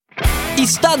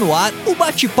Está no ar o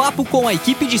bate-papo com a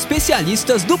equipe de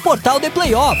especialistas do portal The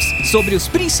Playoffs sobre os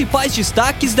principais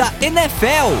destaques da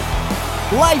NFL.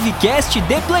 Livecast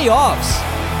The Playoffs.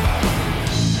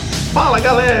 Fala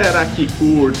galera que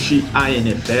curte a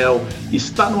NFL,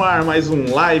 está no ar mais um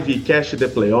Livecast The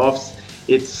Playoffs,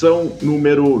 edição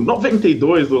número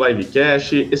 92 do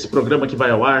Livecast, esse programa que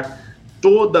vai ao ar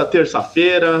toda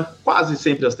terça-feira, quase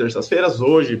sempre às terças-feiras,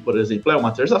 hoje, por exemplo, é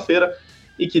uma terça-feira,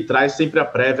 e que traz sempre a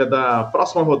prévia da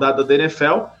próxima rodada da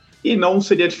NFL, e não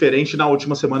seria diferente na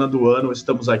última semana do ano.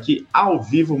 Estamos aqui ao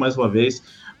vivo mais uma vez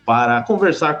para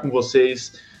conversar com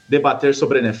vocês, debater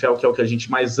sobre a NFL, que é o que a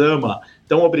gente mais ama.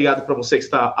 Então, obrigado para você que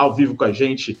está ao vivo com a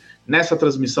gente nessa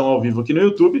transmissão ao vivo aqui no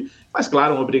YouTube, mas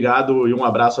claro, um obrigado e um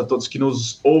abraço a todos que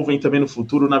nos ouvem também no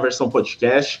futuro na versão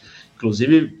podcast,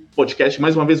 inclusive podcast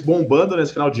mais uma vez bombando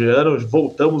nesse final de ano.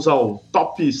 Voltamos ao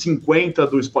top 50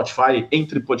 do Spotify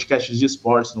entre podcasts de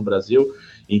esportes no Brasil,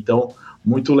 então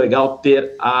muito legal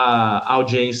ter a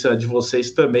audiência de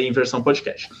vocês também em versão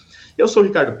podcast. Eu sou o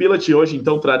Ricardo Pilat e hoje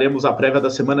então traremos a prévia da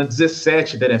semana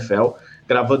 17 da NFL,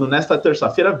 gravando nesta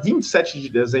terça-feira, 27 de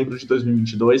dezembro de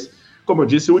 2022, como eu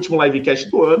disse, o último livecast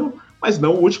do ano, mas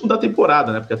não o último da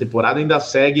temporada, né? Porque a temporada ainda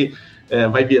segue.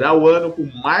 Vai virar o ano com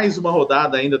mais uma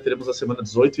rodada, ainda teremos a semana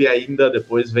 18 e ainda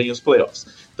depois vem os playoffs.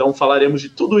 Então falaremos de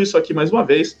tudo isso aqui mais uma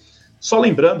vez. Só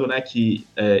lembrando, né, que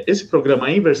esse programa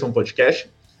em versão podcast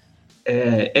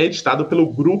é editado pelo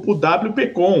grupo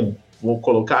WPcom. Vou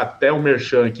colocar até um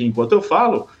merchan aqui enquanto eu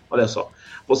falo. Olha só,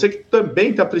 você que também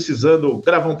está precisando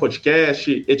gravar um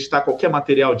podcast, editar qualquer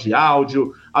material de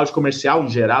áudio comercial em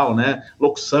geral, né,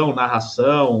 locução,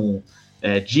 narração,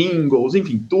 jingles,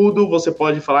 enfim, tudo, você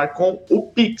pode falar com o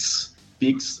Pix.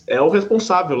 Pix é o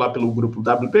responsável lá pelo grupo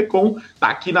WPcom, tá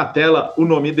aqui na tela o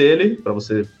nome dele, para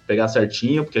você pegar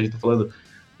certinho, porque a gente tá falando,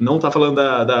 não tá falando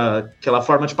daquela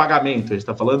forma de pagamento, a gente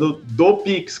tá falando do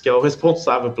Pix, que é o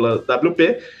responsável pela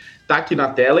WP, tá aqui na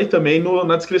tela e também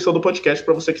na descrição do podcast,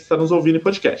 para você que está nos ouvindo em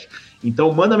podcast.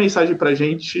 Então, manda mensagem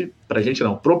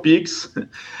pro Pix,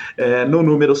 no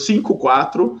número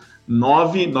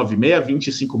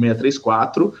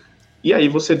 54996205634, e aí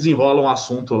você desenrola um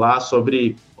assunto lá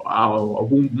sobre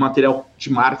algum material de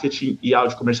marketing e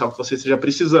áudio comercial que você esteja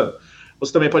precisando.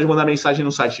 Você também pode mandar mensagem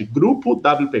no site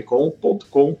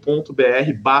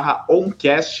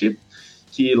grupowpcom.com.br/oncast,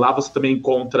 que lá você também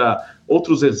encontra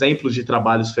outros exemplos de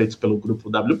trabalhos feitos pelo grupo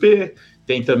WP,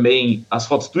 tem também as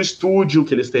fotos do estúdio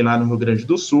que eles têm lá no Rio Grande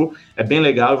do Sul, é bem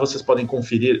legal e vocês podem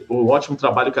conferir o ótimo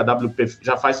trabalho que a WP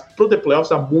já faz pro The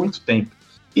Playoffs há muito tempo.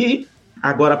 E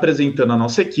agora apresentando a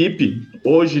nossa equipe,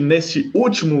 hoje nesse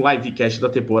último livecast da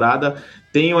temporada,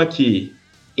 tenho aqui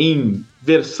em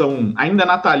versão ainda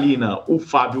natalina o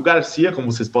Fábio Garcia, como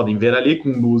vocês podem ver ali, com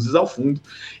luzes ao fundo,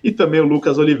 e também o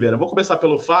Lucas Oliveira. Vou começar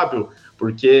pelo Fábio,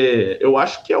 porque eu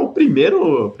acho que é o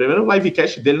primeiro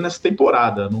livecast dele nessa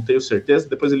temporada, não tenho certeza,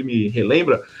 depois ele me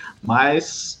relembra,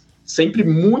 mas sempre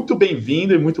muito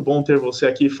bem-vindo e muito bom ter você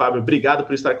aqui, Fábio. Obrigado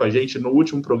por estar com a gente no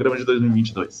último programa de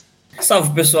 2022.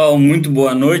 Salve, pessoal, muito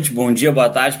boa noite, bom dia, boa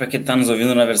tarde para quem está nos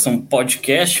ouvindo na versão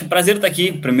podcast. Prazer estar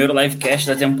aqui, primeiro livecast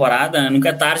da temporada, nunca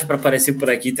é tarde para aparecer por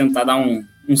aqui, tentar dar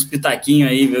uns pitaquinhos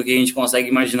aí, ver o que a gente consegue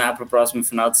imaginar para o próximo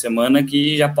final de semana,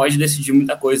 que já pode decidir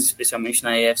muita coisa, especialmente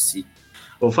na AFC.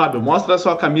 Ô Fábio, mostra a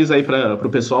sua camisa aí para o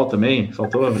pessoal também,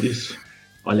 faltou isso.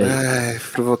 Olha aí. Ai,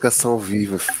 provocação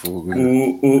viva, fogo.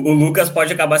 O Lucas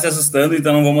pode acabar se assustando,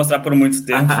 então não vou mostrar por muito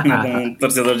tempo. Como um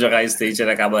torcedor de Ohio State,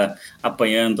 ele acaba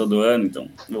apanhando todo ano, então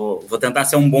vou tentar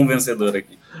ser um bom vencedor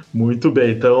aqui. Muito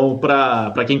bem, então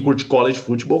para quem curte college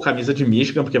football, camisa de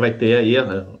Michigan, porque vai ter aí,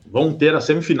 vão ter as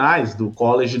semifinais do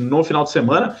college no final de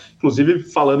semana, inclusive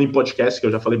falando em podcast, que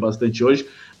eu já falei bastante hoje,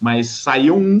 mas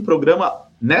saiu um programa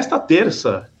nesta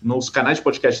terça, nos canais de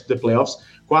podcast do The Playoffs,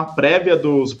 com a prévia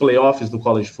dos playoffs do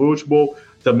college football,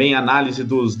 também análise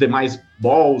dos demais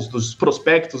balls, dos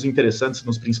prospectos interessantes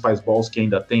nos principais balls que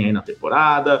ainda tem aí na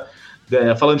temporada,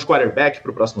 falando de quarterback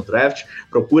para o próximo draft.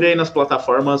 Procure aí nas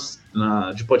plataformas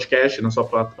de podcast, na sua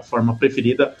plataforma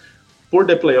preferida, por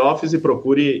The Playoffs, e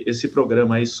procure esse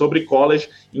programa aí sobre college,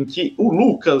 em que o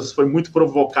Lucas foi muito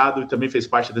provocado e também fez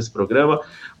parte desse programa,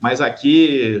 mas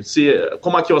aqui,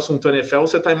 como aqui o assunto é NFL,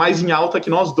 você está mais em alta que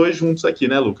nós dois juntos aqui,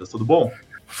 né, Lucas? Tudo bom?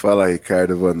 Fala,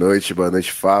 Ricardo, boa noite,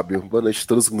 Fábio, boa noite a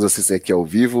todos que nos assistem aqui ao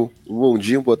vivo, um bom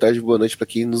dia, boa tarde, boa noite para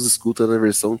quem nos escuta na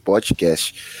versão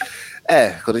podcast.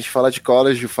 Quando a gente fala de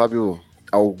college, o Fábio,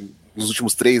 nos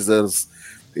últimos 3 anos,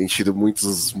 tem tido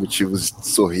muitos motivos de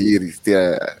sorrir e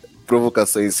ter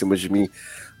provocações em cima de mim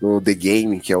no The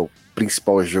Game, que é o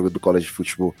principal jogo do college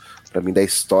football, para mim, da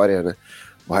história, né?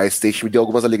 O Ohio State me deu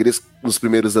algumas alegrias nos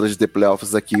primeiros anos de The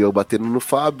Playoffs aqui, eu batendo no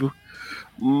Fábio,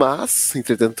 Mas,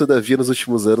 entretanto, todavia, nos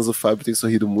últimos anos, o Fábio tem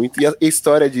sorrido muito, e a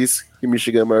história diz que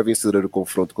Michigan é a maior vencedora do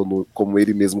confronto, como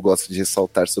ele mesmo gosta de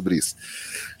ressaltar sobre isso.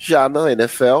 Já na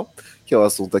NFL, que é o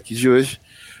assunto aqui de hoje,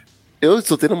 eu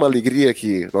estou tendo uma alegria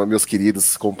que meus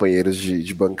queridos companheiros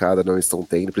de bancada não estão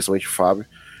tendo, principalmente o Fábio.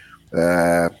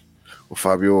 O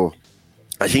Fábio...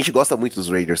 A gente gosta muito dos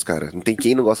Raiders, cara. Não tem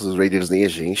quem não gosta dos Raiders, nem a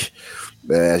gente.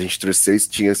 A gente torceu e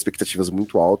tinha expectativas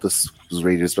muito altas dos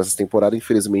Raiders para essa temporada.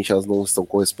 Infelizmente, elas não estão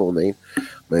correspondendo.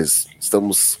 Mas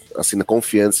estamos, assim,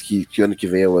 confiantes que ano que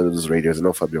vem é o ano dos Raiders,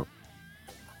 não, Fabião?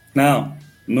 Não,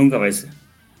 nunca vai ser.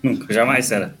 Nunca, jamais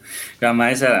será.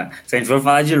 Jamais será. Se a gente for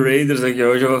falar de Raiders aqui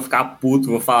hoje, eu vou ficar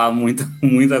puto, vou falar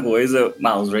muita coisa.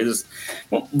 Mas os Raiders...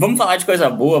 Bom, vamos falar de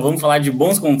coisa boa, vamos falar de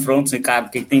bons confrontos, Ricardo.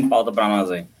 O que tem em pauta para nós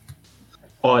aí?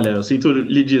 Olha, eu sinto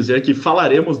lhe dizer que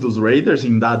falaremos dos Raiders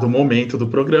em dado momento do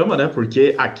programa, né?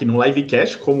 Porque aqui no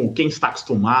Livecast, como quem está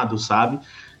acostumado sabe,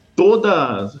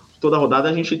 toda rodada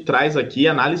a gente traz aqui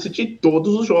análise de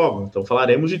todos os jogos. Então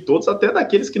falaremos de todos, até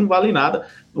daqueles que não valem nada.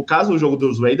 No caso, o jogo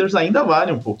dos Raiders ainda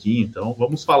vale um pouquinho, então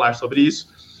vamos falar sobre isso.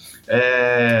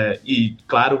 E,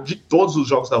 claro, de todos os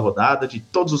jogos da rodada, de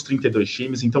todos os 32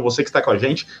 times. Então você que está com a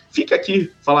gente, fica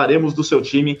aqui, falaremos do seu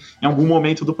time em algum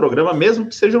momento do programa, mesmo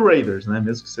que seja o Raiders, né?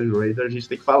 Mesmo que seja o Raiders, a gente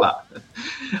tem que falar.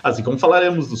 Assim como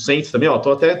falaremos do Saints também, ó,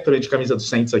 tô até também de camisa do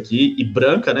Saints aqui, e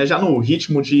branca, né? Já no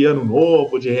ritmo de Ano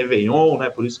Novo, de Réveillon, né?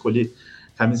 Por isso escolhi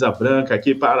camisa branca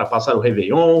aqui para passar o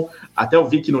Réveillon. Até eu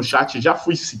vi que no chat já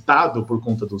fui citado por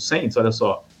conta do Saints, olha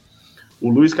só. O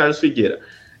Luiz Carlos Figueira.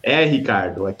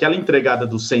 Ricardo, aquela entregada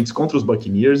do Saints contra os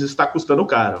Buccaneers está custando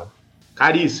caro.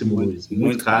 Caríssimo, Luiz.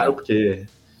 Muito caro, porque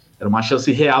era uma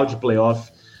chance real de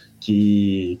playoff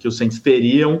que os Saints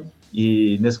teriam,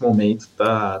 e nesse momento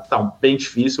tá bem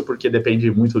difícil, porque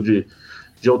depende muito de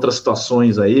outras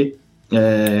situações aí.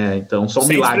 Então, só um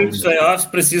milagre. Os playoffs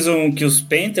precisam que os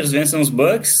Panthers vençam os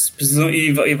Bucks, precisam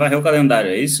e varrer o calendário,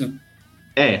 é isso?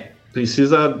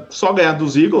 Precisa só ganhar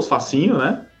dos Eagles, facinho,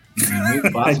 né?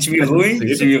 Muito fácil, time ruim,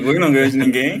 não ganha de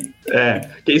ninguém.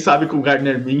 Quem sabe com o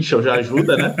Gardner Minshew já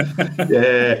ajuda, né?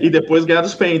 E depois ganhar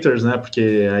dos Panthers, né?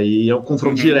 Porque aí é um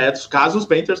confronto direto, caso os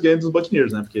Panthers ganhem dos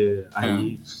Buccaneers, né? Porque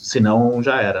aí, senão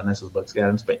já era, né? Se os Bucks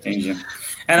ganharem dos Panthers. Entendi.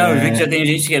 Eu vi que já tem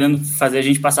gente querendo fazer a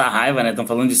gente passar raiva, né? Estão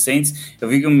falando de Saints. Eu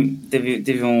vi que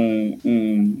teve um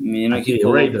menino aqui que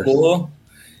colocou...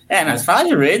 Mas falar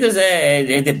de Raiders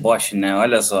é deboche, né?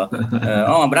 Olha só.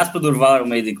 Um abraço pro Durval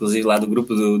Almeida, inclusive, lá do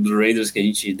grupo do Raiders, que a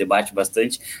gente debate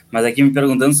bastante. Mas aqui me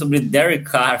perguntando sobre Derek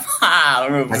Carr.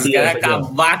 Você quer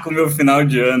acabar com o meu final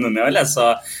de ano, né? Olha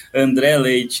só. André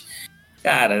Leite.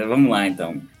 Cara, vamos lá,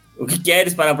 então. O que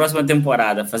queres para a próxima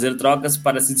temporada? Fazer trocas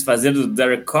para se desfazer do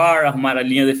Derek Carr, arrumar a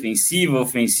linha defensiva,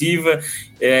 ofensiva.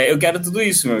 Eu quero tudo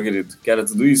isso, meu querido. Quero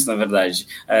tudo isso, na verdade.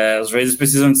 Os Raiders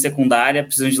precisam de secundária,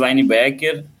 precisam de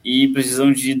linebacker e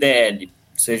precisam de DL.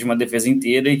 Seja uma defesa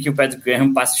inteira e que o Patrick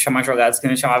Graham passe a chamar jogadas que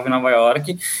ele chamava em Nova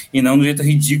York e não do jeito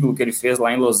ridículo que ele fez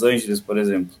lá em Los Angeles, por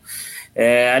exemplo.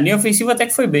 A linha ofensiva até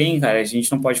que foi bem, cara. A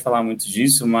gente não pode falar muito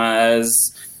disso,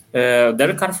 mas... o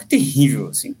Derek Carr foi terrível,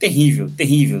 assim, terrível.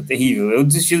 Eu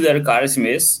desisti do Derek Carr esse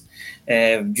mês,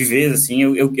 de vez, assim,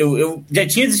 eu já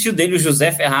tinha desistido dele. O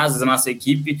José Ferraz, da nossa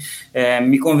equipe,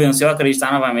 me convenceu a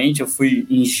acreditar novamente. Eu fui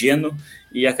ingênuo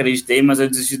e acreditei, mas eu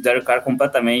desisti do Derek Carr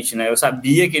completamente, né? Eu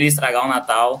sabia que ele ia estragar o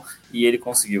Natal e ele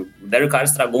conseguiu. O Derek Carr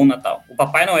estragou o Natal. O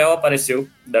Papai Noel apareceu,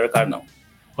 o Derek Carr não.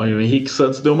 Olha, o Henrique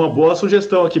Santos deu uma boa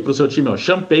sugestão aqui pro seu time, ó.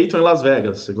 Sean Payton em Las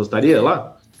Vegas, você gostaria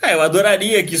lá? Eu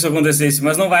adoraria que isso acontecesse,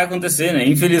 mas não vai acontecer, né?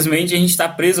 Infelizmente, a gente tá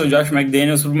preso ao Josh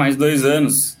McDaniels por mais 2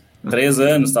 anos, 3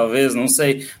 anos, talvez, não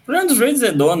sei. O problema dos Raiders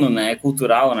é dono, né? É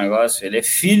cultural o negócio. Ele é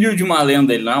filho de uma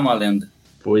lenda, ele não é uma lenda.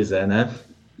 Pois é, né?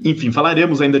 Enfim,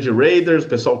 falaremos ainda de Raiders. O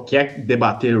pessoal quer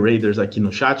debater Raiders aqui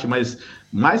no chat, mas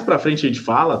mais pra frente a gente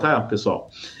fala, tá,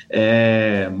 pessoal?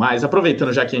 Mas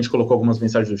aproveitando, já que a gente colocou algumas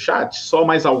mensagens no chat, só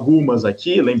mais algumas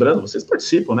aqui. Lembrando, vocês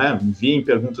participam, né? Enviem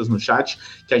perguntas no chat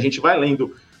que a gente vai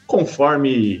lendo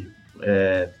conforme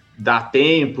dá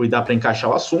tempo e dá para encaixar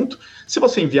o assunto. Se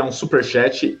você enviar um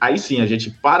superchat, aí sim a gente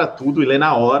para tudo e lê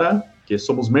na hora, porque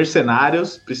somos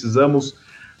mercenários, precisamos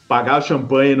pagar o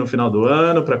champanhe no final do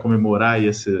ano para comemorar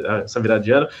essa virada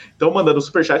de ano. Então, mandando o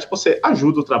superchat, você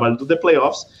ajuda o trabalho do The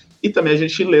Playoffs e também a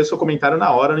gente lê seu comentário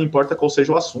na hora, não importa qual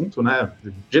seja o assunto, né?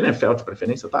 De NFL, de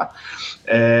preferência, tá?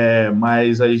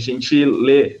 Mas a gente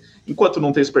lê. Enquanto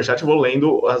não tem superchat, eu vou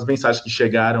lendo as mensagens que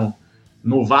chegaram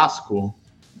no Vasco,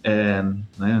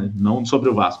 né, não sobre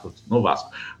o Vasco, no Vasco.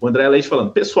 O André Leite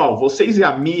falando: pessoal, vocês e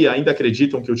a Mia ainda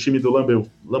acreditam que o time do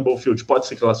Lambeau Field pode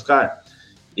se classificar?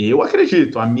 Eu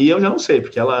acredito, a Mia eu já não sei,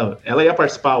 porque ela ia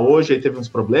participar hoje, aí teve uns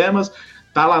problemas,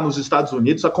 tá lá nos Estados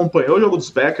Unidos, acompanhou o jogo dos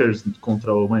Packers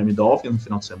contra o Miami Dolphins no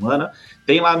final de semana.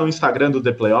 Tem lá no Instagram do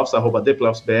The Playoffs,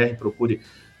 @ThePlayoffsBR, procure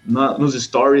nos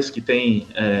stories que tem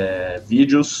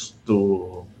vídeos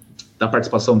da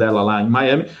participação dela lá em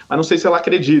Miami, mas não sei se ela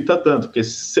acredita tanto, porque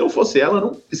se eu fosse ela, eu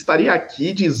não estaria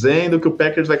aqui dizendo que o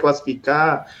Packers vai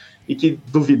classificar e que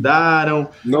duvidaram.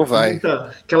 Não vai.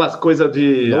 Aquelas coisas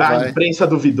de a imprensa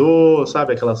duvidou,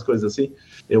 sabe? Aquelas coisas assim.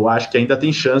 Eu acho que ainda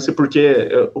tem chance, porque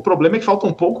o problema é que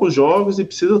faltam poucos jogos e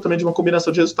precisa também de uma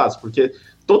combinação de resultados, porque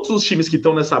todos os times que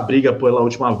estão nessa briga pela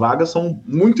última vaga são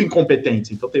muito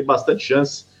incompetentes, então tem bastante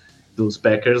chance dos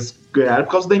Packers ganhar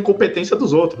por causa da incompetência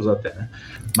dos outros até, né?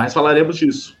 Mas falaremos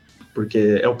disso,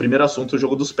 porque é o primeiro assunto, o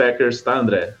jogo dos Packers, tá,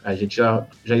 André? A gente já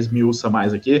esmiuça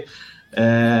mais aqui.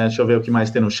 Deixa eu ver o que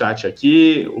mais tem no chat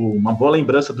aqui. Uma boa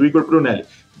lembrança do Igor Brunelli.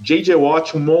 J.J.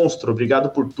 Watt, um monstro, obrigado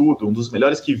por tudo. Um dos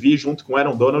melhores que vi junto com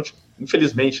Aaron Donald.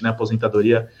 Infelizmente, né, a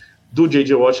aposentadoria do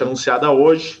J.J. Watt anunciada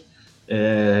hoje.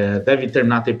 Deve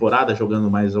terminar a temporada jogando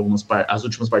mais as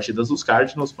últimas partidas dos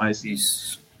Cardinals, mas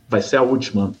isso vai ser a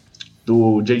última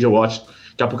do J.J. Watt.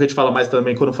 Daqui a pouco a gente fala mais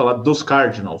também quando falar dos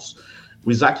Cardinals.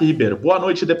 O Isaac Ribeiro. Boa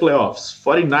noite, The Playoffs.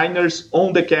 49ers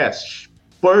on the cast.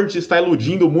 Purge está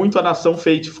iludindo muito a nação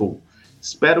faithful.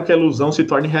 Espero que a ilusão se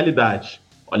torne realidade.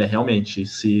 Olha, realmente,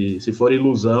 se for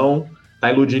ilusão,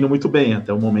 está iludindo muito bem.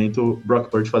 Até o momento,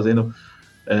 Brock Purdy fazendo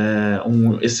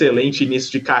um excelente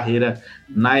início de carreira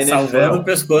na NFL. Salvando o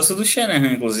pescoço do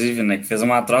Shanahan, inclusive, né? Que fez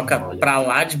uma troca pra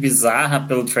lá de bizarra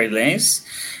pelo Trey Lance.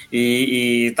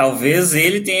 E talvez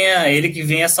ele que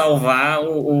venha salvar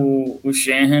o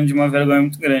Shanahan de uma vergonha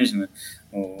muito grande, né?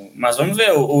 Mas vamos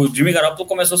ver, o Jimmy Garoppolo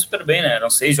começou super bem, né? Eram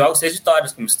 6 jogos, 6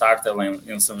 vitórias como starter lá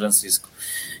em São Francisco.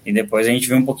 E depois a gente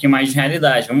vê um pouquinho mais de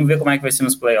realidade. Vamos ver como é que vai ser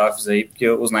nos playoffs aí, porque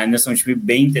os Niners são um time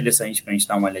bem interessante pra gente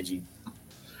dar uma olhadinha.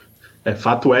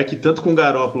 Fato é que tanto com o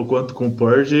Garoppolo quanto com o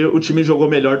Purdy, o time jogou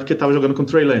melhor do que estava jogando com o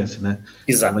Trey Lance, né?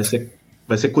 Exato. Então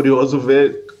vai ser curioso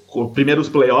ver primeiro os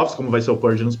playoffs, como vai ser o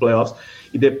Purdy nos playoffs,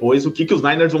 e depois o que os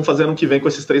Niners vão fazer ano que vem com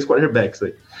esses 3 quarterbacks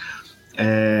aí.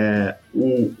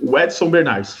 O Edson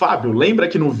Bernardes. Fábio, lembra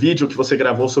que no vídeo que você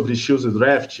gravou sobre Shields e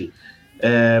Draft,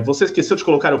 você esqueceu de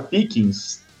colocar o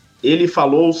Pickens? Ele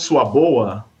falou sua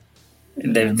boa?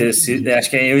 Deve ter sido, acho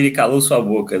que ele calou sua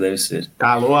boca, deve ser.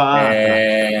 Calou a...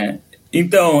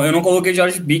 Então, eu não coloquei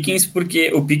George Pickens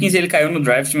porque o Pickens ele caiu no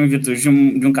draft em virtude de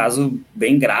um caso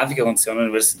bem grave que aconteceu na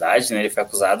universidade, né? Ele foi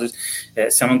acusado,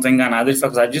 se eu não estou enganado, ele foi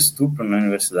acusado de estupro na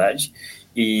universidade.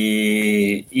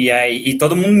 E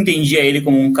todo mundo entendia ele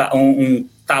como um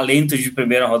talento de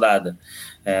primeira rodada.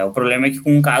 O problema é que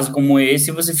com um caso como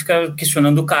esse, você fica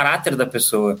questionando o caráter da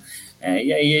pessoa.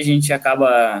 E aí a gente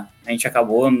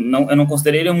acabou, eu não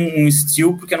considerei ele um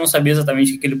steal porque eu não sabia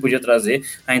exatamente o que ele podia trazer.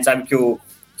 A gente sabe que o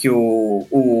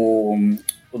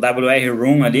WR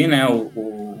Room ali, né,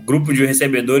 o grupo de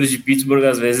recebedores de Pittsburgh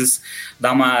às vezes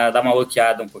dá uma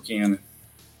bloqueada um pouquinho, né?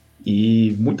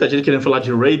 E muita gente querendo falar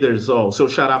de Raiders, o seu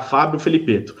xará Fábio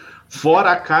Felipeto.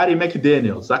 Fora Kari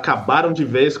McDaniels, acabaram de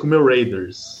vez com o meu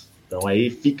Raiders. Então aí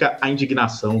fica a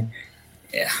indignação.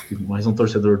 Mais um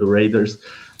torcedor do Raiders.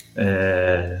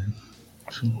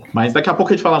 Mas daqui a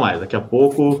pouco a gente fala mais. Daqui a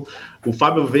pouco o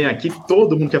Fábio vem aqui,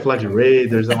 todo mundo quer falar de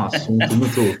Raiders, é um assunto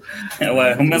muito...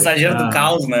 um mensageiro do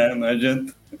caos, né? Não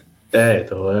adianta.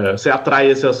 Então você atrai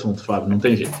esse assunto, Fábio, não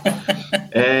tem jeito.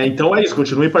 Então é isso,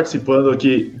 continue participando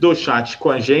aqui do chat com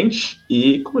a gente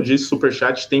e, como eu disse,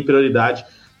 Superchat tem prioridade,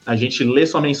 a gente lê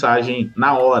sua mensagem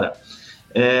na hora.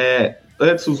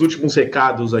 Antes, os últimos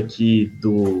recados aqui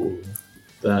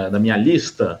da minha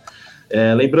lista,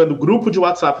 lembrando, o grupo de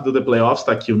WhatsApp do The Playoffs,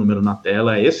 está aqui o número na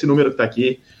tela, é esse número que está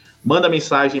aqui, manda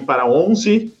mensagem para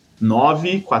 11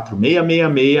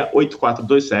 94666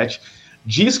 8427.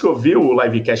 Diz que ouviu o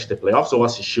livecast The Playoffs ou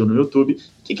assistiu no YouTube,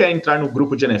 que quer entrar no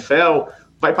grupo de NFL,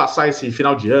 vai passar esse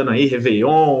final de ano aí,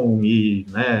 Réveillon, e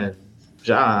né,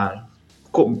 já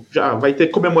vai ter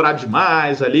comemorado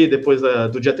demais ali, depois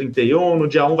do dia 31, no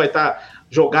dia 1 vai estar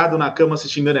jogado na cama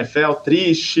assistindo NFL,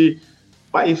 triste.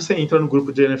 Aí você entra no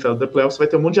grupo de NFL The Playoffs, você vai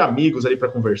ter um monte de amigos ali para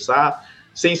conversar,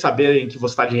 sem saberem que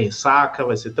você está de ressaca,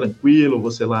 vai ser tranquilo,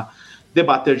 você lá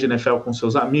debater de NFL com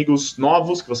seus amigos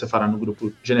novos, que você fará no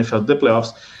grupo de NFL The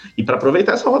Playoffs, e para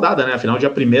aproveitar essa rodada, né? Afinal, dia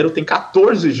 1º tem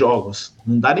 14 jogos,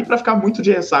 não dá nem para ficar muito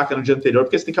de ressaca no dia anterior,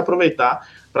 porque você tem que aproveitar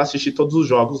para assistir todos os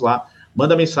jogos lá.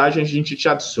 Manda mensagem, a gente te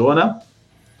adiciona.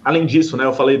 Além disso, né,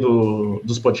 eu falei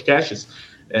dos podcasts,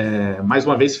 mais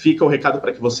uma vez fica o recado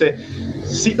para que você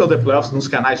siga o The Playoffs nos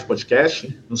canais de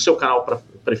podcast, no seu canal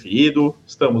preferido.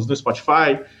 Estamos no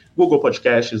Spotify, Google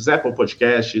Podcasts, Apple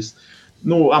Podcasts,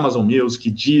 no Amazon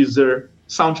Music, Deezer,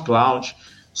 SoundCloud.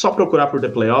 Só procurar por The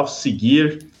Playoffs,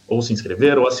 seguir. ou se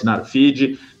inscrever, ou assinar o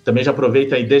feed. Também já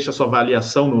aproveita e deixa a sua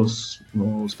avaliação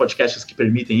nos podcasts que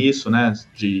permitem isso, né?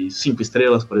 De 5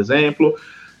 estrelas, por exemplo.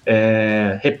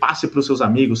 Repasse para os seus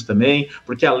amigos também,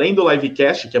 porque além do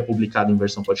livecast, que é publicado em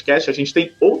versão podcast, a gente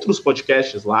tem outros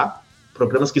podcasts lá,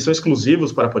 programas que são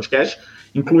exclusivos para podcast,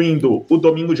 incluindo o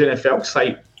Domingo de NFL, que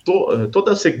sai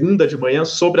toda segunda de manhã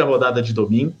sobre a rodada de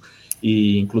domingo,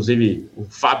 e inclusive o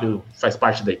Fábio faz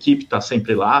parte da equipe, está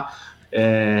sempre lá.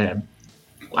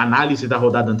 Análise da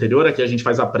rodada anterior, aqui a gente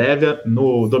faz a prévia,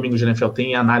 no Domingo de NFL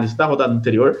tem análise da rodada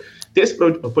anterior. Tem esse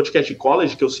podcast de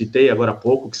college que eu citei agora há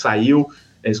pouco, que saiu,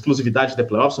 exclusividade da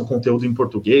Playoffs, um conteúdo em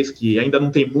português, que ainda não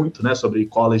tem muito, né, sobre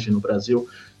college no Brasil.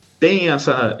 Tem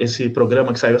esse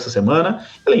programa que saiu essa semana.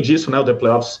 Além disso, né, o The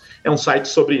Playoffs é um site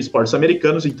sobre esportes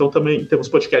americanos, então também temos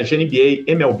podcast de NBA,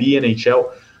 MLB,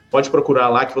 NHL. Pode procurar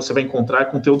lá que você vai encontrar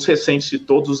conteúdos recentes de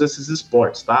todos esses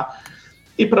esportes, tá?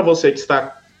 E para você que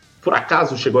está, por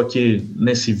acaso, chegou aqui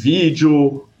nesse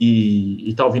vídeo e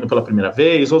está ouvindo pela primeira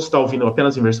vez, ou se está ouvindo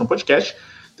apenas em versão podcast,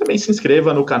 também se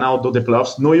inscreva no canal do The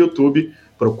Playoffs no YouTube.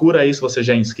 Procura aí se você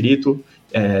já é inscrito,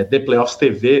 The Playoffs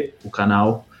TV, o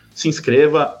canal. Se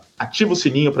inscreva, ativa o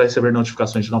sininho para receber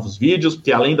notificações de novos vídeos,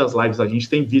 porque além das lives a gente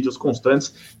tem vídeos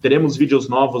constantes. Teremos vídeos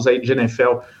novos aí de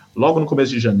NFL logo no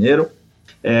começo de janeiro.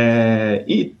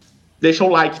 E deixa um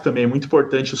like também, é muito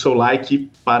importante o seu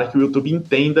like para que o YouTube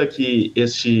entenda que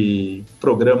este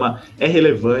programa é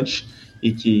relevante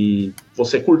e que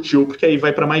você curtiu, porque aí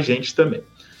vai para mais gente também.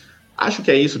 Acho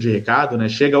que é isso de recado, né?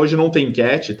 Chega, hoje não tem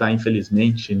enquete, tá?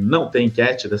 Infelizmente, não tem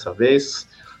enquete dessa vez.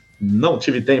 Não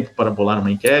tive tempo para bolar uma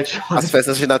enquete. As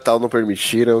festas de Natal não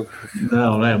permitiram.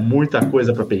 Não, né? Muita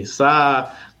coisa para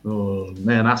pensar,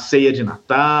 na ceia de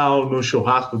Natal, no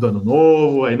churrasco do Ano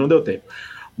Novo, aí não deu tempo.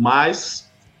 Mas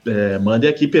mandem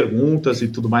aqui perguntas e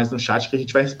tudo mais no chat que a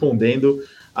gente vai respondendo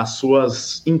as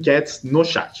suas enquetes no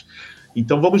chat.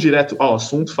 Então vamos direto ao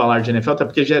assunto, falar de NFL, até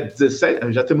porque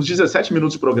já temos 17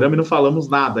 minutos de programa e não falamos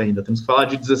nada ainda, temos que falar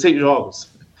de 16 jogos.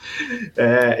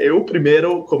 Eu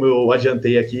primeiro, como eu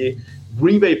adiantei aqui,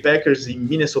 Green Bay Packers e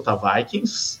Minnesota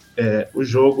Vikings, o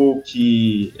jogo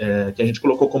que a gente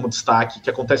colocou como destaque, que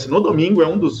acontece no domingo, é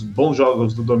um dos bons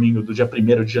jogos do domingo, do dia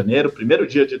 1º de janeiro, primeiro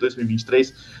dia de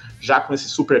 2023, já com esse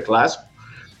super clássico,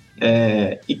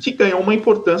 e que ganhou uma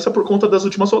importância por conta das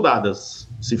últimas rodadas.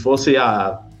 Se fosse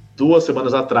há 2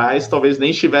 semanas atrás, talvez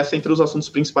nem estivesse entre os assuntos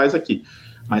principais aqui.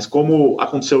 Mas como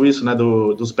aconteceu isso, né,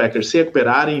 dos Packers se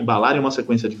recuperarem, embalarem uma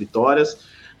sequência de vitórias,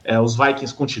 os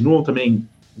Vikings continuam também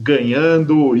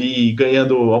ganhando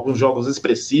alguns jogos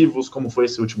expressivos, como foi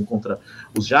esse último contra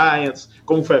os Giants,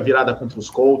 como foi a virada contra os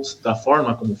Colts, da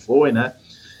forma como foi, né?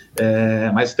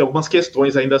 Mas tem algumas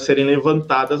questões ainda a serem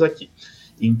levantadas aqui.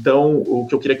 Então, o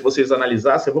que eu queria que vocês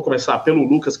analisassem, eu vou começar pelo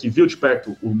Lucas, que viu de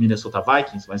perto o Minnesota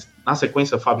Vikings, mas na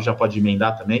sequência o Fábio já pode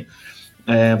emendar também.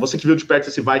 Você que viu de perto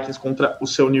esse Vikings contra o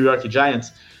seu New York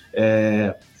Giants,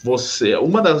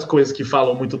 uma das coisas que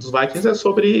falam muito dos Vikings é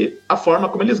sobre a forma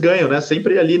como eles ganham, né?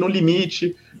 Sempre ali no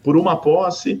limite, por uma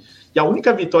posse. E a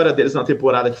única vitória deles na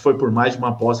temporada que foi por mais de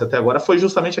uma posse até agora foi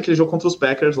justamente aquele jogo contra os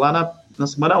Packers lá na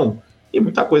semana 1. E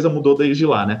muita coisa mudou desde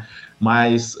lá, né?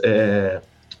 Mas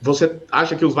você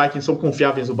acha que os Vikings são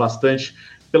confiáveis o bastante?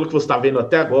 Pelo que você está vendo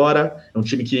até agora, é um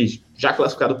time que, já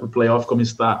classificado para o playoff como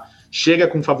está, chega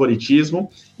com favoritismo.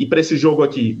 E para esse jogo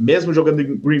aqui, mesmo jogando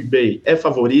em Green Bay, é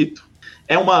favorito.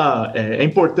 É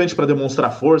importante para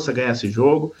demonstrar força, ganhar esse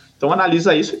jogo. Então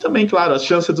analisa isso e também, claro, as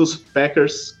chances dos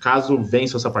Packers, caso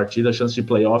vençam essa partida, a chance de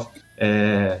playoff.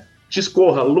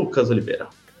 Discorra, Lucas Oliveira.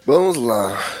 Vamos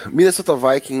lá. Minnesota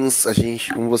Vikings, a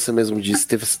gente, como você mesmo disse,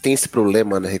 tem esse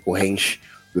problema, né, recorrente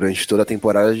durante toda a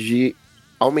temporada de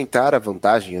aumentar a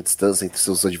vantagem, a distância entre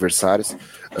seus adversários.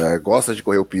 Gosta de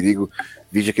correr o perigo.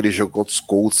 Vide aquele jogo contra os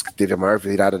Colts, que teve a maior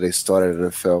virada da história da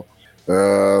NFL.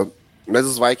 Mas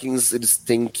os Vikings, eles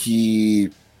têm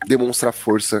que demonstrar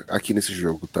força aqui nesse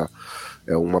jogo, tá?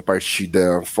 É uma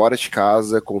partida fora de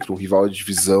casa contra um rival de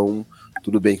divisão.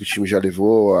 Tudo bem que o time já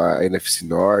levou a NFC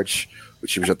Norte, o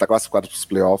time já tá classificado para os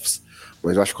playoffs,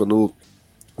 mas eu acho que quando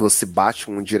você bate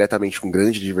diretamente com um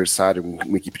grande adversário,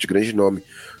 uma equipe de grande nome,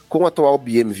 com o atual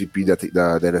BMVP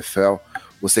da NFL,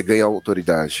 você ganha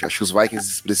autoridade. Acho que os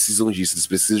Vikings precisam disso, eles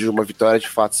precisam de uma vitória de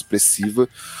fato expressiva.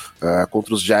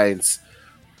 Contra os Giants,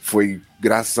 foi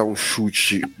graças a um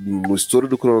chute no estouro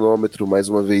do cronômetro, mais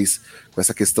uma vez, com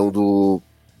essa questão do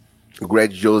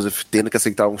Greg Joseph tendo que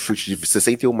aceitar um chute de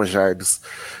 61 jardas.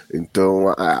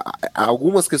 Então,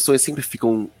 algumas questões sempre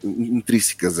ficam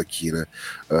intrínsecas aqui, né?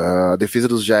 A defesa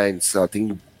dos Giants, ela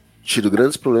tem tido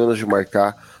grandes problemas de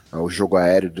marcar o jogo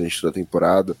aéreo durante toda a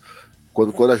temporada.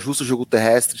 Quando ajusta o jogo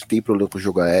terrestre, tem problema com o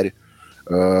jogo aéreo.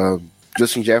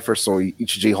 Justin Jefferson e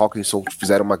TJ Hawkinson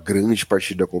fizeram uma grande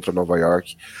partida contra Nova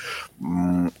York.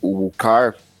 O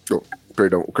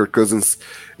Kirk Cousins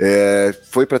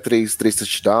foi para 3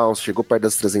 touchdowns, chegou perto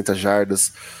das 300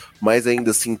 jardas, mas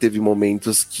ainda assim teve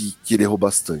momentos que ele errou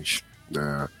bastante.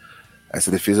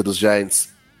 Essa defesa dos Giants,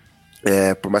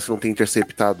 por mais que não tenha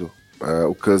interceptado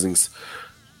o Cousins,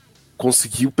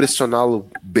 conseguiu pressioná-lo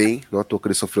bem, não à toa que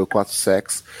ele sofreu 4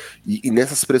 sacks, e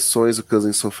nessas pressões o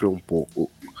Cousins sofreu um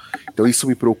pouco. Então isso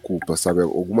me preocupa, sabe?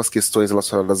 Algumas questões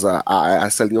relacionadas a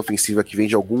essa linha ofensiva que vem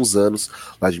de alguns anos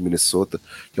lá de Minnesota,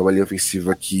 que é uma linha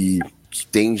ofensiva que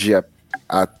tende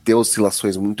a ter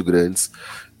oscilações muito grandes.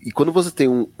 E quando você tem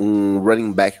um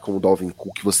running back como o Dalvin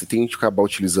Cook, você tem que acabar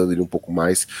utilizando ele um pouco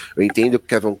mais. Eu entendo que o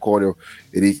Kevin O'Connell,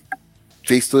 ele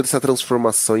fez toda essa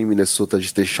transformação em Minnesota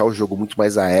de deixar o jogo muito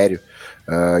mais aéreo,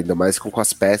 ainda mais com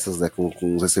as peças, né, com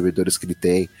os recebedores que ele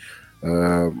tem,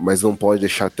 mas não pode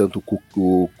deixar tanto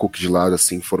o Cook de lado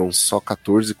assim. Foram só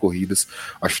 14 corridas,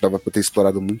 acho que dava para ter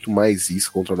explorado muito mais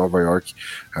isso contra Nova York.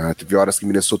 Teve horas que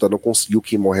Minnesota não conseguiu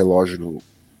queimar o relógio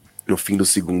no fim do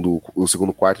segundo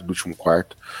quarto, do último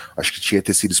quarto. Acho que tinha que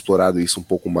ter sido explorado isso um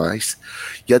pouco mais.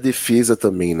 E a defesa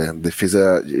também, né, a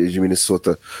defesa de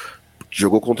Minnesota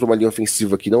jogou contra uma linha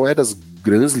ofensiva que não é das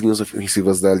grandes linhas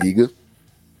ofensivas da liga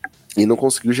e não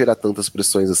conseguiu gerar tantas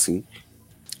pressões assim.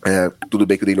 Tudo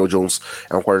bem que o Daniel Jones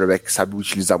é um quarterback que sabe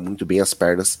utilizar muito bem as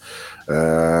pernas,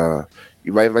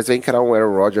 mas vai encarar um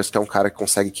Aaron Rodgers, que é um cara que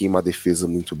consegue queimar a defesa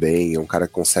muito bem, é um cara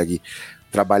que consegue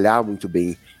trabalhar muito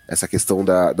bem essa questão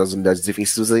das unidades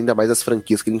defensivas, ainda mais as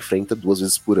franquias que ele enfrenta 2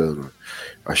 vezes por ano.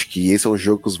 Acho que esse é um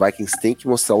jogo que os Vikings têm que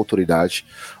mostrar autoridade.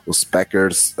 Os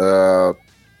Packers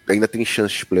ainda tem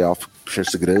chance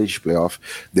grande de playoff,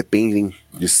 dependem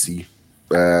de si,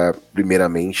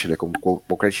 primeiramente, né, como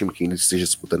qualquer time que ainda esteja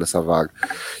disputando essa vaga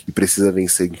e precisa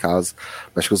vencer em casa.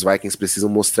 Acho que os Vikings precisam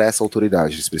mostrar essa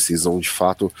autoridade, eles precisam de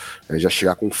fato já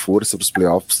chegar com força para os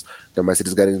playoffs, ainda mais se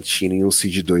eles garantirem o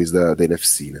seed 2 da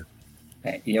NFC, né?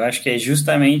 E eu acho que é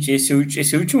justamente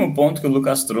esse último ponto que o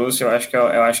Lucas trouxe, eu acho que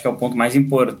é o ponto mais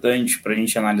importante para a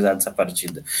gente analisar dessa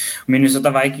partida. O Minnesota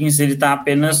Vikings, ele está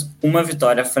apenas uma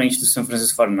vitória à frente do San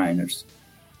Francisco 49ers.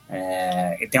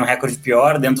 Ele tem um recorde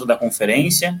pior dentro da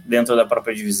conferência, dentro da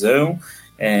própria divisão.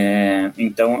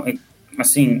 Então,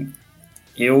 assim,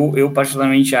 eu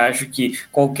particularmente acho que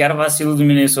qualquer vacilo do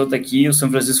Minnesota aqui, o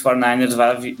San Francisco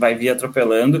 49ers vai vir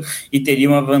atropelando e teria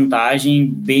uma vantagem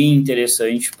bem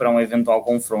interessante para um eventual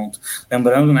confronto.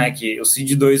 Lembrando, né, que o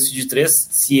Seed 2 e o Seed 3,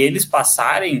 se eles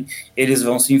passarem, eles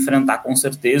vão se enfrentar com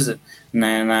certeza,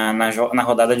 né, na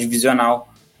rodada divisional.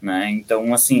 Né?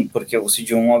 Então, assim, porque o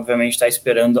Seed 1 obviamente está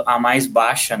esperando a mais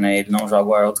baixa, né? Ele não joga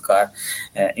o Wild Card.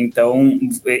 Então,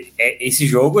 esse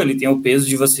jogo ele tem o peso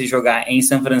de você jogar em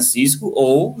São Francisco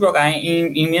ou jogar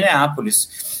em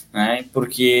Minneapolis, né?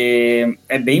 Porque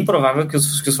é bem provável que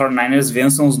os 49ers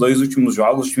vençam os 2 últimos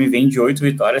jogos. O time vem de 8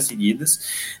 vitórias seguidas,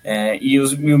 e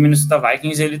o Minnesota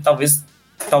Vikings, ele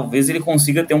talvez ele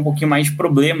consiga ter um pouquinho mais de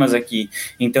problemas aqui.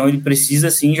 Então ele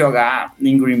precisa sim jogar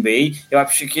em Green Bay. Eu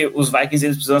acho que os Vikings,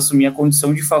 eles precisam assumir a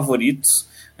condição de favoritos.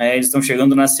 Eles estão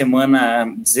chegando na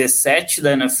semana 17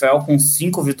 da NFL com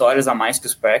 5 vitórias a mais que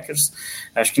os Packers.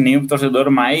 Acho que nem o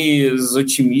torcedor mais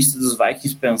otimista dos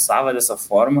Vikings pensava dessa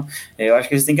forma. Eu acho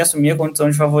que eles têm que assumir a condição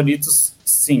de favoritos,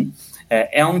 sim.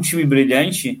 É um time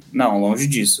brilhante? Não, longe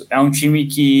disso. É um time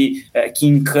que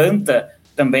encanta?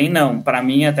 Também não. Para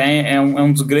mim, até é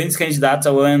um dos grandes candidatos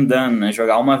ao one and done, né?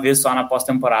 Jogar uma vez só na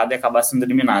pós-temporada e acabar sendo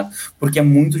eliminado. Porque é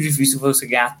muito difícil você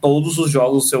ganhar todos os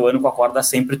jogos do seu ano com a corda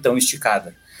sempre tão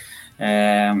esticada.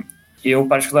 Eu,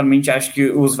 particularmente, acho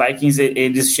que os Vikings,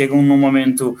 eles chegam num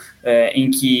momento em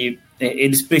que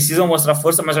eles precisam mostrar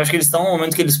força, mas eu acho que eles estão no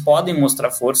momento que eles podem mostrar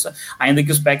força, ainda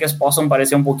que os Packers possam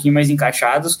parecer um pouquinho mais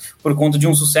encaixados por conta de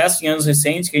um sucesso em anos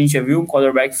recentes, que a gente já viu, um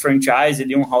quarterback franchise,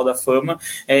 ali, um hall da fama,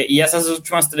 e essas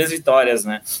últimas 3 vitórias,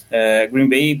 né? Green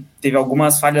Bay teve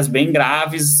algumas falhas bem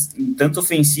graves, tanto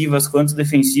ofensivas quanto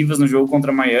defensivas no jogo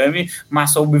contra Miami,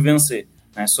 mas soube vencer.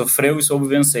 Né, sofreu e soube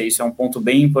vencer. Isso é um ponto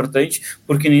bem importante,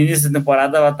 porque no início da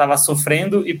temporada ela estava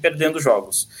sofrendo e perdendo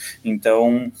jogos.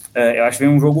 Então, eu acho que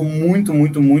vem um jogo muito,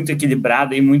 muito, muito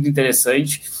equilibrado e muito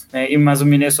interessante, mas o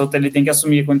Minnesota, ele tem que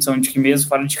assumir a condição de que mesmo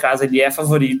fora de casa ele é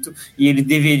favorito e ele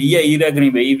deveria ir a Green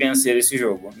Bay e vencer esse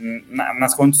jogo.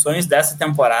 Nas condições dessa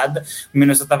temporada, o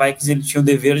Minnesota Vikings, ele tinha o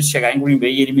dever de chegar em Green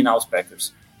Bay e eliminar os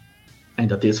Packers.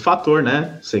 Ainda tem esse fator,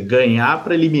 né? Você ganhar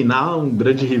para eliminar um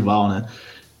grande rival, né?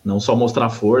 Não só mostrar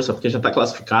força, porque já está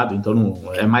classificado, então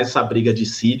não é mais essa briga de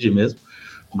seed mesmo,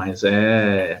 mas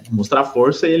é mostrar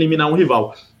força e eliminar um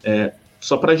rival.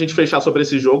 Só para a gente fechar sobre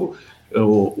esse jogo,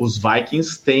 os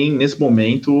Vikings têm, nesse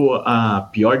momento, a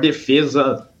pior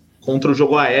defesa contra o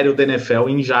jogo aéreo da NFL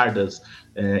em jardas.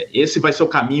 Esse vai ser o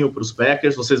caminho para os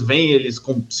Packers. Vocês veem eles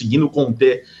conseguindo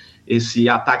conter esse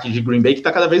ataque de Green Bay, que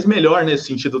está cada vez melhor nesse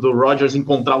sentido do Rodgers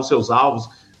encontrar os seus alvos,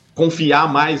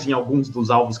 confiar mais em alguns dos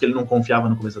alvos que ele não confiava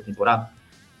no começo da temporada?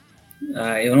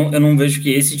 Eu não vejo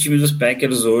que esse time dos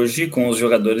Packers hoje, com os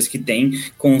jogadores que tem,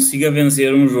 consiga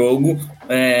vencer um jogo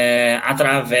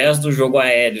através do jogo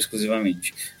aéreo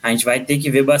exclusivamente. A gente vai ter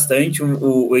que ver bastante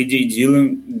o A.J.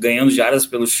 Dillon ganhando jardas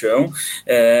pelo chão,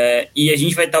 e a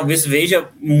gente talvez veja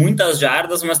muitas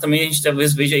jardas, mas também a gente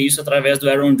talvez veja isso através do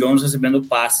Aaron Jones recebendo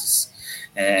passes.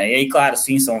 E aí, claro,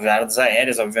 sim, são jardas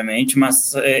aéreas, obviamente,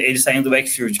 mas eles saem do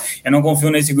backfield. Eu não confio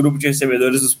nesse grupo de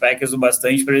recebedores dos Packers o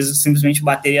bastante para eles simplesmente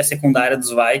baterem a secundária dos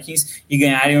Vikings e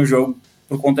ganharem o jogo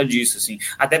por conta disso, assim.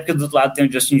 Até porque do outro lado tem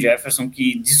o Justin Jefferson,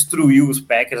 que destruiu os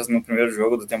Packers no primeiro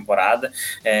jogo da temporada.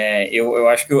 Eu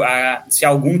acho que se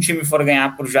algum time for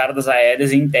ganhar por jardas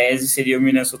aéreas, em tese seria o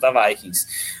Minnesota Vikings.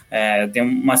 Eu tenho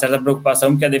uma certa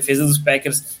preocupação porque a defesa dos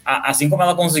Packers, assim como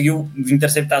ela conseguiu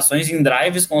interceptações em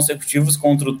drives consecutivos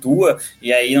contra o Tua,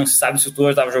 e aí não se sabe se o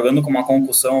Tua estava jogando com uma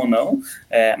concussão ou não,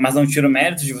 mas não tira o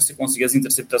mérito de você conseguir as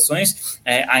interceptações,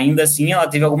 ainda assim ela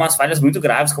teve algumas falhas muito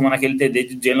graves, como naquele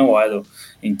TD de Jalen Waddle.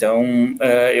 Então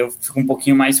eu fico um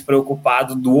pouquinho mais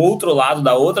preocupado do outro lado,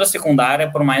 da outra secundária,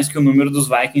 por mais que o número dos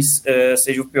Vikings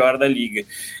seja o pior da liga.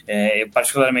 Eu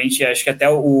particularmente acho que até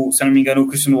se eu não me engano, o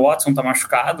Christian Watson está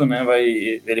machucado, né?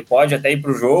 Ele pode até ir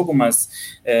para o jogo, mas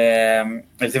ele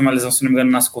teve uma lesão, se não me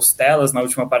engano, nas costelas na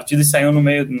última partida e saiu no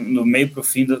meio para o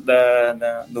fim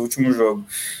do último jogo.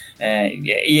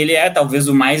 E ele é talvez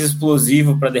o mais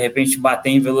explosivo para de repente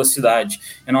bater em velocidade.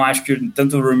 Eu não acho que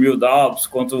tanto o Romeo Doubs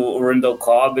quanto o Randall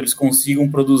Cobb eles consigam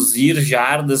produzir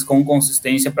jardas com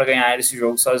consistência para ganhar esse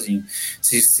jogo sozinho.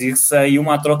 Se sair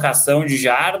uma trocação de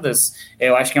jardas,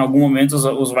 eu acho que em algum momento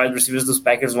os wide receivers dos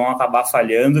Packers vão acabar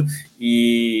falhando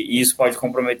e isso pode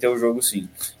comprometer o jogo, sim.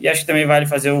 E acho que também vale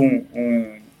fazer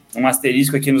um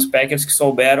asterisco aqui nos Packers, que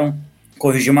souberam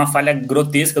corrigir uma falha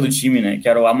grotesca do time, né? Que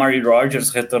era o Amari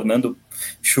Rodgers retornando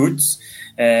chutes,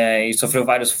 e sofreu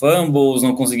vários fumbles,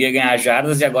 não conseguia ganhar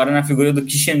jardas, e agora na figura do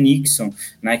Keisean Nixon,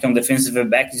 né, que é um defensive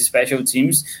back de special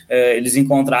teams, eles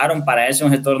encontraram, parece, um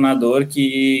retornador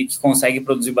que consegue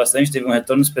produzir bastante, teve um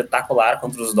retorno espetacular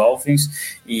contra os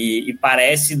Dolphins, e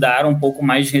parece dar um pouco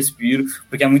mais de respiro,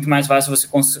 porque é muito mais fácil você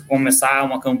começar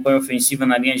uma campanha ofensiva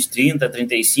na linha de 30,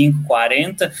 35,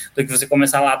 40, do que você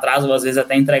começar lá atrás, ou às vezes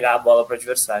até entregar a bola para o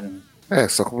adversário, né?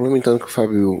 Só complementando o que o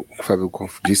Fábio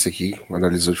disse aqui,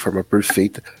 analisou de forma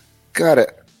perfeita.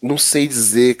 Cara, não sei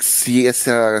dizer se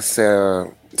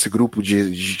esse grupo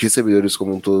de recebedores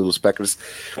como um todo dos Packers,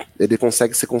 ele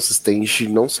consegue ser consistente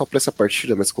não só para essa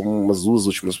partida, mas como umas duas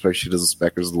últimas partidas dos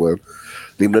Packers do ano.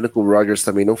 Lembrando que o Rodgers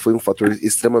também não foi um fator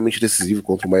extremamente decisivo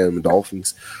contra o Miami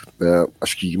Dolphins.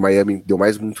 Acho que Miami deu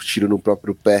muito tiro no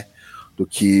próprio pé do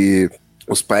que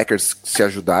os Packers se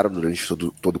ajudaram durante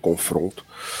todo o confronto.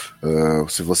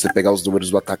 Se você pegar os números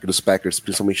do ataque dos Packers,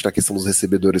 principalmente na questão dos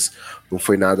recebedores, não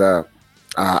foi nada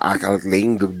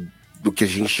além do que a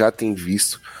gente já tem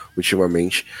visto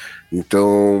ultimamente.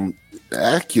 Então,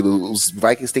 é aquilo. Os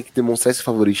Vikings têm que demonstrar esse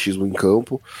favoritismo em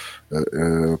campo.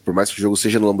 Por mais que o jogo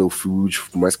seja no Lambeau Field,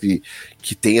 por mais que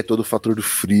tenha todo o fator do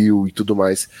frio e tudo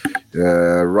mais.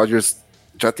 Rodgers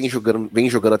já vem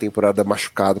jogando a temporada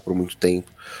machucado por muito tempo.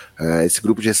 Esse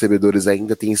grupo de recebedores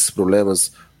ainda tem esses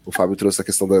problemas. O Fábio trouxe a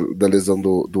questão da lesão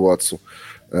do Watson.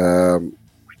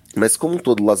 Mas como um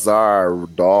todo, Lazar, o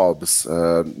Dobbs,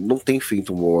 não tem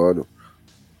feito um bom ano.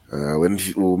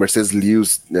 O Mercedes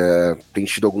Lewis tem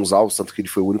tido alguns alvos, tanto que ele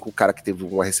foi o único cara que teve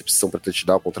uma recepção para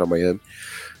touchdown contra a Miami.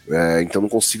 Então não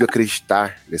consigo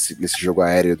acreditar nesse jogo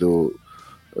aéreo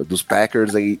dos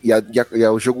Packers, e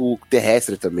o jogo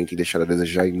terrestre também tem deixado a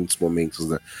desejar em muitos momentos,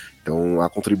 né? Então a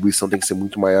contribuição tem que ser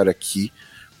muito maior aqui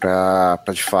para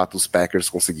de fato os Packers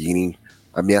conseguirem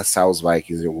ameaçar os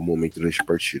Vikings em algum momento durante a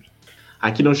partida.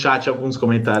 Aqui no chat alguns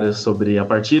comentários sobre a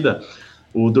partida.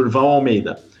 O Durval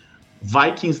Almeida: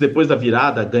 Vikings depois da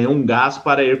virada ganhou um gás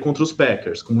para ir contra os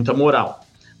Packers, com muita moral.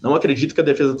 Não acredito que a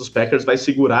defesa dos Packers vai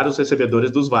segurar os recebedores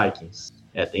dos Vikings.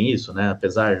 Tem isso, né?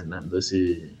 Apesar, né,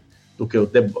 do que eu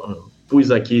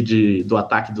pus aqui do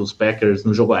ataque dos Packers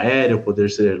no jogo aéreo poder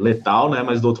ser letal, né?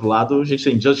 Mas do outro lado a gente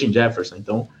tem Justin Jefferson,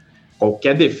 então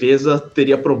qualquer defesa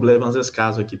teria problemas nesse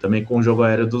caso aqui também com o jogo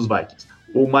aéreo dos Vikings.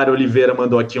 O Mário Oliveira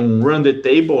mandou aqui um run the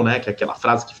table, né? Que é aquela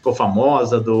frase que ficou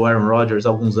famosa do Aaron Rodgers há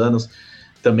alguns anos,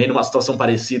 também numa situação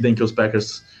parecida em que os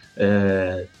Packers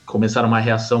começaram uma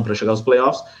reação para chegar aos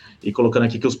playoffs, e colocando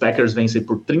aqui que os Packers vencem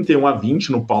por 31-20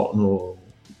 no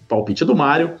palpite do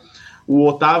Mário. o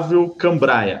Otávio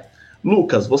Cambraia.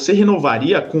 Lucas, você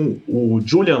renovaria com o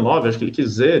Julian Love? Acho que ele quis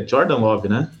dizer Jordan Love,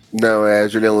 né? Não,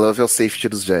 Julian Love é o safety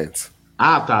dos Giants.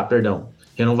 Ah, tá, perdão.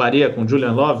 Renovaria com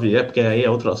Julian Love? É, porque aí é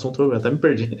outro assunto, eu até me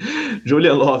perdi.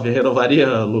 Julian Love,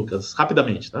 renovaria, Lucas?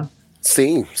 Rapidamente, tá?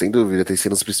 Sim, sem dúvida, tem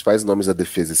sido um dos principais nomes da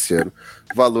defesa esse ano.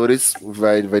 Valores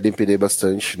vai depender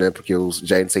bastante, né? Porque os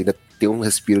Giants ainda tem um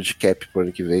respiro de cap pro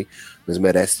ano que vem, mas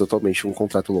merece totalmente um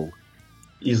contrato longo.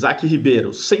 Isaac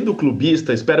Ribeiro, sendo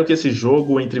clubista, espero que esse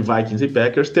jogo entre Vikings e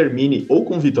Packers termine ou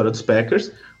com vitória dos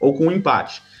Packers ou com um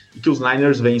empate, e que os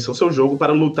Niners vençam seu jogo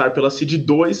para lutar pela seed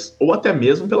 2 ou até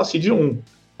mesmo pela seed 1.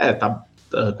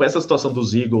 Com essa situação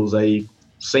dos Eagles aí,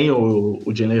 sem o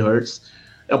Jalen Hurts,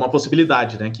 é uma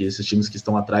possibilidade, né, que esses times que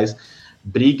estão atrás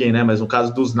briguem, né, mas no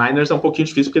caso dos Niners é um pouquinho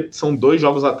difícil, porque são 2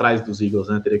 jogos atrás dos Eagles,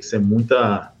 né, teria que ser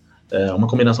uma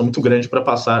combinação muito grande para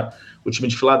passar o time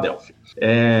de Filadélfia.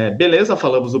 Beleza,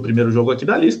 falamos do primeiro jogo aqui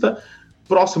da lista.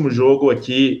 Próximo jogo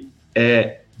aqui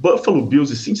é Buffalo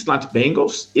Bills e Cincinnati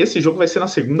Bengals. Esse jogo vai ser na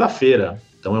segunda-feira.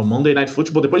 Então é um Monday Night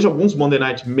Football. Depois de alguns Monday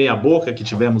Night meia boca que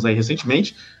tivemos aí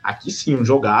recentemente, aqui sim um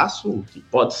jogaço, que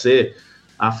pode ser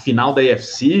a final da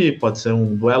AFC, pode ser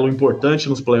um duelo importante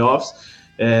nos playoffs.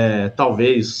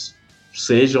 Talvez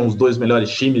sejam os 2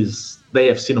 melhores times da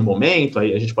AFC no momento,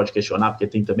 aí a gente pode questionar, porque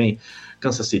tem também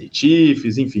Kansas City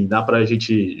Chiefs, enfim, dá pra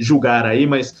gente julgar aí,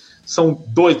 mas são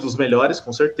 2 dos melhores,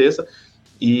 com certeza,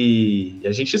 e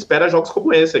a gente espera jogos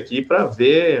como esse aqui para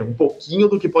ver um pouquinho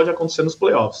do que pode acontecer nos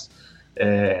playoffs.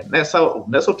 Nessa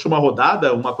última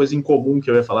rodada, uma coisa em comum que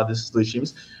eu ia falar desses 2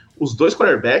 times, os 2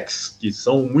 quarterbacks, que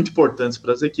são muito importantes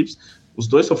para as equipes, os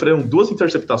 2 sofreram 2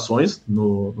 interceptações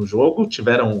no jogo,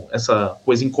 tiveram essa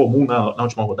coisa em comum na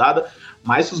última rodada,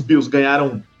 mas os Bills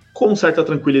ganharam com certa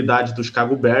tranquilidade do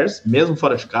Chicago Bears, mesmo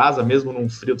fora de casa, mesmo num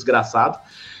frio desgraçado,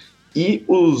 e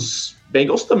os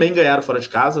Bengals também ganharam fora de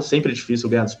casa, sempre é difícil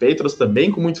ganhar dos Patriots,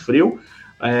 também com muito frio,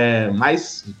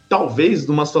 mas talvez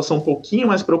numa situação um pouquinho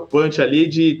mais preocupante ali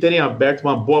de terem aberto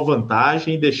uma boa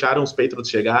vantagem e deixaram os Patriots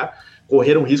chegar,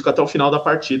 correram risco até o final da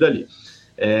partida ali.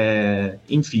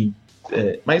 Enfim,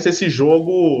 mas esse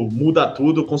jogo muda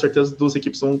tudo, com certeza as 2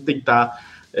 equipes vão tentar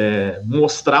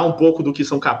mostrar um pouco do que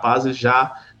são capazes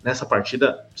já nessa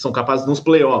partida, são capazes nos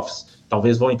playoffs.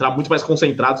 Talvez vão entrar muito mais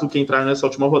concentrados do que entraram nessa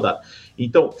última rodada.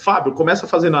 Então, Fábio, começa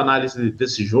fazendo a análise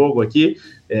desse jogo aqui,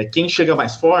 quem chega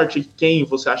mais forte, quem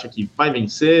você acha que vai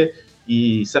vencer,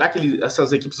 e será que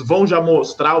essas equipes vão já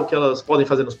mostrar o que elas podem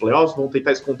fazer nos playoffs, vão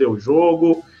tentar esconder o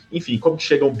jogo, enfim, como que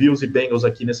chegam Bills e Bengals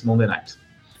aqui nesse Monday Night?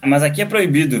 Mas aqui é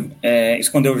proibido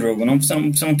esconder o jogo,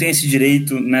 você não tem esse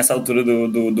direito nessa altura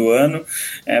do ano,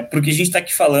 porque a gente está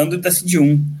aqui falando da Seed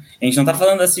 1, a gente não está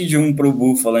falando da Seed 1 para o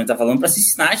Buffalo, a gente está falando para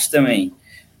Cincinnati também.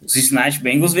 O Cincinnati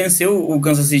Bengals venceu o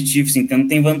Kansas City Chiefs, então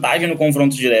tem vantagem no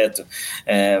confronto direto.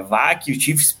 Vá que o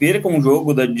Chiefs perca um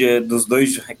jogo dos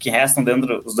 2 que restam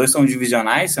dentro, os 2 são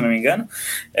divisionais, se eu não me engano,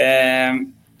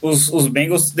 os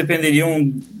Bengals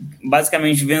dependeriam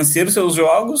basicamente vencer os seus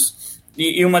jogos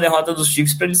e uma derrota dos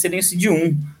Chiefs para eles serem seed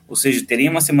 1, ou seja,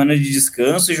 teriam uma semana de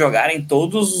descanso e jogarem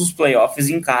todos os playoffs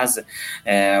em casa.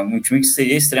 Um time que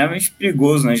seria extremamente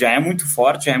perigoso, né? Já é muito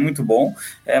forte, já é muito bom,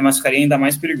 mas ficaria ainda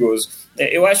mais perigoso.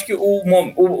 Eu acho que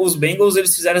os Bengals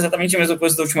eles fizeram exatamente a mesma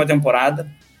coisa da última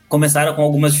temporada, começaram com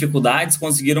algumas dificuldades,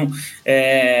 conseguiram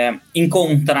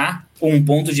encontrar um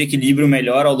ponto de equilíbrio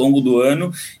melhor ao longo do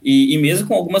ano e mesmo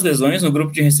com algumas lesões no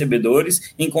grupo de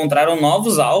recebedores, encontraram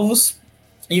novos alvos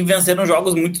e venceram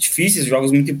jogos muito difíceis, jogos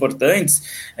muito importantes,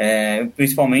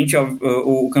 principalmente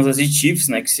o Kansas City Chiefs,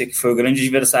 né, que foi o grande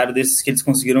adversário desses que eles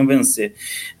conseguiram vencer.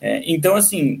 Então,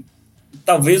 assim,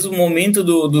 talvez o momento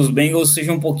dos Bengals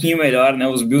seja um pouquinho melhor, né?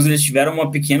 Os Bills eles tiveram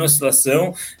uma pequena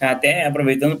oscilação, até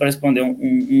aproveitando para responder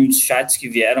um dos chats que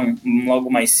vieram logo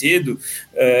mais cedo,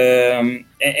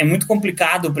 é muito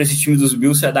complicado para esse time dos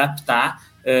Bills se adaptar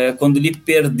quando ele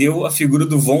perdeu a figura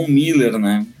do Von Miller,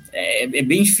 né? É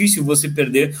bem difícil você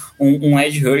perder um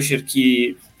edge rusher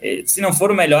que, se não for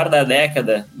o melhor da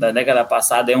década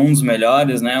passada, é um dos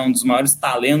melhores, né? Um dos maiores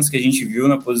talentos que a gente viu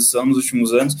na posição nos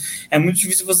últimos anos. É muito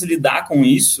difícil você lidar com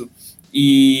isso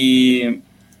e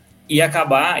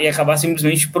acabar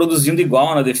simplesmente produzindo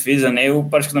igual na defesa, né? Eu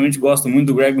particularmente gosto muito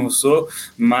do Greg Rousseau,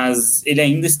 mas ele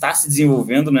ainda está se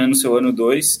desenvolvendo, né, no seu ano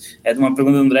 2. É de uma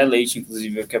pergunta do André Leite,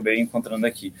 inclusive, eu acabei encontrando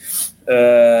aqui.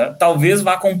 Talvez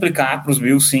vá complicar para os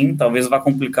Bills, sim. Talvez vá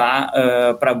complicar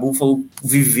para Buffalo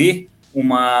viver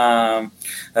uma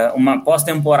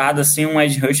pós-temporada sem um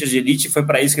edge rusher de elite. Foi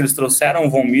para isso que eles trouxeram o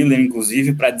Von Miller,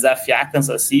 inclusive, para desafiar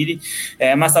Kansas City.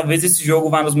 Mas talvez esse jogo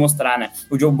vá nos mostrar, né?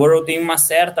 O Joe Burrow tem uma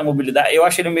certa mobilidade. Eu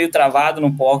acho ele meio travado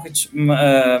no pocket,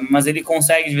 mas ele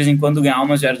consegue de vez em quando ganhar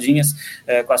umas jardinhas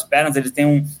com as pernas. Ele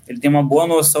tem uma boa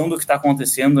noção do que está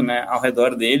acontecendo, né, ao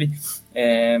redor dele.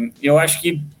 Eu acho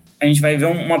que a gente vai ver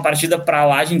uma partida para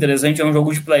lá de interessante. É um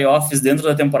jogo de playoffs dentro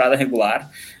da temporada regular.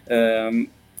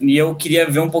 E eu queria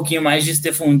ver um pouquinho mais de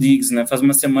Stephon Diggs, né? Faz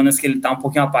umas semanas que ele tá um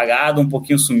pouquinho apagado, um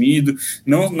pouquinho sumido,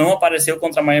 não apareceu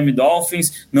contra Miami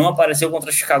Dolphins, não apareceu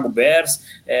contra Chicago Bears,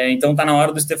 então tá na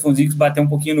hora do Stephon Diggs bater um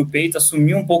pouquinho no peito,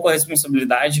 assumir um pouco a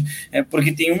responsabilidade,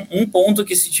 porque tem um ponto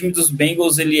que esse time dos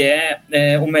Bengals ele é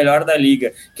o melhor da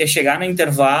liga, que é chegar no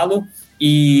intervalo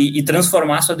e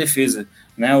transformar sua defesa.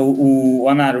 Né, o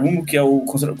Anarumo, que é o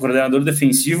coordenador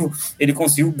defensivo, ele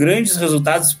conseguiu grandes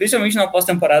resultados, especialmente na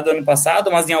pós-temporada do ano passado,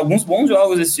 mas em alguns bons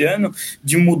jogos esse ano,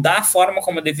 de mudar a forma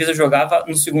como a defesa jogava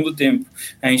no segundo tempo.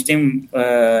 A gente tem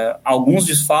alguns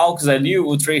desfalques ali,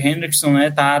 o Trey Hendrickson,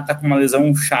 né, tá com uma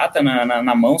lesão chata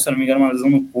na mão, se não me engano, uma lesão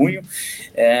no punho,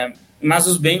 mas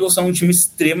os Bengals são um time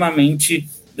extremamente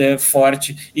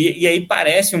forte, e aí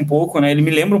parece um pouco, né, ele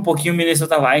me lembra um pouquinho o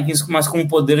Minnesota Vikings, mas com um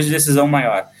poder de decisão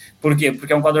maior. Por quê?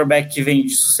 Porque é um quarterback que vem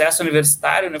de sucesso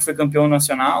universitário, né, foi campeão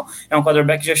nacional, é um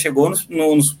quarterback que já chegou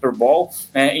no Super Bowl,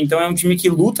 então é um time que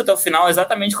luta até o final,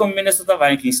 exatamente como o Minnesota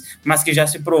Vikings, mas que já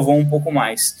se provou um pouco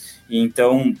mais.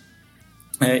 Então,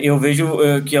 eu vejo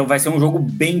que vai ser um jogo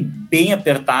bem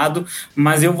apertado,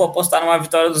 mas eu vou apostar numa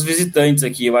vitória dos visitantes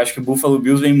aqui. Eu acho que o Buffalo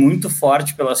Bills vem muito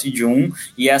forte pela Seed 1,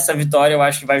 e essa vitória eu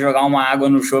acho que vai jogar uma água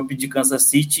no chope de Kansas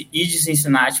City e de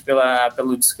Cincinnati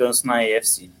pelo descanso na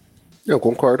AFC. Eu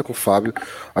concordo com o Fábio.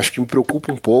 Acho que me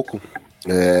preocupa um pouco,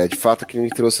 de fato, que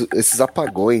ele trouxe esses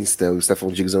apagões, né? O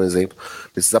Stephon Diggs é um exemplo,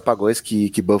 esses apagões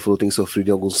que Buffalo tem sofrido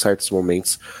em alguns certos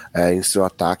momentos em seu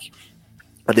ataque.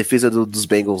 A defesa dos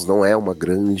Bengals não é uma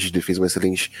grande defesa, uma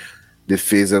excelente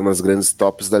defesa, uma das grandes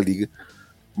tops da liga,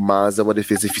 mas é uma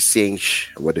defesa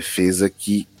eficiente, uma defesa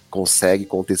que consegue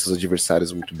conter seus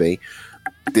adversários muito bem.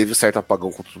 Teve um certo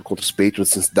apagão contra os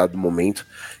Patriots nesse dado momento,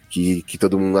 que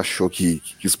todo mundo achou que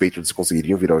os Patriots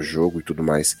conseguiriam virar o jogo e tudo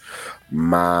mais,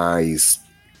 mas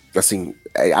assim,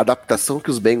 a adaptação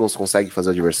que os Bengals conseguem fazer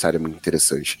ao adversário é muito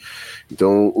interessante.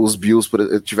 Então os Bills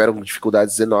tiveram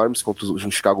dificuldades enormes contra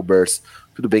o Chicago Bears.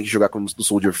 Tudo bem que jogar no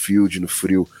Soldier Field, no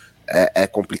frio, é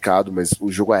complicado, mas o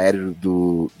jogo aéreo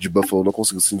de Buffalo não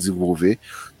conseguiu se desenvolver,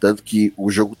 tanto que o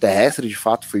jogo terrestre de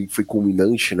fato foi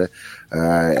culminante, né?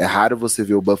 É raro você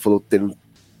ver o Buffalo tendo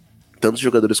tantos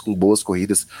jogadores com boas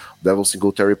corridas. O Devin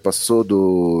Singletary passou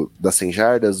das 100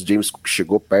 jardas, o James Cook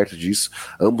chegou perto disso,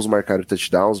 ambos marcaram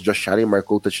touchdowns, o Josh Allen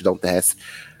marcou o touchdown terrestre,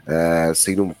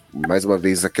 sendo mais uma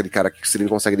vez aquele cara que, se ele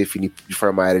não consegue definir de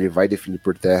forma aérea, ele vai definir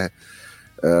por terra.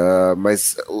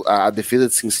 Mas a defesa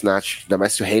de Cincinnati, ainda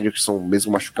mais se o Hendrickson,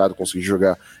 mesmo machucado, conseguir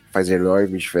jogar, faz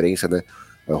enorme diferença, né?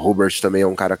 O Robert também é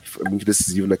um cara que é muito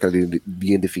decisivo naquela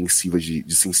linha defensiva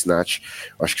de Cincinnati.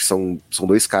 Eu acho que são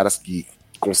dois caras que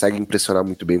conseguem impressionar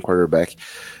muito bem o quarterback,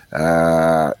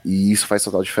 e isso faz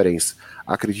total diferença.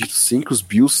 Acredito sim que os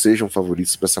Bills sejam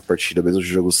favoritos para essa partida, mesmo o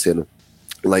jogo sendo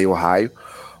lá em Ohio,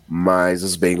 mas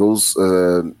os Bengals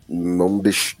não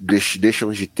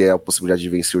deixam de ter a possibilidade de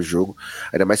vencer o jogo,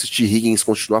 ainda mais se o T. Higgins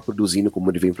continuar produzindo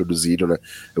como ele vem produzindo, né,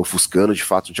 ofuscando de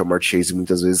fato o Ja'Marr Chase.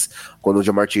 Muitas vezes, quando o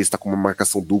Ja'Marr Chase está com uma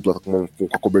marcação dupla, com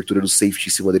a cobertura do safety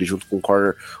em cima dele junto com o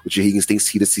corner, o T. Higgins tem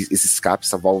sido esse escape,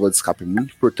 essa válvula de escape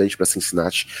muito importante para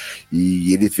Cincinnati,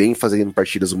 e ele vem fazendo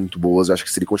partidas muito boas. Eu acho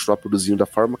que se ele continuar produzindo da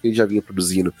forma que ele já vinha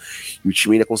produzindo, e o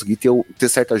time ainda conseguir ter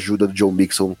certa ajuda do Joe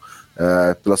Mixon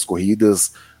pelas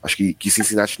corridas, acho que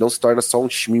Cincinnati não se torna só um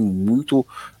time muito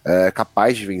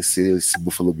capaz de vencer esse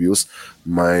Buffalo Bills,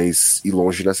 mas ir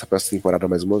longe nessa próxima temporada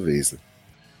mais uma vez, né?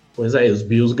 Pois é, os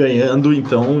Bills ganhando,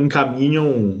 então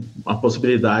encaminham a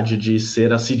possibilidade de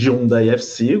ser a seed 1 da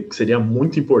AFC, o que seria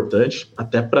muito importante,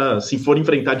 até para, se for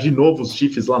enfrentar de novo os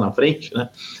Chiefs lá na frente, né,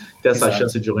 ter essa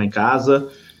chance de jogar em casa,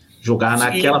 jogar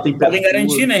naquela temperatura. Podem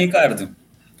garantir, né, Ricardo?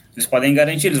 Eles podem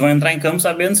garantir, eles vão entrar em campo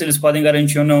sabendo se eles podem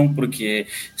garantir ou não, porque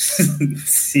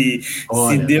se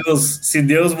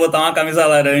Deus botar uma camisa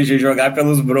laranja e jogar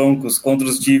pelos Broncos contra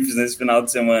os Chiefs nesse final de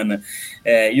semana,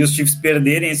 e os Chiefs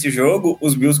perderem esse jogo,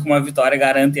 os Bills com uma vitória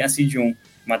garantem a seed 1,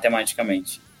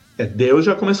 matematicamente. Deus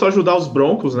já começou a ajudar os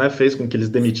Broncos, né? Fez com que eles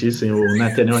demitissem o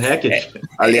Nathaniel Hackett.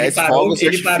 Aliás, fogos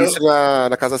artifício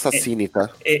na casa assassina,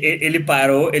 tá? Ele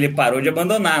parou de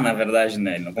abandonar, na verdade,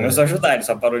 né? Ele não começou a ajudar, ele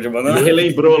só parou de abandonar. Ele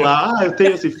relembrou lá, eu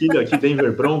tenho esse filho aqui,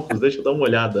 Denver Broncos, deixa eu dar uma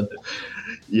olhada.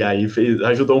 E aí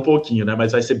ajudou um pouquinho, né?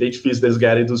 Mas vai ser bem difícil deles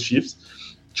ganharem dos Chiefs.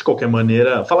 De qualquer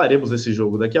maneira, falaremos desse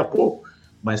jogo daqui a pouco,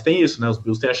 mas tem isso, né? Os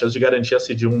Bills têm a chance de garantir a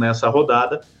seed 1 nessa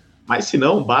rodada, mas se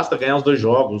não, basta ganhar os 2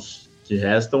 jogos que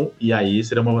restam, e aí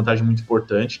seria uma vantagem muito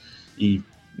importante, e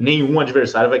nenhum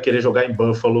adversário vai querer jogar em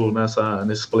Buffalo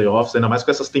nesses playoffs, ainda mais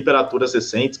com essas temperaturas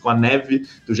recentes, com a neve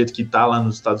do jeito que tá lá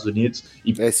nos Estados Unidos.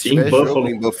 E se em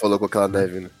Buffalo com aquela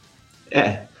neve, né?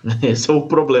 Esse é o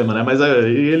problema, né? Mas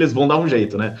eles vão dar um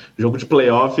jeito, né? Jogo de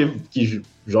playoff que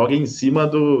joga em cima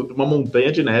de uma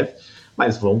montanha de neve,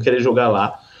 mas vão querer jogar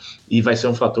lá e vai ser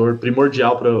um fator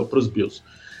primordial para os Bills.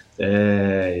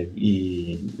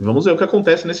 E vamos ver o que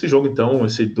acontece nesse jogo, então,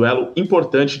 esse duelo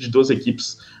importante de 2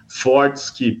 equipes fortes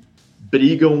que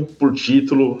brigam por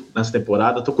título nessa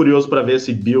temporada. Tô curioso para ver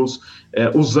esse Bills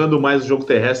usando mais o jogo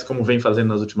terrestre, como vem fazendo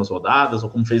nas últimas rodadas, ou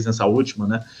como fez nessa última,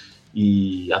 né?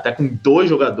 E até com 2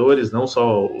 jogadores, não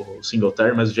só o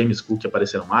Singletary, mas o James Cook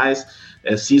apareceram mais.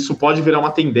 Se isso pode virar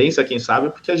uma tendência, quem sabe,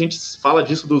 porque a gente fala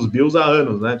disso dos Bills há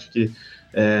anos, né? De que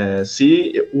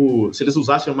se eles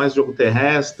usassem mais o jogo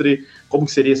terrestre, como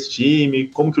que seria esse time,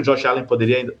 como que o Josh Allen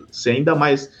poderia ser ainda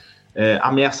mais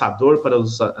ameaçador para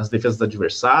as defesas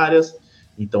adversárias.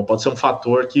 Então pode ser um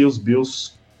fator que os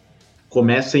Bills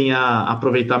comecem a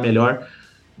aproveitar melhor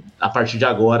a partir de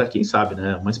agora, quem sabe,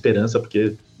 né? Uma esperança,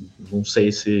 porque não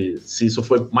sei se isso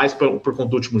foi mais por conta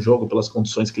do último jogo, pelas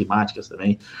condições climáticas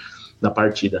também da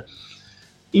partida.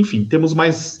 Enfim, temos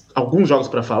mais alguns jogos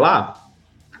para falar,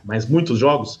 mas muitos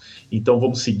jogos, então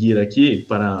vamos seguir aqui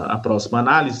para a próxima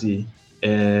análise.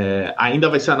 Ainda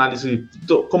vai ser análise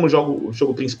como o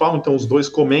jogo principal, então os 2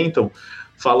 comentam,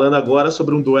 falando agora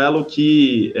sobre um duelo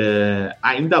que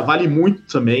ainda vale muito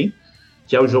também,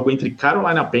 que é o jogo entre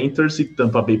Carolina Panthers e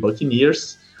Tampa Bay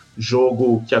Buccaneers,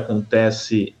 jogo que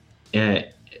acontece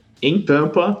em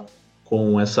Tampa,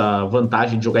 com essa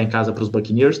vantagem de jogar em casa para os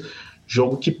Buccaneers,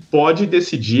 jogo que pode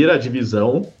decidir a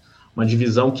divisão, uma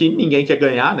divisão que ninguém quer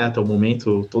ganhar, né? Até o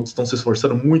momento todos estão se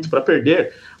esforçando muito para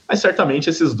perder, mas certamente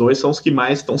esses 2 são os que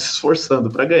mais estão se esforçando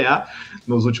para ganhar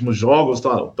nos últimos jogos,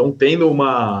 estão tendo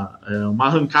uma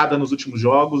arrancada nos últimos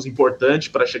jogos importante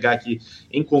para chegar aqui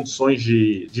em condições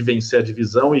de vencer a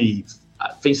divisão, e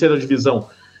vencer a divisão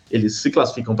eles se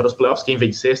classificam para os playoffs, quem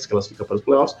vencer se classifica para os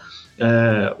playoffs.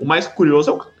 O mais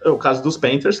curioso é o caso dos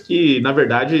Panthers, que na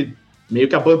verdade meio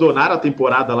que abandonaram a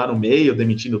temporada lá no meio,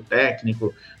 demitindo o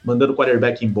técnico, mandando o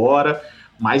quarterback embora,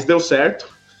 mas deu certo.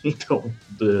 Então,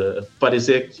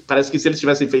 parece que se eles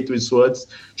tivessem feito isso antes,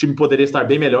 o time poderia estar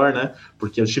bem melhor, né?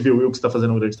 Porque o Steve Wilkes está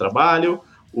fazendo um grande trabalho,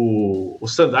 o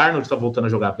Sam Darnold está voltando a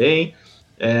jogar bem,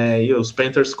 e os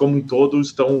Panthers, como um todo,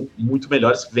 estão muito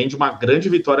melhores. Vem de uma grande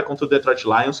vitória contra o Detroit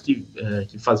Lions, que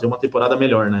fazia uma temporada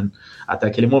melhor, né? Até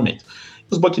aquele momento.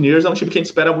 Os Buccaneers é um time que a gente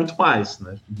espera muito mais,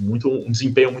 né? Um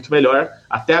desempenho muito melhor.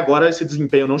 Até agora esse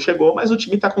desempenho não chegou, mas o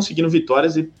time está conseguindo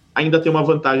vitórias e ainda tem uma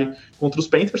vantagem contra os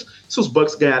Panthers. Se os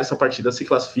Bucs ganharem essa partida, se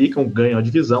classificam, ganham a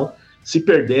divisão. Se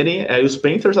perderem, os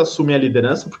Panthers assumem a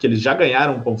liderança, porque eles já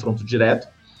ganharam um confronto direto.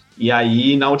 E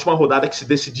aí, na última rodada que se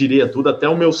decidiria tudo, até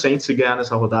o meu Saints, se ganhar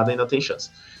nessa rodada, ainda tem chance.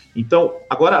 Então,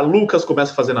 agora Lucas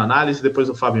começa fazendo análise, depois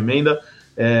o Fábio emenda.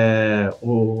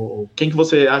 Quem que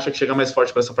você acha que chega mais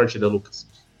forte para essa partida, Lucas?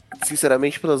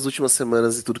 Sinceramente, pelas últimas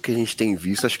semanas e tudo que a gente tem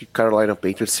visto, acho que Carolina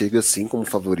Panthers chega assim como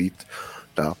favorito,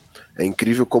 tá? É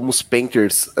incrível como os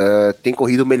Panthers têm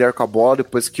corrido melhor com a bola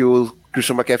depois que o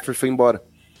Christian McCaffrey foi embora.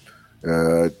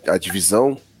 A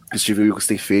divisão que o Steve Wilkes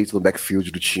tem feito no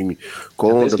backfield do time.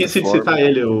 Eu esqueci de citar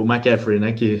ele, o McCaffrey,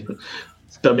 né? Que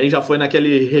também já foi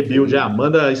naquele rebuild,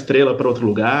 manda a estrela para outro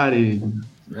lugar e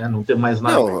não tem mais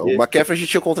nada. Não, o McCaffrey a gente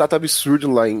tinha um contrato absurdo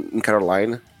lá em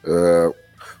Carolina.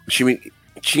 O time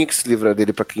tinha que se livrar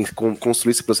dele para quem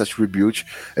construir esse processo de rebuild.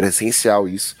 Era essencial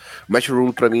isso. O Matt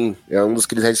Rule, para mim, é um dos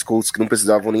aqueles head coaches que não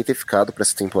precisavam nem ter ficado para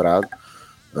essa temporada.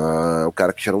 O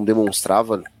cara que já não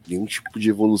demonstrava nenhum tipo de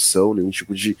evolução, nenhum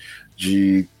tipo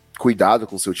de cuidado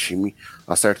com o seu time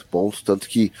a certo ponto, tanto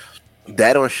que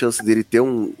deram a chance dele ter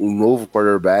um novo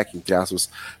quarterback, entre aspas,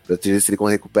 para ver se ele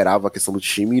recuperava a questão do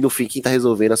time, e no fim quem tá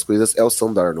resolvendo as coisas é o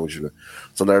Sam Darnold, né?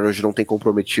 O Sam Darnold não tem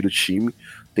comprometido o time,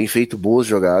 tem feito boas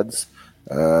jogadas.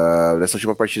 Nessa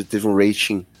última partida teve um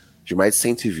rating de mais de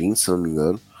 120, se não me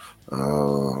engano.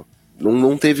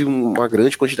 Não teve uma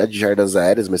grande quantidade de jardas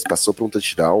aéreas, mas passou por um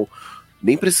touchdown.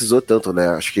 Nem precisou tanto, né?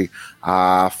 Acho que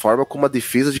a forma como a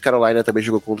defesa de Carolina também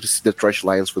jogou contra esse Detroit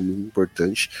Lions foi muito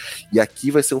importante. E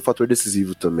aqui vai ser um fator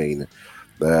decisivo também, né?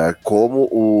 Como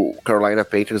o Carolina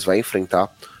Panthers vai enfrentar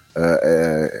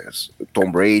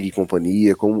Tom Brady e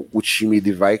companhia, como o time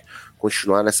ele vai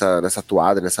continuar nessa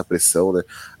toada, nessa pressão, né?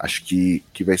 Acho que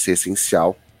vai ser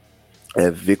essencial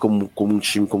ver como um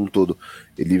time como um todo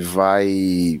ele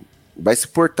vai vai se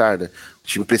portar, né? O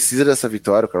time precisa dessa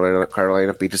vitória, o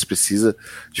Carolina Panthers precisa,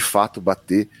 de fato,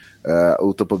 bater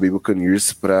o Tampa Bay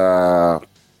Buccaneers para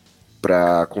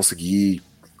conseguir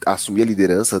assumir a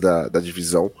liderança da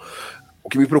divisão. O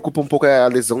que me preocupa um pouco é a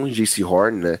lesão de J.C.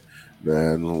 Horn, né?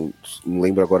 Não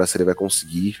lembro agora se ele vai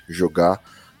conseguir jogar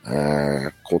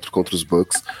contra os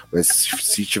Bucks, mas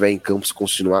se tiver em campo, se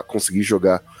conseguir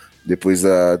jogar depois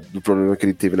do problema que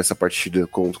ele teve nessa partida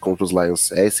contra os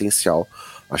Lions, é essencial.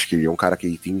 Acho que ele é um cara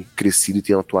que tem crescido e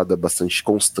tem atuado bastante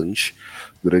constante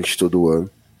durante todo o ano.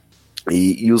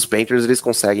 E os Panthers, eles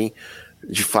conseguem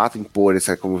de fato impor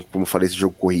como eu falei, esse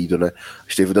jogo corrido, né? A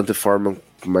gente teve o Dante Foreman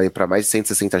para mais de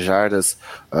 160 jardas,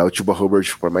 o Chuba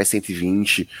Hubbard para mais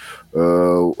 120,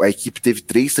 a equipe teve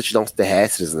 3 touchdowns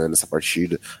terrestres, né, nessa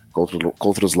partida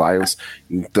contra os Lions.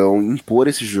 Então impor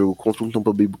esse jogo contra um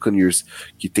Tampa Bay Buccaneers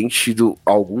que tem tido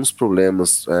alguns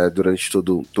problemas durante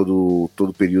todo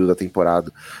o período da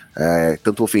temporada,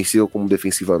 tanto ofensiva como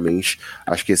defensivamente,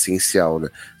 acho que é essencial, né?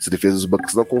 Se a defesa dos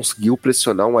Bucks não conseguiu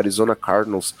pressionar um Arizona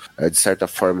Cardinals de certa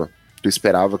forma, eu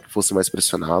esperava que fosse mais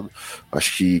pressionado.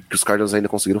 Acho que os Cardinals ainda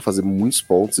conseguiram fazer muitos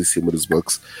pontos em cima dos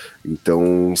Bucks.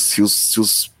 Então, se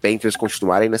os Panthers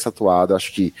continuarem nessa toada,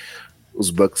 acho que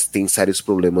os Bucks têm sérios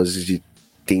problemas de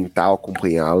tentar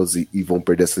acompanhá-los e vão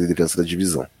perder essa liderança da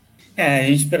divisão. A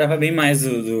gente esperava bem mais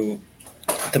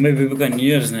também do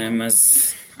Buccaneers, né?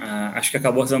 Mas acho que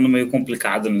acabou sendo meio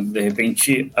complicado. Né? De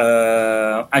repente,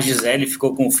 a Gisele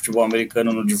ficou com o futebol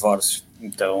americano no divórcio.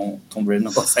 Então, Tom Brady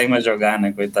não consegue mais jogar,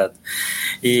 né, coitado.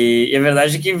 E a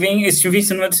verdade é que esse time vem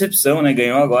sendo uma decepção, né,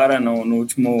 ganhou agora na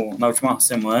última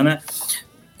semana,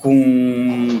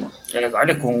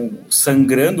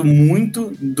 sangrando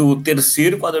muito do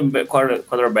terceiro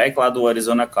quarterback lá do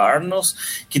Arizona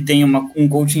Cardinals, que tem um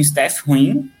coaching staff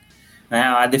ruim, né,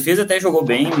 a defesa até jogou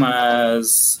bem,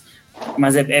 mas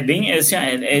é bem, assim,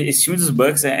 esse time dos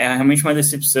Bucks é realmente uma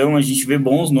decepção. A gente vê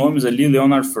bons nomes ali,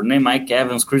 Leonard Fournette, Mike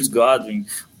Evans, Chris Godwin,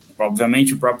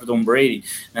 obviamente o próprio Tom Brady,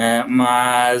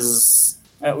 mas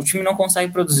o time não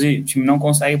consegue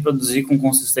produzir com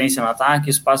consistência no ataque.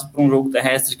 Isso passa por um jogo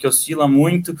terrestre que oscila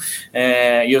muito,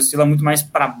 e oscila muito mais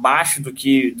para baixo do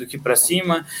que para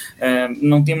cima.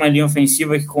 Não tem uma linha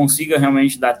ofensiva que consiga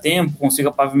realmente dar tempo,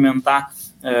 consiga pavimentar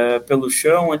pelo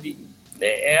chão ali.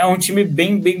 É um time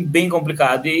bem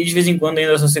complicado, e de vez em quando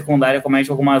ainda essa secundária comete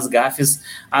algumas gafes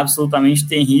absolutamente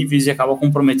terríveis e acaba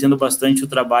comprometendo bastante o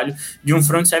trabalho de um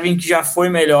front seven que já foi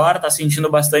melhor, tá sentindo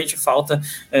bastante falta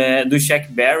do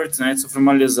Shaq Barrett, né, de sofrer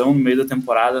uma lesão no meio da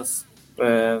temporada,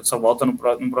 só volta no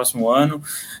próximo ano.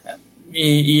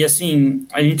 E assim,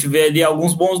 a gente vê ali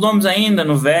alguns bons nomes ainda,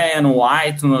 no Véia, no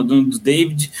White, no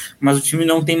David, mas o time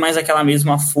não tem mais aquela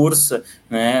mesma força,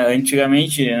 né?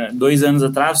 Antigamente, 2 anos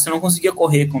atrás, você não conseguia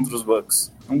correr contra os Bucks.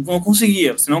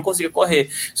 Você não conseguia correr.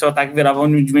 Seu ataque virava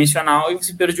unidimensional e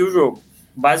você perdia o jogo.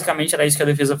 Basicamente era isso que a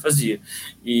defesa fazia.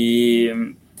 E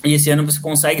esse ano você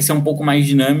consegue ser um pouco mais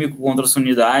dinâmico contra a sua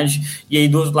unidade, e aí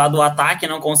do outro lado o ataque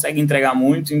não consegue entregar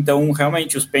muito, então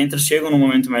realmente os Panthers chegam num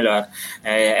momento melhor.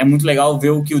 É muito legal ver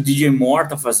o que o DJ Moore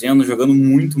tá fazendo, jogando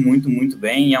muito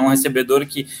bem. É um recebedor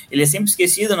que ele é sempre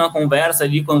esquecido na conversa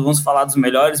ali quando vamos falar dos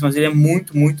melhores, mas ele é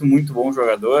muito bom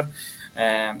jogador.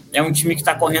 É um time que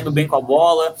está correndo bem com a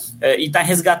bola, e está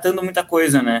resgatando muita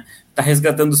coisa, né? Está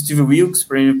resgatando o Steve Wilkes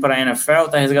para a NFL,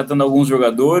 está resgatando alguns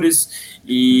jogadores,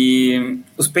 e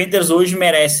os Panthers hoje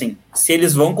merecem. Se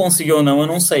eles vão conseguir ou não, eu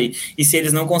não sei. E se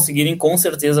eles não conseguirem, com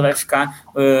certeza vai ficar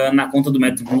na conta do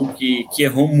Matt Rhule, que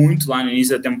errou muito lá no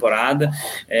início da temporada.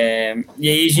 E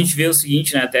aí a gente vê o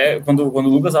seguinte, né? Até quando o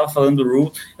Lucas estava falando do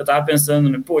Rhule, eu estava pensando,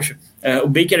 né? Poxa, o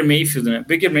Baker Mayfield, né?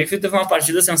 Baker Mayfield teve uma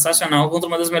partida sensacional contra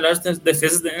uma das melhores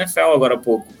defesas da NFL agora há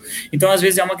pouco. Então, às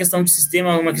vezes, é uma questão de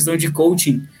sistema, uma questão de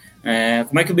coaching.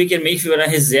 Como é que o Baker Mayfield era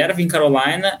reserva em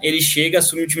Carolina, ele chega,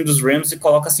 assume o time dos Rams e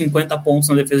coloca 50 pontos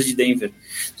na defesa de Denver.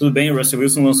 Tudo bem, o Russell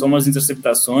Wilson lançou umas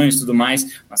interceptações e tudo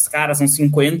mais, mas, cara, são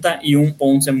 51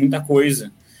 pontos, é muita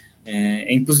coisa.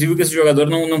 É impossível que esse jogador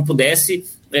não pudesse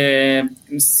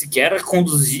sequer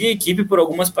conduzir a equipe por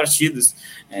algumas partidas.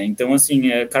 Então, assim,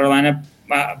 Carolina,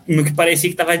 no que parecia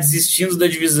que estava desistindo da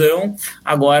divisão,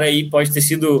 agora aí pode ter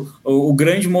sido o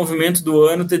grande movimento do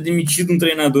ano ter demitido um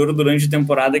treinador durante a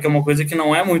temporada, que é uma coisa que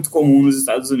não é muito comum nos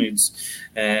Estados Unidos.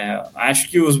 Acho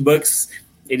que os Bucks,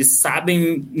 eles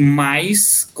sabem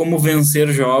mais como vencer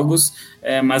jogos,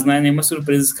 mas não é nenhuma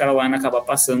surpresa se Carolina acabar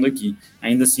passando aqui.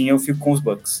 Ainda assim, eu fico com os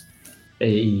Bucks.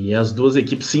 E as duas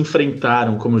equipes se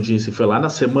enfrentaram, como eu disse, foi lá na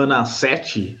semana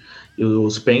 7, e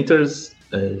os Panthers,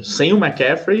 sem o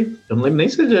McCaffrey, eu não lembro nem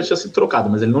se ele já tinha sido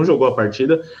trocado, mas ele não jogou a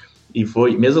partida, e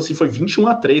mesmo assim foi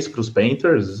 21-3 para os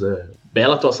Panthers,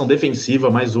 bela atuação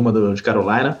defensiva, mais uma de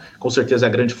Carolina, com certeza é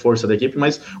a grande força da equipe,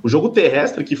 mas o jogo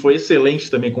terrestre, que foi excelente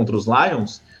também contra os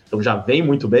Lions, então já vem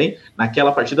muito bem,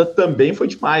 naquela partida também foi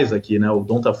demais aqui, né? O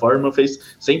Donta Foreman fez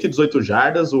 118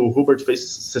 jardas, o Hubbard fez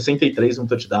 63 no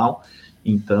touchdown,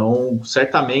 então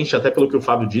certamente, até pelo que o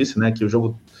Fábio disse, né, que o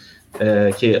jogo,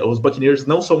 que os Buccaneers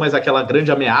não são mais aquela grande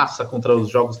ameaça contra os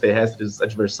jogos terrestres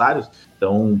adversários,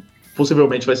 então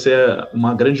possivelmente vai ser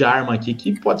uma grande arma aqui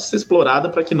que pode ser explorada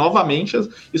para que novamente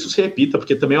isso se repita,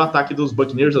 porque também o ataque dos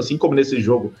Buccaneers, assim como nesse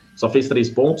jogo, só fez 3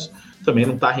 pontos, também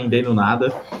não está rendendo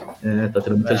nada, está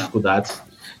tendo muitas dificuldades.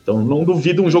 Então não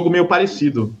duvido um jogo meio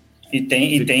parecido. E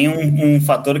tem um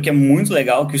fator que é muito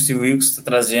legal que o Steve Wilkes está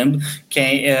trazendo, que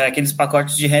é aqueles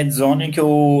pacotes de red zone em que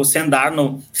o Sam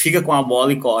Darnold fica com a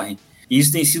bola e corre. E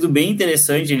isso tem sido bem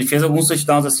interessante, ele fez alguns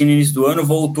touchdowns assim no início do ano,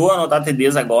 voltou a anotar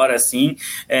TDs agora, assim,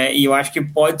 e eu acho que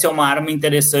pode ser uma arma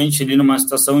interessante ali numa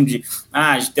situação de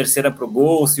terceira pro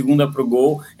gol, segunda pro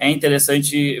gol, é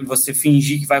interessante você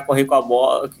fingir que vai correr com a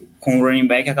bola, com o running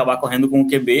back, acabar correndo com o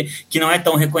QB, que não é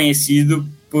tão reconhecido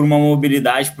por uma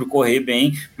mobilidade, por correr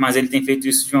bem, mas ele tem feito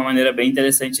isso de uma maneira bem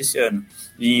interessante esse ano.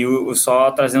 E só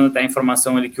trazendo até a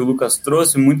informação ali que o Lucas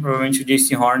trouxe, muito provavelmente o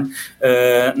Jaycee Horn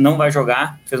não vai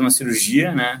jogar, fez uma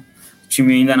cirurgia, né? O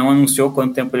time ainda não anunciou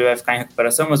quanto tempo ele vai ficar em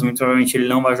recuperação, mas muito provavelmente ele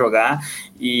não vai jogar.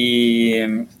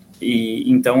 E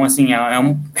então, assim, é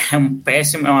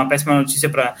uma péssima notícia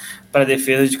para a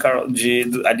defesa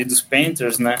ali dos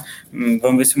Panthers, né?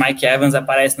 Vamos ver se o Mike Evans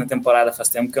aparece na temporada, faz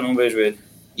tempo que eu não vejo ele.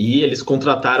 E eles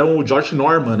contrataram o Josh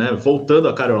Norman, né? Voltando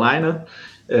a Carolina.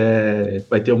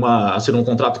 Vai ter um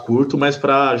contrato curto, mas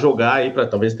para jogar aí, para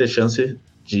talvez ter chance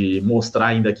de mostrar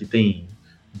ainda que tem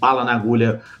bala na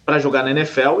agulha para jogar na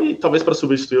NFL e talvez para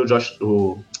substituir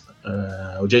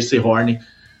o Jaycee Horn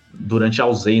durante a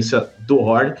ausência do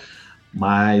Horn.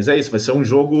 Mas é isso, vai ser um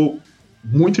jogo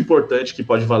muito importante que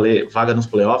pode valer vaga nos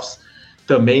playoffs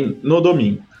também no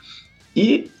domingo.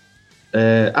 E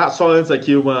só antes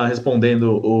aqui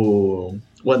respondendo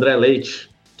o André Leite,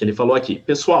 que ele falou aqui: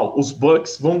 pessoal, os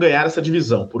Bucs vão ganhar essa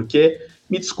divisão, porque,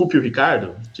 me desculpe o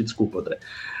Ricardo, te desculpa, André,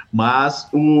 mas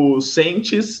os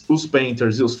Saints, os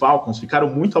Panthers e os Falcons ficaram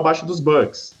muito abaixo dos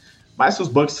Bucs, mas se os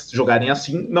Bucs jogarem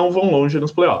assim, não vão longe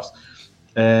nos playoffs.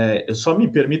 Eu só me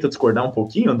permita discordar um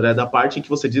pouquinho, André, da parte em que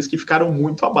você disse que ficaram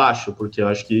muito abaixo, porque eu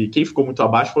acho que quem ficou muito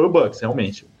abaixo foi o Bucs,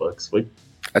 realmente, o Bucs foi...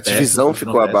 A divisão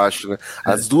ficou abaixo, né?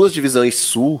 As duas divisões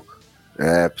sul,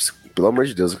 pelo amor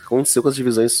de Deus, o que aconteceu com as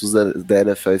divisões sul da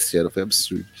NFL esse ano foi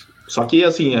absurdo. Só que,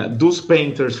 assim, dos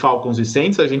Panthers, Falcons e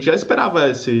Saints, a gente já esperava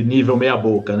esse nível meia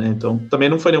boca, né? Então, também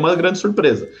não foi nenhuma grande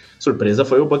surpresa. Surpresa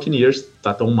foi o Buccaneers,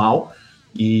 tá tão mal,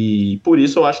 e por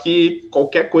isso eu acho que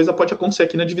qualquer coisa pode acontecer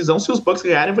aqui na divisão. Se os Bucs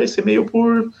ganharem, vai ser meio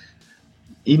por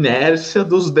inércia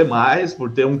dos demais, por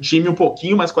ter um time um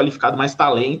pouquinho mais qualificado, mais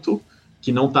talento,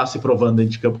 que não tá se provando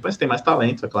dentro de campo, mas tem mais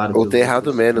talento, é claro. Ou ter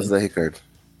errado menos, né, Ricardo?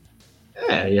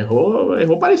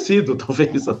 Errou parecido,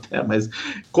 talvez até, mas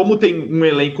como tem um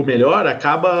elenco melhor,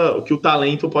 acaba que o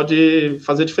talento pode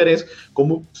fazer diferença.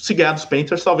 Como se ganhar dos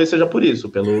Panthers, talvez seja por isso,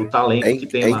 pelo talento que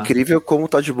tem lá. É incrível como o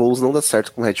Todd Bowles não dá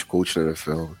certo com head coach na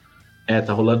NFL.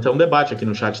 Tá rolando até um debate aqui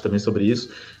no chat também sobre isso.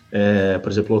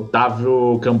 Por exemplo, o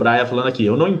Otávio Cambraia falando aqui: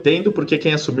 eu não entendo porque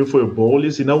quem assumiu foi o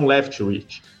Bowles e não o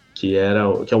Leftwich, que é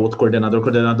o outro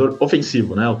coordenador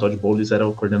ofensivo, né? O Todd Bowles era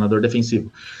o coordenador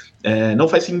defensivo. Não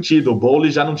faz sentido, o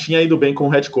Bowles já não tinha ido bem com o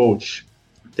head coach.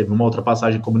 Teve uma outra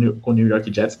passagem com o New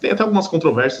York Jets. Tem até algumas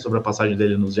controvérsias sobre a passagem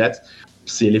dele nos Jets,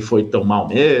 se ele foi tão mal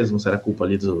mesmo, se era culpa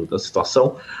ali da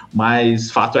situação, mas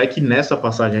fato é que nessa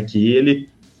passagem aqui ele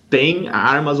tem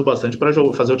armas o bastante para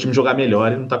fazer o time jogar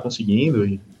melhor e não tá conseguindo.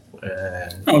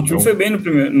 O time foi bem no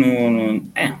primeiro...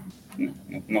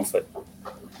 Não foi.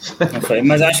 Não foi,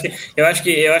 mas eu acho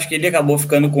que ele acabou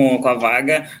ficando com a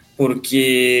vaga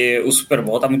porque o Super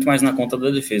Bowl tá muito mais na conta da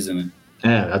defesa, né?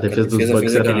 A defesa dos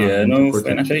Bucs aquele ano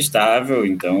foi inacreditável,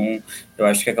 então eu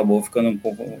acho que acabou ficando um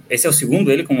pouco... Esse é o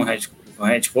segundo ele como head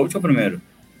coach ou o primeiro?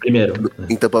 Primeiro.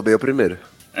 Em Tampa Bay é o primeiro.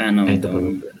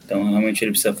 Então realmente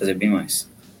ele precisa fazer bem mais.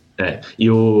 E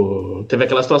teve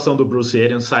aquela situação do Bruce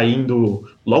Arians saindo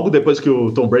logo depois que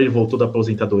o Tom Brady voltou da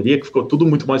aposentadoria, que ficou tudo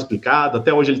muito mal explicado.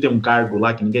 Até hoje ele tem um cargo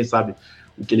lá que ninguém sabe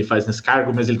o que ele faz nesse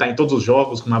cargo, mas ele tá em todos os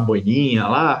jogos com uma boininha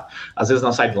lá, às vezes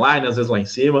na sideline, às vezes lá em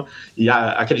cima, e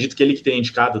acredito que ele que tenha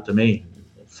indicado também,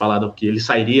 falado que ele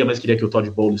sairia, mas queria que o Todd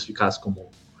Bowles ficasse como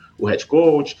o head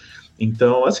coach.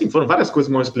 Então, assim, foram várias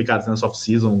coisas mal explicadas nessa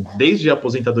off-season, desde a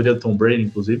aposentadoria do Tom Brady,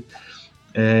 inclusive,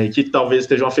 que talvez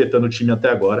estejam afetando o time até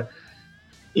agora.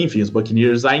 Enfim, os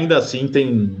Buccaneers ainda assim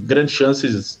têm grandes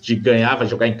chances de ganhar, vai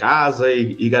jogar em casa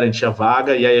e garantir a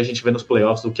vaga, e aí a gente vê nos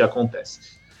playoffs o que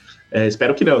acontece.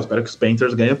 Espero que não, espero que os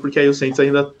Panthers ganhem, porque aí os Saints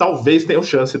ainda talvez tenham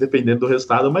chance, dependendo do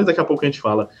resultado, mas daqui a pouco a gente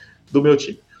fala do meu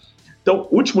time. Então,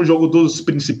 último jogo dos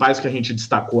principais que a gente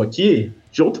destacou aqui,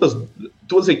 de outras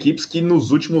duas equipes que nos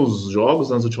últimos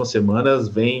jogos, nas últimas semanas,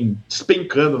 vem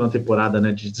despencando na temporada,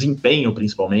 né, de desempenho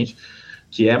principalmente,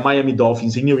 que é Miami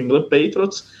Dolphins e New England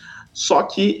Patriots. Só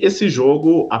que esse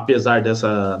jogo, apesar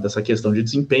dessa questão de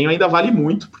desempenho, ainda vale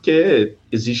muito, porque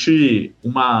existe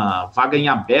uma vaga em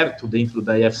aberto dentro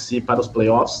da AFC para os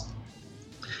playoffs,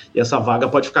 e essa vaga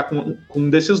pode ficar com um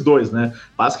desses dois, né?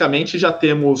 Basicamente, já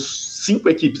temos 5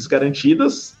 equipes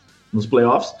garantidas nos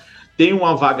playoffs. Tem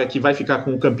uma vaga que vai ficar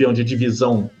com o campeão de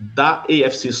divisão da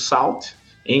AFC South,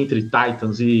 entre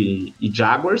Titans e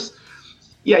Jaguars.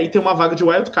 E aí tem uma vaga de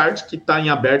wildcard que está em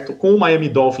aberto, com o Miami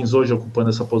Dolphins hoje ocupando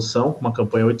essa posição, com uma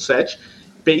campanha 8-7.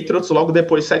 Patriots logo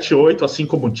depois 7-8, assim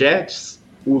como o Jets.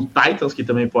 O Titans, que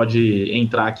também pode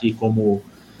entrar aqui como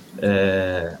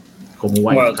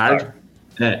wildcard.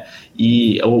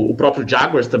 E o próprio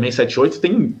Jaguars também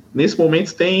 7-8, nesse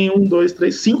momento tem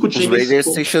 5 times. Os Raiders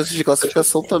têm chance de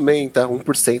classificação também, tá?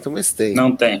 1%, mas tem.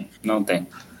 Não tem.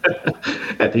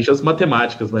 Tem chances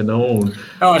matemáticas, mas não...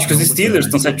 Não, acho que os Steelers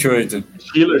estão 7-8.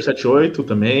 Steelers 7-8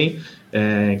 também.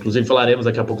 Inclusive falaremos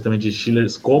daqui a pouco também de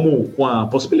Steelers, com a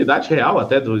possibilidade real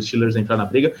até dos Steelers entrar na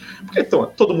briga. Porque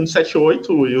todo mundo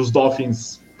 7-8 e os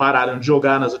Dolphins pararam de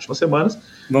jogar nas últimas semanas.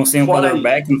 Vão sem um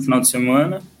quarterback no final de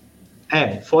semana.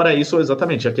 Fora isso,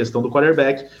 exatamente, a questão do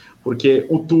quarterback, porque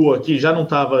o Tua, que já não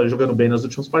estava jogando bem nas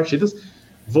últimas partidas,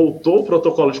 voltou o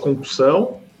protocolo de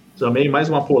concussão, também mais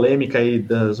uma polêmica aí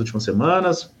das últimas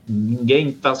semanas, ninguém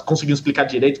está conseguindo explicar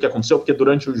direito o que aconteceu, porque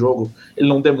durante o jogo ele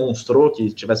não demonstrou que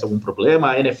tivesse algum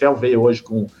problema. A NFL veio hoje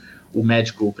com o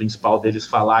médico principal deles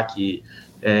falar que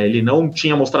ele não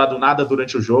tinha mostrado nada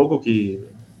durante o jogo, que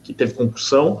teve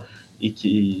concussão,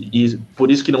 e por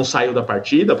isso que não saiu da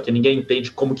partida, porque ninguém entende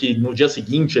como que no dia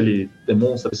seguinte ele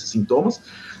demonstra esses sintomas,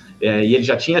 e ele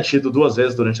já tinha tido 2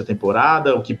 vezes durante a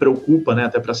temporada, o que preocupa, né,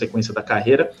 até para a sequência da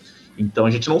carreira. Então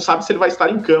a gente não sabe se ele vai estar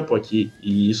em campo aqui,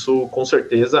 e isso com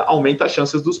certeza aumenta as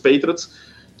chances dos Patriots,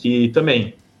 que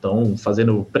também estão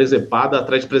fazendo presepada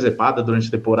atrás de presepada durante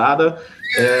a temporada,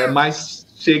 mas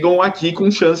chegam aqui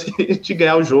com chance de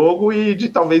ganhar o jogo e de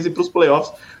talvez ir para os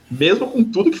playoffs, mesmo com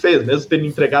tudo que fez, mesmo tendo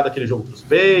entregado aquele jogo para os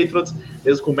Patriots,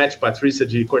 mesmo com o Matt Patricia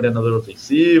de coordenador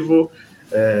ofensivo,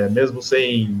 mesmo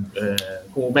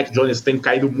com o Mac Jones tendo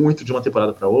caído muito de uma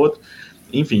temporada para outra.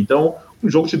 Enfim, então, um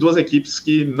jogo de 2 equipes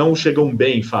que não chegam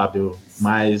bem, Fábio,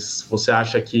 mas você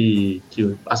acha que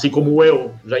assim como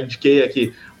eu já indiquei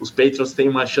aqui, os Patriots têm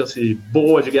uma chance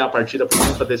boa de ganhar a partida por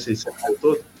conta desse cenário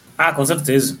todo? Com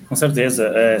certeza.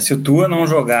 Se o Tua não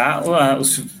jogar,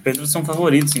 os Patriots são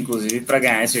favoritos, inclusive, para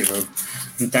ganhar esse jogo.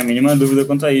 Não tem a mínima dúvida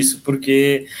quanto a isso,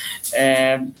 porque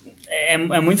é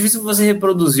muito difícil você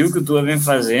reproduzir o que o Tua vem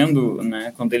fazendo,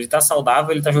 né? Quando ele está saudável,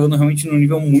 ele está jogando realmente num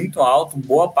nível muito alto,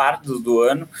 boa parte do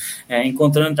ano,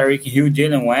 encontrando Tyreek Hill,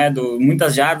 Jalen Waddle,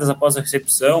 muitas jardas após a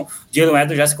recepção, Jalen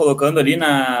Waddle já se colocando ali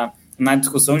na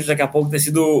discussão de daqui a pouco ter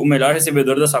sido o melhor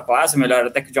recebedor da sua classe, melhor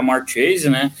até que o Ja'Marr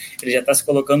Chase, né? Ele já está se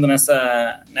colocando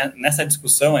nessa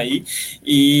discussão aí.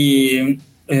 E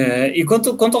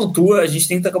quanto ao Tua, a gente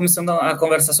tem que estar começando a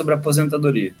conversar sobre a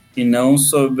aposentadoria e não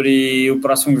sobre o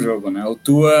próximo jogo, né? O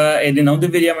Tua, ele não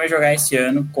deveria mais jogar esse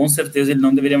ano, com certeza ele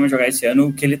não deveria mais jogar esse ano.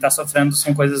 O que ele está sofrendo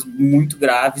são coisas muito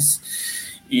graves.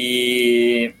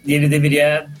 E ele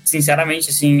deveria, sinceramente,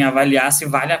 assim, avaliar se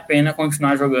vale a pena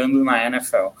continuar jogando na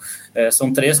NFL.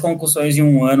 São 3 concussões em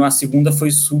um ano, a segunda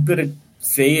foi super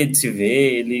feia de se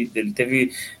ver, ele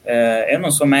teve... eu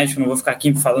não sou médico, não vou ficar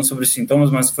aqui falando sobre os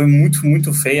sintomas, mas foi muito,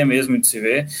 muito feia mesmo de se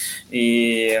ver.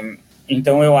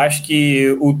 Então eu acho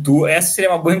que o Tua... Essa seria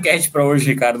uma boa enquete para hoje,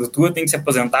 Ricardo. O Tua tem que se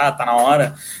aposentar, tá na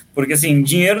hora, porque assim,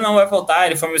 dinheiro não vai faltar.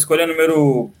 Ele foi uma escolha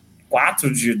número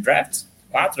 4 de draft,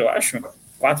 4 eu acho,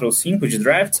 4 ou 5 de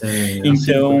draft,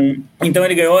 então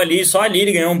ele ganhou ali, só ali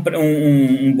ele ganhou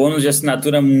um bônus de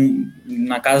assinatura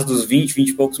na casa dos 20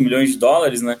 e poucos milhões de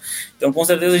dólares, né? Então com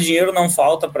certeza dinheiro não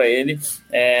falta para ele,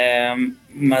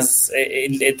 mas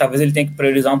talvez ele tenha que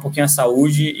priorizar um pouquinho a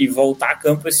saúde, e voltar a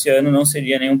campo esse ano não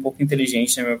seria nem um pouco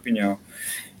inteligente, na minha opinião.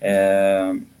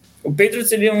 O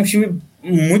Patriots é um time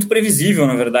muito previsível,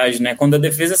 na verdade, né? Quando a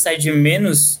defesa sai de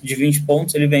menos de 20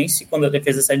 pontos, ele vence. Quando a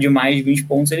defesa sai de mais de 20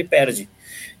 pontos, ele perde.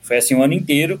 Foi assim o ano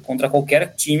inteiro, contra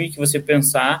qualquer time que você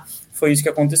pensar, foi isso que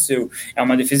aconteceu. É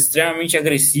uma defesa extremamente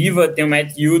agressiva, tem o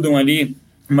Matt Judon ali,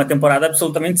 uma temporada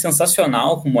absolutamente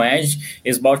sensacional como Edge,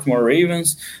 ex-Baltimore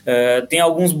Ravens, tem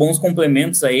alguns bons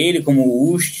complementos a ele, como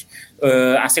o Ust,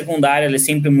 A secundária ela é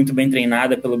sempre muito bem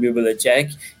treinada pelo Bill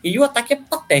Belichick, e o ataque é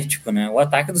patético, né? O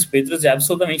ataque dos Patriots é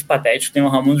absolutamente patético. Tem o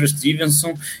Ramondre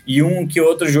Stevenson e um que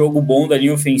outro jogo bom da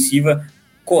linha ofensiva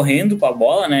correndo com a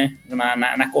bola, né?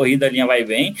 Na corrida a linha vai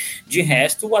bem. De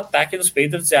resto, o ataque dos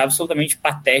Patriots é absolutamente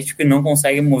patético e não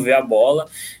consegue mover a bola.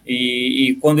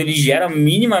 E quando ele gera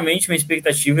minimamente uma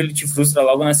expectativa, ele te frustra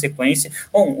logo na sequência.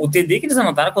 Bom, o TD que eles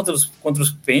anotaram contra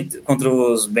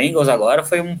os Bengals agora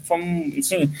foi um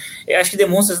assim, eu acho que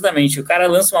demonstra exatamente. O cara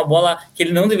lança uma bola que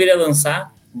ele não deveria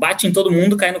lançar, bate em todo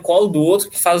mundo, cai no colo do outro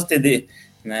que faz o TD,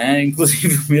 né?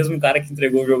 Inclusive o mesmo cara que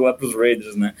entregou o jogo lá para os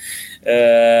Raiders, né?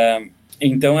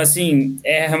 Então, assim,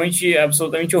 é realmente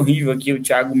absolutamente horrível. Aqui o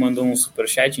Thiago mandou um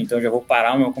superchat, então já vou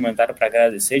parar o meu comentário para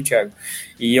agradecer, Thiago.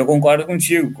 E eu concordo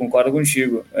contigo.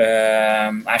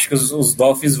 Acho que os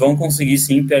Dolphins vão conseguir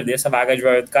sim perder essa vaga de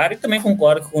wildcard, e também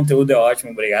concordo que o conteúdo é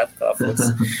ótimo, obrigado pela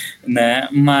força. Né?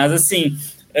 Mas, assim,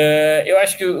 eu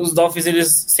acho que os Dolphins,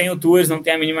 eles, sem o Tua, eles não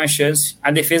têm a mínima chance. A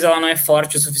defesa ela não é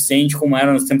forte o suficiente, como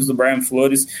era nos tempos do Brian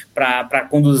Flores, para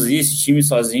conduzir esse time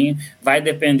sozinho. Vai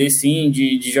depender sim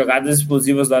de jogadas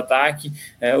explosivas do ataque.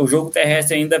 O jogo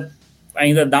terrestre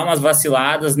ainda dá umas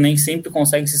vaciladas, nem sempre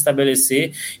consegue se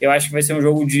estabelecer. Eu acho que vai ser um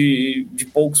jogo de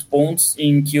poucos pontos,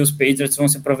 em que os Patriots vão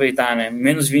se aproveitar, né?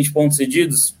 Menos 20 pontos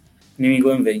cedidos, New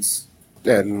England vence.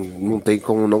 Não tem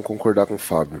como não concordar com o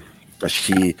Fábio. Acho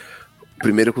que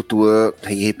primeiro que o Tua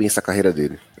tem que repensar a carreira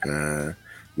dele.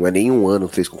 Não é nem um ano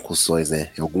 3 concussões, né?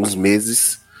 Em alguns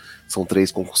meses são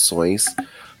 3 concussões.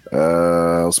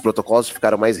 Os protocolos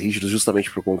ficaram mais rígidos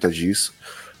justamente por conta disso.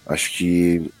 Acho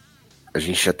que a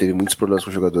gente já teve muitos problemas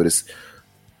com jogadores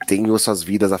tendo suas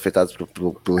vidas afetadas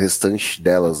pelo restante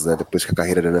delas, né? Depois que a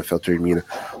carreira da NFL termina,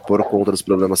 por conta dos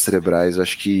problemas cerebrais. Eu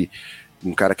acho que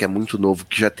um cara que é muito novo,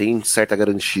 que já tem certa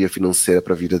garantia financeira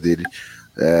para a vida dele,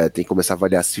 tem que começar a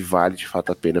avaliar se vale de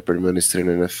fato a pena permanecer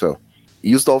na NFL.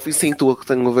 E os Dolphins sem Tua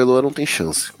Tagovailoa não tem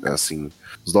chance, né? Assim,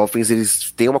 os Dolphins,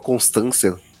 eles têm uma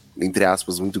constância, entre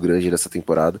aspas, muito grande nessa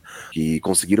temporada, que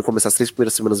conseguiram começar as 3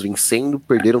 primeiras semanas vencendo,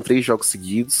 perderam 3 jogos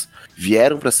seguidos,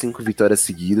 vieram para 5 vitórias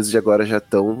seguidas e agora já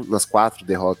estão nas 4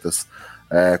 derrotas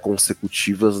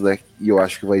consecutivas, né? E eu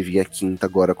acho que vai vir a 5ª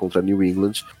agora contra New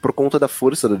England, por conta da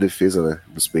força da defesa, né,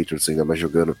 dos Patriots, ainda mais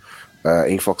jogando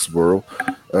em Foxborough,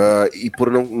 e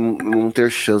por não ter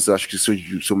chance. Eu acho que se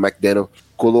o McDaniel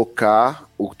colocar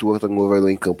o Tua Tagovailoa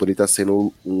em campo, ele tá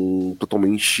sendo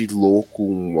totalmente louco,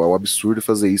 um absurdo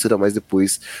fazer isso, ainda mais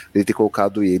depois de ele ter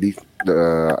colocado ele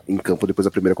em campo depois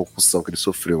da primeira concussão que ele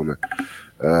sofreu, né?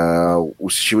 O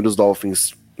time dos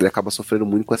Dolphins, ele acaba sofrendo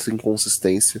muito com essa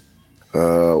inconsistência.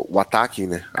 O ataque,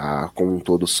 né, como um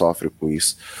todo sofre com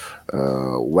isso.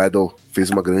 O Waddle fez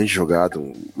uma grande jogada,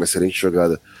 uma excelente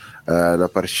jogada na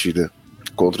partida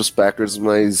contra os Packers,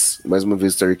 mas mais uma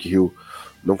vez o Tyreek Hill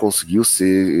não conseguiu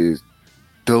ser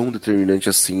tão determinante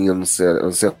assim, a não ser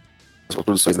as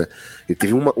produções, né? Ele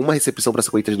teve uma recepção para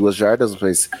 52 jardas,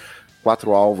 mas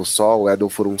 4 alvos só. O Waddle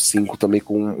foram 5 também,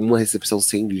 com uma recepção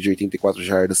de 84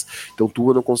 jardas. Então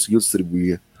Tua não conseguiu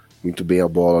distribuir muito bem a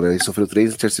bola, né? Ele sofreu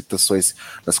 3 interceptações,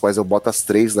 nas quais eu boto as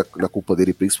 3 na culpa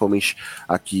dele, principalmente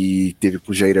a que teve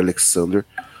pro Jair Alexander,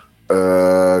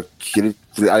 que ele,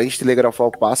 além de telegrafar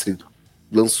o passe, ele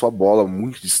lançou a bola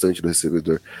muito distante do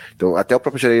recebedor. Então até o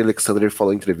próprio Jair Alexander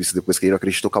falou em entrevista depois que ele não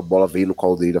acreditou que a bola veio no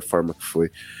colo dele da forma que foi.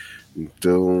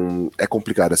 Então é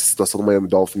complicado, essa situação do Miami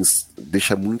Dolphins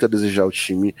deixa muito a desejar o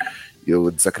time. Eu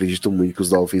desacredito muito que os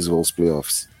Dolphins vão aos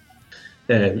playoffs.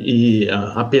 E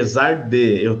apesar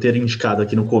de eu ter indicado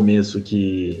aqui no começo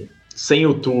que sem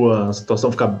o Tua a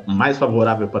situação fica mais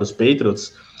favorável para os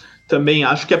Patriots, também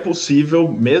acho que é possível,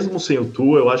 mesmo sem o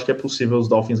Tua, eu acho que é possível os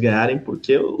Dolphins ganharem,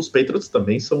 porque os Patriots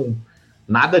também são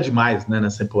nada demais, né,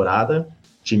 nessa temporada.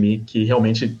 Time que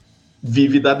realmente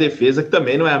vive da defesa, que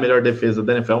também não é a melhor defesa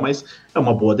da NFL, mas é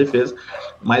uma boa defesa.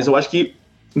 Mas eu acho que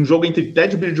um jogo entre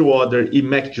Ted Bridgewater e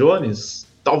Mac Jones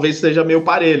talvez seja meio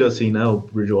parelho, assim, né? O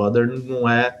Bridgewater não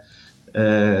é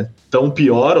tão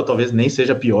pior, ou talvez nem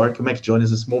seja pior que o Mac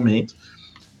Jones nesse momento.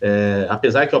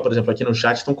 Apesar que, ó, por exemplo, aqui no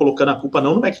chat estão colocando a culpa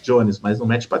não no Mac Jones, mas no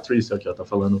Matt Patricia, aqui, ó, tá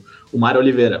falando o Mário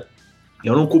Oliveira.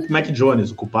 Eu não culpo o Mac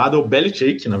Jones, o culpado é o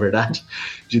Belichick, na verdade,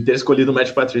 de ter escolhido o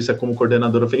Matt Patricia como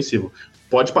coordenador ofensivo.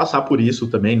 Pode passar por isso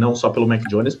também, não só pelo Mac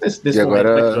Jones, mas nesse momento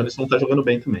o Mac Jones não tá jogando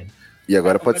bem também. E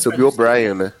agora pode ser o Bill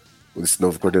O'Brien, né? Esse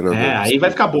novo coordenador. Aí vai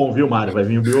ficar bom, viu, Mário? Vai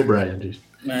vir o Bill O'Brien.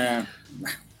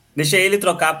 Deixa ele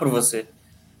trocar por você.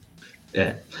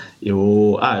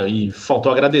 E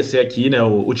faltou agradecer aqui, né,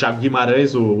 o Thiago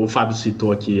Guimarães, o Fábio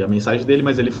citou aqui a mensagem dele,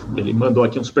 mas ele mandou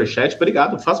aqui um superchat.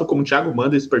 Obrigado, façam como o Thiago,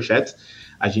 manda esse superchat.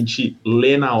 A gente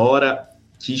lê na hora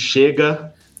que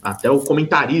chega Até o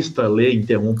comentarista lê,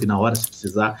 interrompe na hora se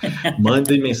precisar.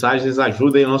 Mandem mensagens,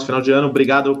 ajudem o nosso final de ano.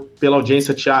 Obrigado pela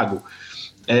audiência, Thiago.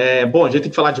 Bom, a gente tem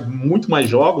que falar de muito mais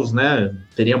jogos, né?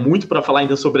 Teria muito para falar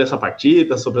ainda sobre essa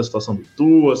partida, sobre a situação do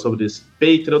Tua, sobre esse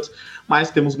Patriots,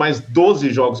 mas temos mais 12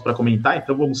 jogos para comentar,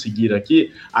 então vamos seguir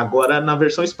aqui agora na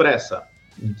versão expressa,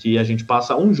 em que a gente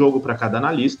passa um jogo para cada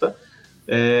analista,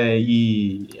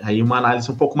 e aí uma análise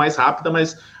um pouco mais rápida,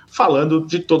 mas falando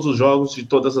de todos os jogos, de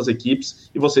todas as equipes,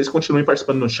 e vocês continuem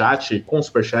participando no chat, com o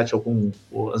superchat ou com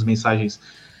as mensagens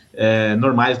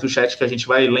normais do chat que a gente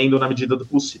vai lendo na medida do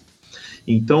possível.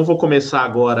 Então, vou começar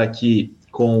agora aqui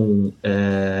com...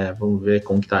 vamos ver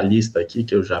como que tá a lista aqui,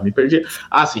 que eu já me perdi.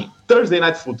 Sim, Thursday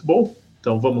Night Football.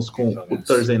 Então, vamos com o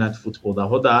Thursday Night Football da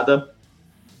rodada,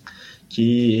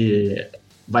 que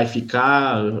vai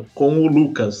ficar com o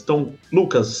Lucas. Então,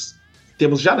 Lucas,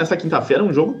 temos já nessa quinta-feira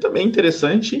um jogo também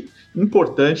interessante,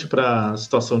 importante para a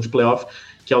situação de playoff,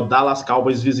 que é o Dallas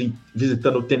Cowboys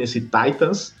visitando o Tennessee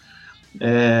Titans.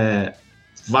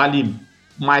 Vale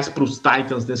mais para os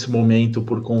Titans nesse momento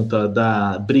por conta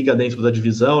da briga dentro da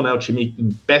divisão, né? O time em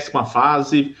péssima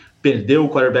fase, perdeu o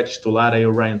quarterback titular aí,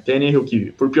 o Ryan Tannehill,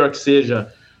 que por pior que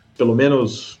seja, pelo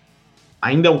menos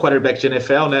ainda é um quarterback de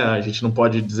NFL, né? A gente não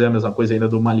pode dizer a mesma coisa ainda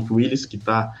do Malik Willis, que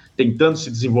está tentando se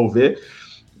desenvolver,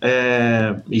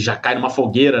 e já cai numa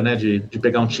fogueira, né? De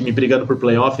pegar um time brigando por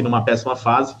playoff numa péssima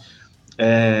fase.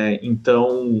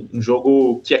 Então, um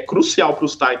jogo que é crucial para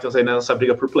os Titans aí nessa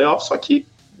briga por playoff, só que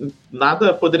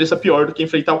nada poderia ser pior do que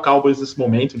enfrentar o Cowboys nesse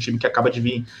momento, um time que acaba de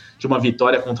vir de uma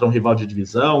vitória contra um rival de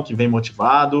divisão, que vem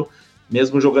motivado,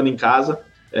 mesmo jogando em casa.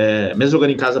 Mesmo jogando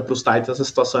em casa para os Titans, a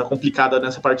situação é complicada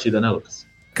nessa partida, né, Lucas?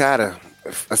 Cara,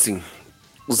 assim,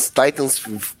 os Titans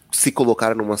se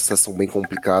colocaram numa situação bem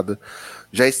complicada.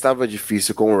 Já estava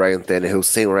difícil com o Ryan Tannehill,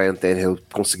 sem o Ryan Tannehill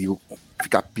conseguiu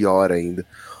ficar pior ainda.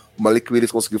 O Malik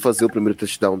Willis conseguiu fazer o primeiro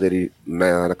touchdown dele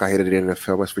na carreira dele na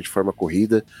NFL, mas foi de forma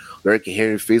corrida. O Derrick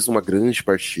Henry fez uma grande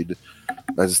partida,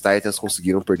 mas os Titans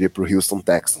conseguiram perder para o Houston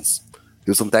Texans.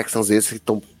 Houston Texans, esses que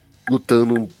estão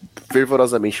lutando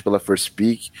fervorosamente pela first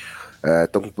pick,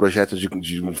 estão com um projeto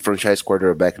de um franchise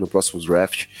quarterback no próximo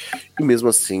draft, e mesmo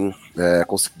assim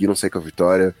conseguiram sair com a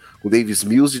vitória. O Davis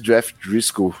Mills e Jeff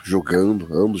Driscoll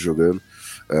ambos jogando.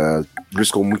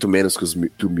 Driscoll muito menos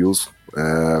que o Mills,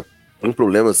 com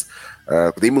problemas.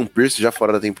 O Damon Pierce já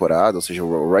fora da temporada, ou seja,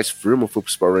 o Rice Furman foi o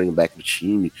principal running back do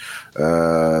time.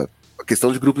 A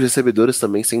questão de grupos de recebedores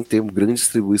também, sem ter grande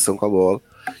distribuição com a bola,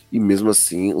 e mesmo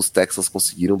assim os Texans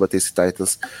conseguiram bater esses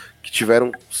Titans, que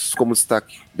tiveram como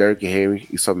destaque Derrick Henry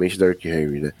e somente Derrick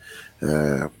Henry, né?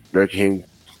 Derrick Henry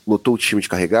lotou o time de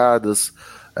carregadas,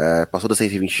 passou das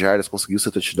 120 jardas, conseguiu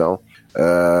seu touchdown,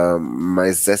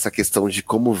 mas essa questão de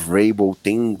como o Vrabel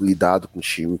tem lidado com o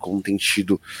time, como tem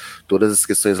tido todas as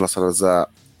questões relacionadas à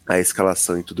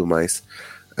escalação e tudo mais,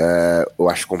 eu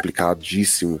acho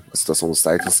complicadíssimo a situação dos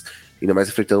Titans, ainda mais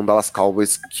enfrentando o Dallas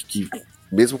Cowboys, que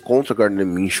mesmo contra o Gardner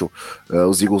Minshew,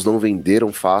 os Eagles não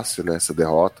venderam fácil nessa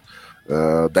derrota.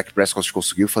 O Dak Prescott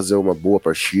conseguiu fazer uma boa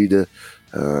partida,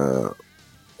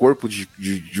 corpo de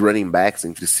running backs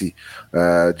entre si,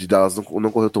 de Dallas não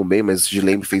correu tão bem, mas o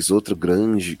Lamb fez outra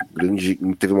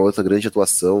teve uma outra grande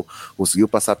atuação, conseguiu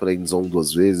passar pela end zone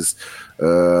 2 vezes.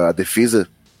 A defesa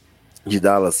de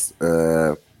Dallas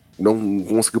não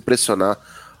conseguiu pressionar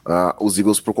os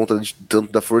Eagles por conta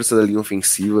tanto da força da linha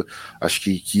ofensiva. Acho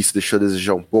que isso deixou a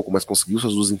desejar um pouco, mas conseguiu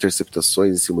suas 2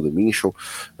 interceptações em cima do Minshew,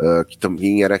 que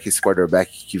também era esse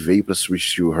quarterback que veio para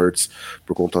substituir o Hurts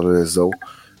por conta da lesão.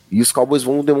 E os Cowboys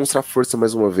vão demonstrar força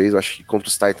mais uma vez. Eu acho que contra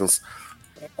os Titans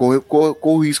corre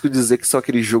o risco de dizer que são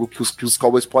aquele jogo que os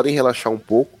Cowboys podem relaxar um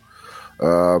pouco,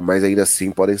 mas ainda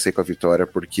assim podem ser com a vitória,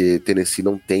 porque Tennessee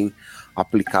não tem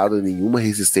aplicado nenhuma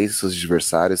resistência às suas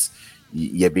adversárias,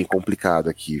 e é bem complicado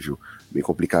aqui, viu? Bem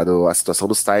complicado a situação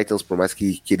dos Titans, por mais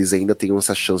que eles ainda tenham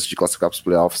essa chance de classificar para os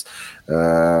playoffs.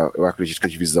 Eu acredito que a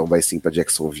divisão vai sim para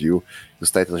Jacksonville, e os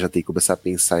Titans já tem que começar a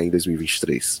pensar em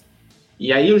 2023.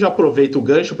 E aí eu já aproveito o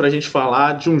gancho para a gente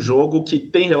falar de um jogo que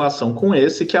tem relação com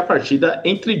esse, que é a partida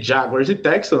entre Jaguars e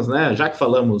Texans, né? Já que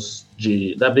falamos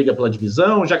da briga pela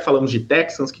divisão, já que falamos de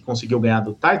Texans que conseguiu ganhar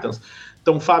do Titans.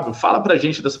 Então, Fábio, fala pra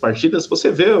gente das partidas.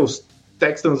 Você vê os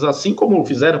Texans, assim como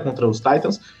fizeram contra os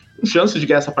Titans, com chance de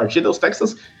ganhar essa partida. Os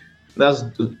Texans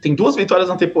têm 2 vitórias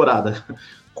na temporada,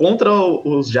 contra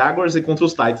os Jaguars e contra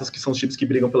os Titans, que são os times que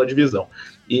brigam pela divisão.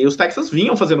 E os Texans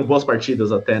vinham fazendo boas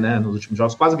partidas até, né, nos últimos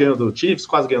jogos, quase ganhando do Chiefs,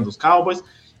 quase ganhando dos Cowboys.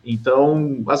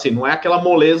 Então, assim, não é aquela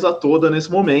moleza toda nesse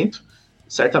momento.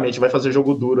 Certamente vai fazer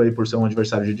jogo duro aí por ser um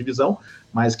adversário de divisão,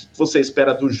 mas o que você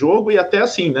espera do jogo? E até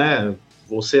assim, né,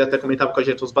 você até comentava com a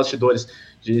gente nos bastidores,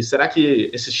 de será que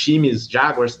esses times,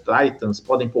 Jaguars, Titans,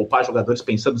 podem poupar jogadores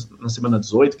pensando na semana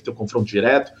 18, que tem o confronto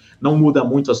direto, não muda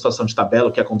muito a situação de tabela,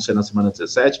 o que acontecer na semana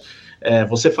 17,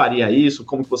 você faria isso?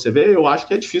 Como que você vê? Eu acho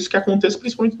que é difícil que aconteça,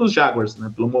 principalmente nos Jaguars,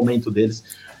 né, pelo momento deles.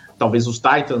 Talvez os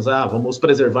Titans, vamos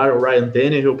preservar o Ryan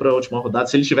Tannehill para a última rodada,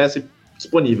 se ele estivesse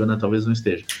disponível, né, talvez não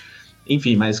esteja.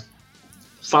 Enfim, mas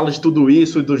fala de tudo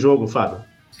isso e do jogo, Fábio.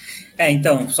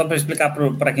 Então, só para explicar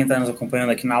para quem está nos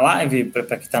acompanhando aqui na live, para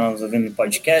quem está nos ouvindo no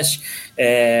podcast,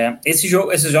 esses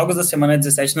jogos da semana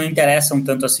 17 não interessam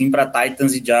tanto assim para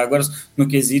Titans e Jaguars no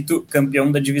quesito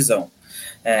campeão da divisão.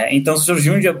 Então,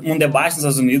 surgiu um debate nos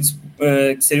Estados Unidos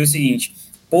que seria o seguinte: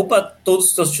 poupa todos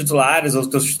os teus titulares, ou os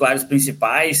teus titulares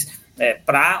principais,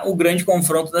 para o grande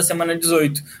confronto da semana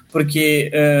 18,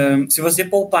 porque se você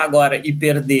poupar agora e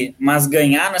perder, mas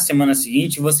ganhar na semana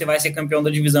seguinte, você vai ser campeão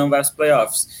da divisão e vai aos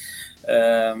playoffs.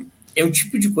 É o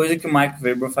tipo de coisa que o Mike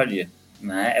Vrabel faria,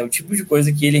 né? É o tipo de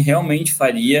coisa que ele realmente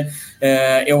faria.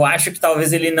 Eu acho que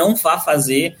talvez ele não vá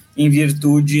fazer em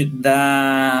virtude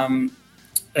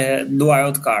do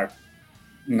wild card,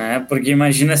 né? Porque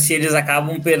imagina se eles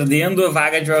acabam perdendo a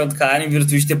vaga de wild card em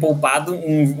virtude de ter poupado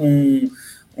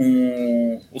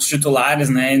os titulares,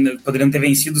 né? Poderiam ter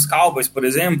vencido os Cowboys, por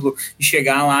exemplo, e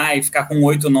chegar lá e ficar com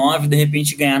 8-9, de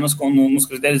repente ganhar nos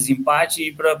critérios de empate e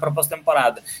ir para a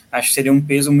pós-temporada. Acho que seria um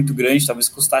peso muito grande, talvez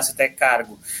custasse até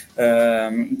cargo.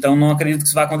 Então não acredito que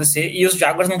isso vai acontecer, e os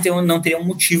Jaguars não teriam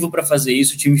motivo para fazer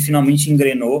isso. O time finalmente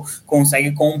engrenou,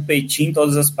 consegue competir em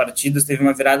todas as partidas, teve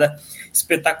uma virada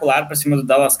espetacular para cima do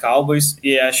Dallas Cowboys,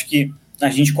 e acho que a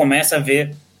gente começa a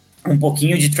ver um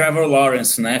pouquinho de Trevor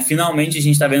Lawrence, né? Finalmente a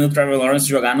gente está vendo o Trevor Lawrence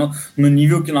jogar no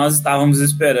nível que nós estávamos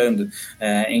esperando.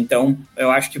 Então,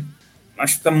 eu acho que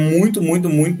está muito, muito,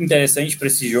 muito interessante para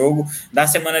esse jogo da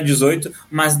semana 18,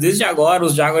 mas desde agora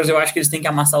os Jaguars, eu acho que eles têm que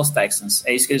amassar os Texans.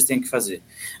 É isso que eles têm que fazer.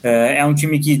 É um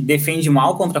time que defende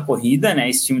mal contra a corrida, né?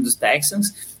 Esse time dos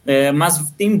Texans. Mas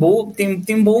tem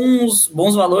bons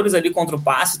valores ali contra o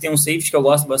passe. Tem um safety que eu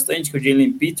gosto bastante, que é o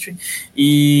Jalen Pitre,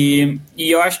 e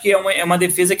eu acho que é uma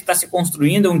defesa que está se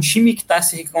construindo, é um time que está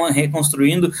se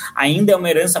reconstruindo. Ainda é uma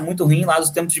herança muito ruim lá dos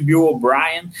tempos de Bill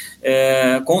O'Brien.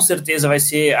 Com certeza vai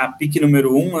ser a pick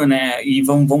número 1, né? E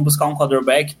vão buscar um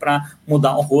quarterback para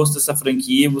mudar o rosto dessa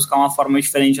franquia e buscar uma forma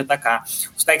diferente de atacar.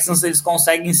 Os Texans, eles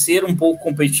conseguem ser um pouco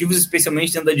competitivos,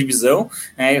 especialmente dentro da divisão,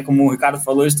 como o Ricardo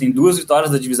falou, eles têm 2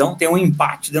 vitórias da divisão, tem um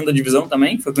empate dentro da divisão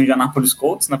também, que foi com o Indianapolis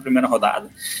Colts na primeira rodada.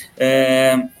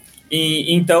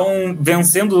 Então,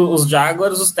 vencendo os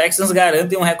Jaguars, os Texans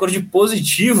garantem um recorde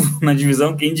positivo na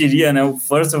divisão, quem diria, né? O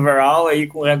first overall aí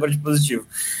com recorde positivo.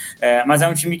 Mas é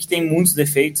um time que tem muitos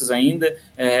defeitos ainda.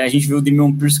 A gente viu o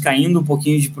Dameon Pierce caindo um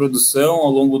pouquinho de produção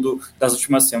ao longo das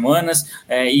últimas semanas,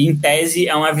 e em tese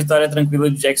é uma vitória tranquila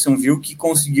de Jacksonville, que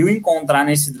conseguiu encontrar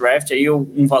nesse draft aí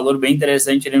um valor bem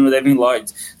interessante ali no Devin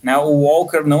Lloyd, né? O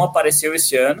Walker não apareceu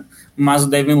esse ano, mas o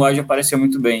Devin Lloyd apareceu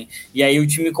muito bem. E aí o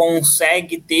time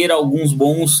consegue ter alguns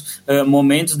bons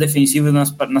momentos defensivos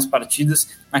nas partidas.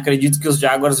 Acredito que os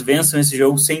Jaguars vençam esse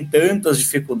jogo sem tantas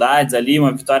dificuldades ali,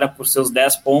 uma vitória por seus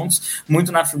 10 pontos,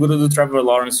 muito na figura do Trevor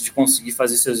Lawrence, de conseguir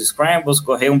fazer seus scrambles,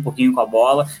 correr um pouquinho com a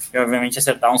bola e obviamente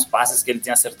acertar uns passes que ele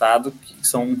tem acertado, que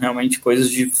são realmente coisas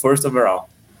de first overall.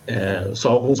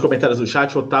 Só alguns comentários do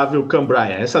chat. Otávio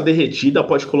Cambraia: essa derretida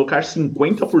pode colocar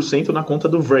 50% na conta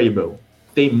do Vrabel.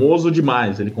 Teimoso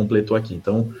demais, ele completou aqui.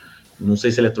 Então, não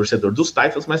sei se ele é torcedor dos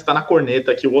Titans, mas está na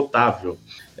corneta aqui o Otávio.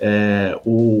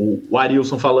 O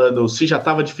Arilson falando: se já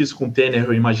estava difícil com o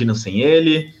Tannehill, imagina sem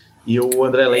ele. E o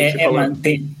André Leite falando...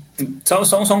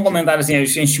 Só um comentário assim, a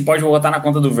gente pode botar na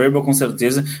conta do Vrabel com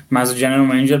certeza, mas o General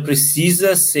Manager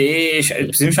precisa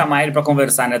chamar ele para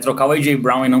conversar, né? Trocar o A.J.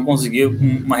 Brown e não conseguir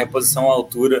uma reposição à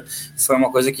altura foi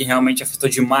uma coisa que realmente afetou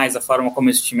demais a forma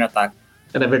como esse time ataca.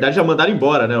 Na verdade, já mandaram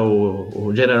embora, né,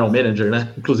 o General Manager, né?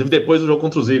 Inclusive depois do jogo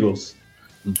contra os Eagles.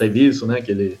 Não teve isso, né?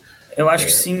 Eu acho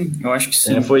que sim.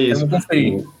 Foi isso.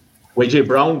 O A.J.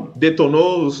 Brown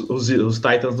detonou os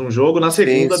Titans num jogo, na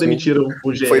segunda demitiram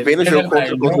o GM. Foi bem no jogo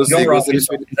contra os Eagles, ele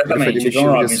foi demitido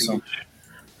no dia seguinte.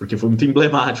 Porque foi muito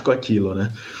emblemático aquilo,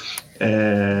 né?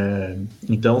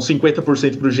 Então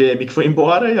 50% para o GM que foi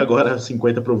embora e agora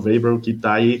 50% para o Vrabel, que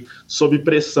está aí sob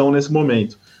pressão nesse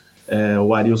momento.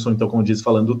 O Arilson, então, como disse,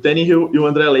 falando do Tannehill, e o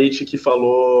André Leite, que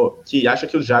falou que acha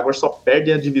que os Jaguars só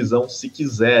perdem a divisão se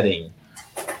quiserem.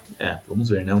 Vamos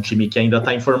ver, né? Um time que ainda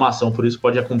está em formação, por isso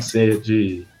pode acontecer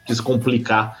de se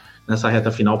complicar nessa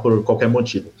reta final por qualquer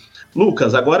motivo.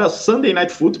 Lucas, agora Sunday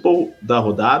Night Football da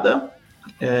rodada,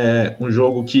 um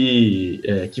jogo que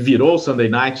virou Sunday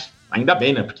Night, ainda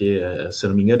bem, né? Porque, se eu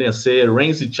não me engano, ia ser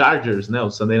Rams e Chargers, né?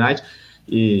 O Sunday Night,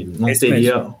 e não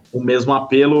teria o mesmo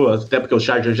apelo, até porque os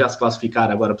Chargers já se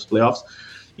classificaram agora para os playoffs.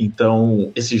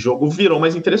 Então, esse jogo virou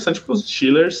mais interessante porque os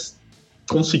Steelers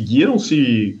conseguiram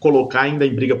se colocar ainda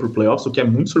em briga por playoffs, o que é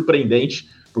muito surpreendente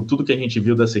por tudo que a gente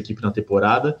viu dessa equipe na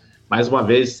temporada. Mais uma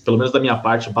vez, pelo menos da minha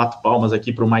parte, bato palmas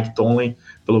aqui para o Mike Tomlin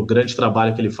pelo grande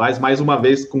trabalho que ele faz, mais uma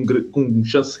vez com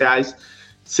chances reais,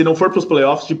 se não for para os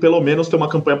playoffs, de pelo menos ter uma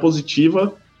campanha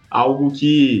positiva, algo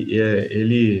que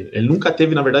ele nunca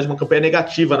teve, na verdade, uma campanha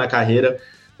negativa na carreira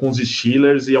com os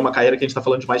Steelers, e é uma carreira que a gente está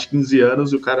falando de mais de 15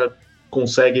 anos, e o cara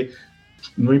consegue,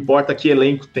 não importa que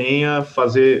elenco tenha,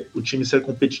 fazer o time ser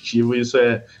competitivo, e isso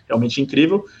é realmente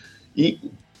incrível. E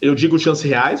eu digo chances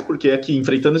reais, porque aqui,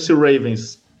 enfrentando esse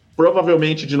Ravens,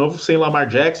 provavelmente, de novo, sem Lamar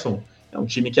Jackson, é um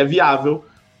time que é viável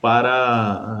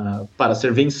para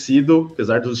ser vencido,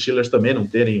 apesar dos Steelers também não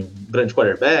terem um grande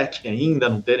quarterback ainda,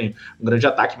 não terem um grande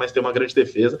ataque, mas ter uma grande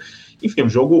defesa. Enfim, um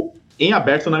jogo em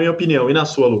aberto, na minha opinião. E na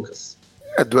sua, Lucas?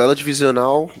 Duelo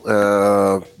divisional,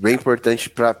 bem importante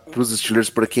para os Steelers,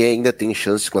 porque ainda tem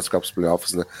chance de classificar para os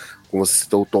playoffs, né? Como você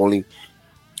citou, o Tomlin,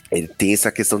 ele tem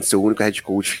essa questão de ser o único head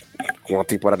coach com a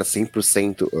temporada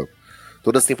 100%,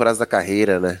 todas as temporadas da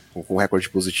carreira, né, com recorde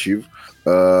positivo,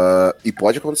 e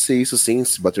pode acontecer isso sim,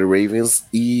 se bater Ravens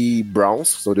e Browns,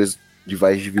 são dois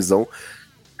rivais de divisão.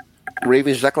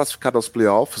 Ravens já classificado aos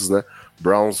playoffs, né,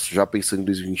 Browns já pensando em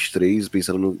 2023,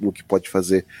 pensando no que pode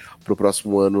fazer pro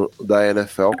próximo ano da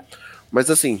NFL, mas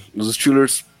assim, os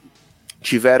Steelers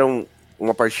tiveram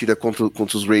uma partida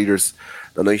contra os Raiders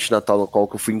na noite de Natal, no qual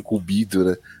eu fui incumbido,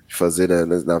 né, de fazer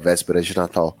na véspera de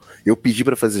Natal. Eu pedi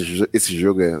pra fazer esse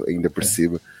jogo ainda por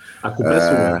cima. A culpa é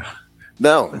sua.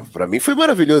 Não, pra mim foi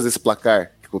maravilhoso esse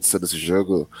placar que aconteceu nesse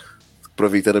jogo,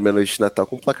 aproveitando a minha noite de Natal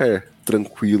com um placar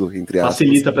tranquilo, entre aspas.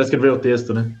 Facilita pra escrever o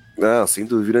texto, né? Não, sem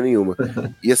dúvida nenhuma.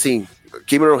 E assim,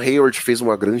 Cameron Hayward fez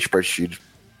uma grande partida.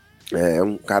 É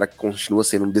um cara que continua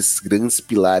sendo um desses grandes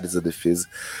pilares da defesa.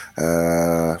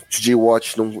 TJ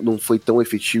Watt não foi tão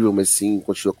efetivo, mas sim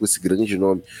continua com esse grande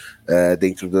nome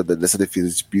dentro dessa defesa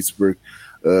de Pittsburgh.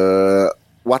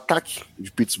 O ataque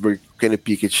de Pittsburgh, Kenny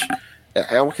Pickett,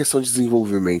 é uma questão de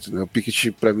desenvolvimento, né? O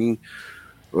Pickett, para mim,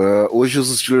 hoje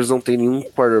os Steelers não tem nenhum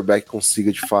quarterback que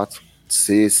consiga de fato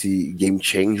ser esse game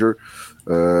changer.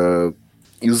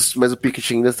 Mas o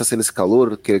Pickett ainda está sendo esse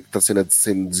calor, que está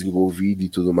sendo desenvolvido e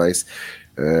tudo mais.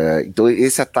 Então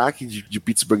esse ataque de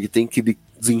Pittsburgh tem que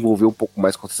desenvolver um pouco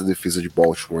mais contra essa defesa de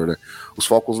Baltimore, né? Os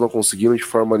Falcons não conseguiram de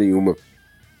forma nenhuma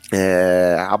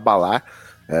abalar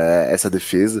essa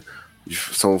defesa.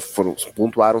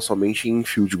 Pontuaram somente em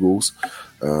field goals.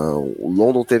 O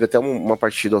London teve até uma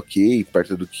partida ok,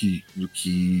 perto do que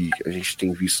a gente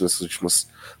tem visto nessas últimas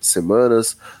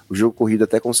semanas. O jogo corrido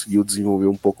até conseguiu desenvolver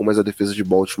um pouco, mas a defesa de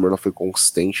Baltimore não foi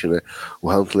consistente, né?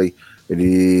 O Huntley,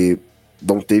 ele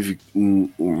não teve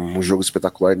um jogo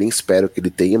espetacular, nem espero que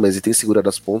ele tenha, mas ele tem segurado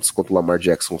as pontas enquanto o Lamar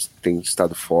Jackson tem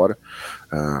estado fora.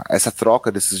 Essa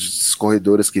troca desses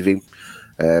corredores que vem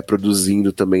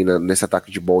produzindo também nesse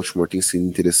ataque de Baltimore tem sido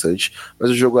interessante,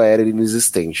 mas o jogo aéreo é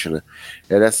inexistente, né?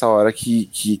 É nessa hora que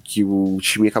o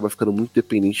time acaba ficando muito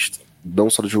dependente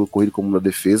não só do jogo corrido como na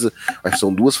defesa. Acho que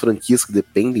são duas franquias que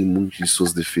dependem muito de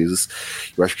suas defesas.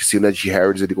 Eu acho que se o Najee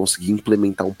Harris ele conseguir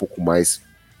implementar um pouco mais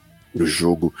no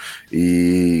jogo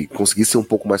e conseguir ser um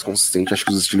pouco mais consistente, acho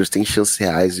que os Steelers têm chances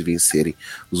reais de vencerem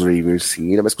os Ravens, sim.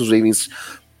 Ainda mais que os Ravens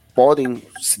podem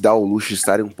se dar o luxo de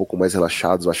estarem um pouco mais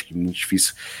relaxados. Eu acho que é muito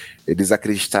difícil eles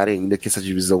acreditarem ainda que essa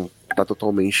divisão está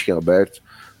totalmente em aberto.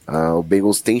 O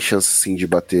Bengals tem chance sim de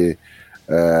bater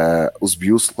os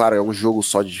Bills. Claro, é um jogo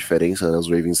só de diferença, né? Os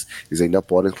Ravens eles ainda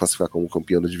podem classificar como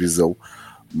campeão da divisão,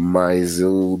 mas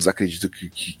eu desacredito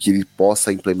que ele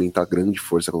possa implementar grande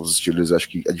força com os Steelers. Eu acho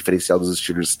que a diferencial dos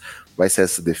Steelers vai ser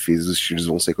essa defesa, os Steelers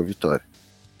vão sair com a vitória.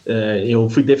 Eu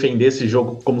fui defender esse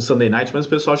jogo como Sunday Night, mas o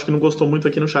pessoal acho que não gostou muito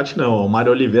aqui no chat, não. O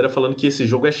Mário Oliveira falando que esse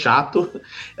jogo é chato,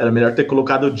 era melhor ter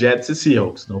colocado Jets e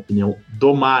Seahawks, na opinião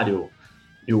do Mário.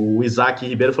 E o Isaac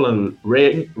Ribeiro falando,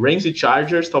 Rams e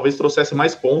Chargers talvez trouxesse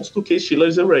mais pontos do que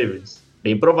Steelers e Ravens.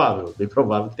 Bem provável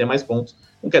que tenha mais pontos.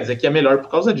 Não quer dizer que é melhor por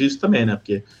causa disso também, né?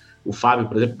 Porque o Fábio,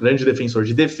 por exemplo, grande defensor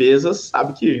de defesas,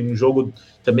 sabe que um jogo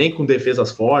também com defesas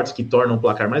fortes, que tornam o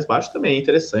placar mais baixo, também é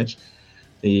interessante.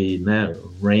 E, né,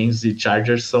 Rams e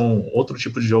Chargers são outro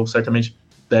tipo de jogo, certamente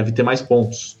deve ter mais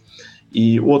pontos.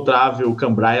 E o Otávio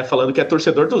Cambraia falando que é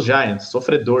torcedor dos Giants,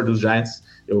 sofredor dos Giants.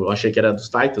 Eu achei que era dos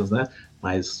Titans, né?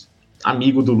 Mas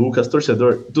amigo do Lucas,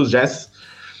 torcedor dos Giants,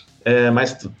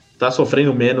 mas tá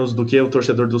sofrendo menos do que o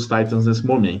torcedor dos Titans nesse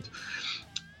momento.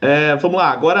 Vamos lá,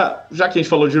 agora, já que a gente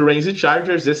falou de Rams e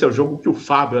Chargers, esse é o jogo que o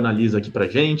Fábio analisa aqui pra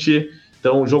gente.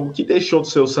 Então, o jogo que deixou do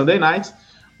seu Sunday Night,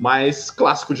 mas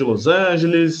clássico de Los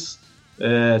Angeles,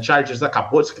 Chargers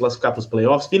acabou de se classificar para os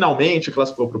playoffs, finalmente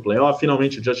classificou para o playoff,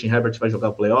 finalmente o Justin Herbert vai jogar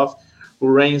o playoff,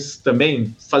 o Rams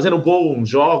também fazendo bons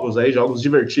jogos, jogos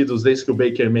divertidos desde que o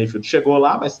Baker Mayfield chegou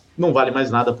lá, mas não vale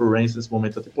mais nada para o Rams nesse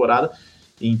momento da temporada.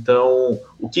 Então,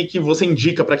 o que você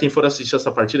indica para quem for assistir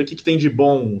essa partida? O que tem de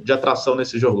bom, de atração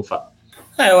nesse jogo, Fábio?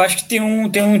 Eu acho que tem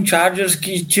um Chargers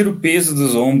que tira o peso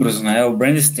dos ombros, né? O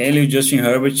Brandon Staley e o Justin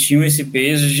Herbert tinham esse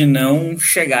peso de não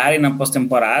chegarem na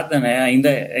pós-temporada, né?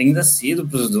 Ainda cedo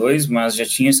para os dois, mas já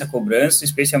tinha essa cobrança,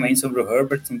 especialmente sobre o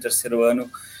Herbert no terceiro ano,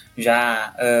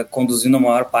 já conduzindo a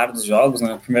maior parte dos jogos,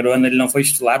 né? No primeiro ano ele não foi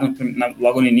titular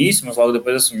logo no início, mas logo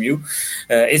depois assumiu.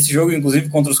 Esse jogo, inclusive,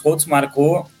 contra os Colts,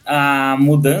 marcou a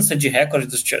mudança de recorde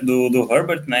do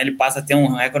Herbert, né? Ele passa a ter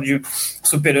um recorde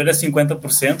superior a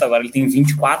 50%, agora ele tem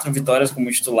 24 vitórias como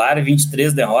titular e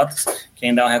 23 derrotas, que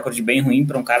ainda é um recorde bem ruim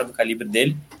para um cara do calibre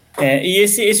dele. E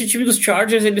esse time dos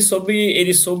Chargers, ele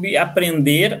soube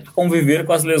aprender a conviver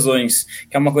com as lesões,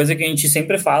 que é uma coisa que a gente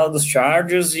sempre fala dos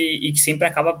Chargers e que sempre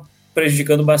acaba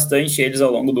prejudicando bastante eles ao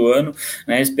longo do ano,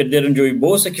 né? Eles perderam o Joey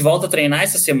Bosa, que volta a treinar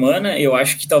essa semana. Eu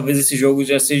acho que talvez esse jogo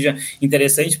já seja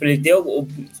interessante para ele ter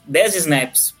 10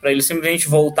 snaps, para ele simplesmente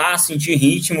voltar a sentir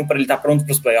ritmo, para ele estar pronto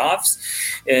para os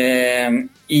playoffs.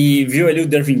 E viu ali o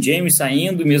Dervin James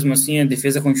saindo, mesmo assim a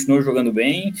defesa continuou jogando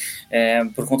bem,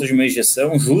 por conta de uma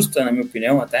ejeção justa, na minha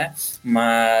opinião até,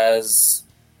 mas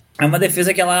é uma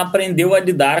defesa que ela aprendeu a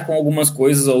lidar com algumas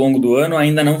coisas ao longo do ano,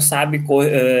 ainda não sabe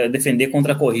defender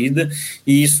contra a corrida,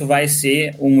 e isso vai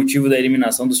ser o motivo da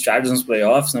eliminação dos Chargers nos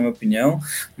playoffs, na minha opinião,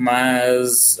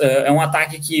 mas é um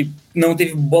ataque que não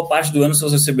teve boa parte do ano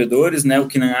seus recebedores, né? O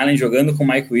Keenan Allen jogando com o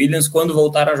Mike Williams. Quando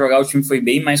voltaram a jogar, o time foi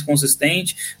bem mais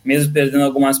consistente, mesmo perdendo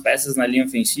algumas peças na linha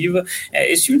ofensiva.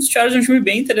 Esse time dos Chargers é um time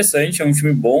bem interessante, é um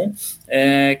time bom,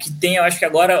 que tem, eu acho que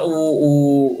agora,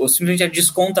 simplesmente a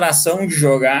descontração de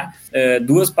jogar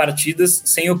 2 partidas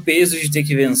sem o peso de ter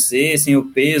que vencer, sem o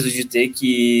peso de ter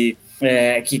que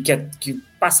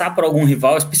passar por algum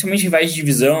rival, especialmente rivais de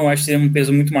divisão. Eu acho que seria um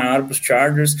peso muito maior para os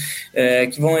Chargers,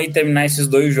 que vão aí terminar esses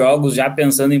 2 jogos já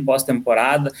pensando em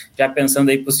pós-temporada, já pensando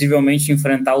aí possivelmente em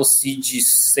enfrentar o Seed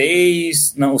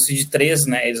 6, não, o Seed 3,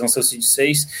 né, eles vão ser o Seed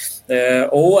 6,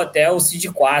 ou até o Seed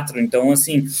 4, então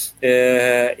assim,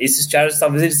 esses Chargers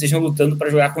talvez eles estejam lutando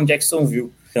para jogar com Jacksonville.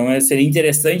 Então seria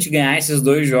interessante ganhar esses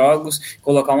 2 jogos,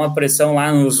 colocar uma pressão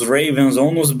lá nos Ravens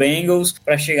ou nos Bengals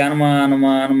para chegar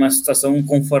numa situação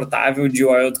confortável de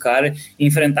wild card e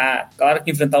enfrentar. Claro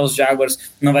que enfrentar os Jaguars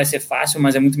não vai ser fácil,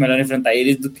 mas é muito melhor enfrentar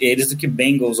eles do que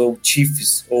Bengals ou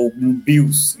Chiefs ou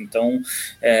Bills. Então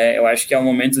eu acho que é o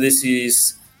momento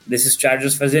desses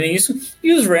Chargers fazerem isso,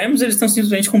 e os Rams eles estão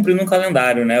simplesmente cumprindo um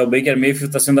calendário, né? O Baker Mayfield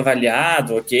está sendo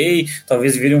avaliado, ok,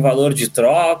 talvez vire um valor de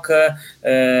troca,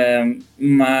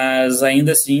 mas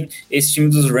ainda assim esse time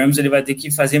dos Rams ele vai ter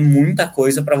que fazer muita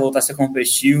coisa para voltar a ser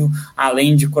competitivo,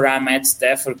 além de curar Matt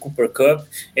Stafford, Cooper Kupp.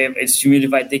 Esse time ele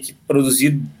vai ter que produzir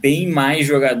bem mais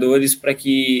jogadores para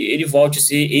que ele volte a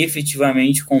ser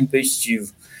efetivamente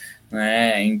competitivo,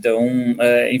 né? Então,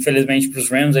 infelizmente para os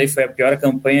Rams aí foi a pior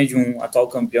campanha de um atual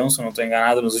campeão, se eu não estou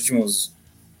enganado, nas últimas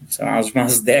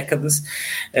décadas,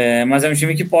 mas é um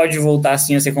time que pode voltar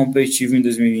assim a ser competitivo em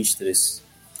 2023.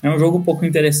 É um jogo um pouco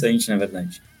interessante, na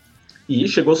verdade. E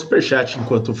chegou o Superchat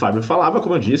enquanto o Fábio falava,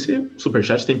 como eu disse,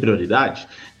 Superchat tem prioridade.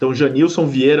 Então o Janilson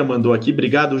Vieira mandou aqui,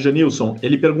 obrigado Janilson.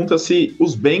 Ele pergunta se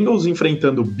os Bengals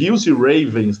enfrentando Bills e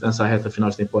Ravens nessa reta final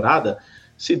de temporada,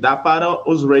 se dá para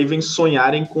os Ravens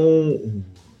sonharem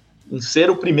em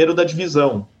ser o primeiro da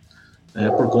divisão,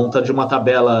 por conta de uma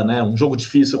tabela, né, um jogo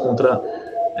difícil contra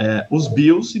os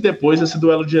Bills e depois esse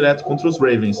duelo direto contra os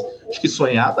Ravens. Acho que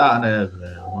sonhar dá, né,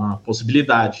 uma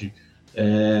possibilidade.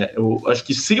 Eu acho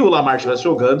que se o Lamar estivesse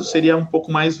jogando, seria um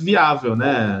pouco mais viável,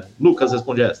 né? Lucas,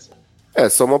 responde essa.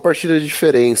 Só uma partida de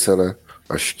diferença, né?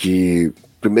 Acho que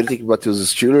primeiro tem que bater os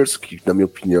Steelers, que na minha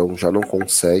opinião já não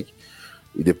consegue.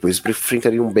 E depois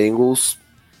enfrentaria um Bengals,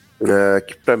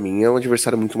 que pra mim é um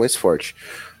adversário muito mais forte.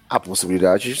 A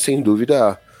possibilidade, sem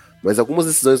dúvida, há. Mas algumas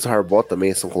decisões do Harbaugh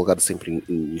também são colocadas sempre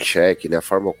em xeque, né? A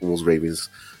forma como os Ravens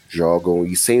jogam,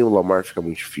 e sem o Lamar fica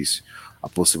muito difícil. A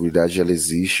possibilidade ela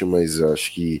existe, mas eu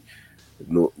acho que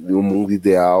no mundo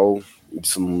ideal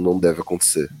isso não deve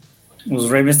acontecer.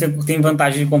 Os Ravens têm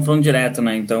vantagem de confronto direto,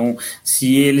 né? Então,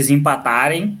 se eles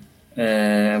empatarem,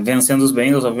 vencendo os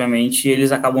Bengals, obviamente,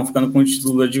 eles acabam ficando com o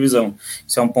título da divisão.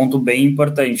 Isso é um ponto bem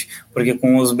importante, porque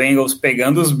com os Bengals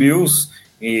pegando os Bills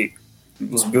e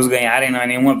os Bills ganharem não é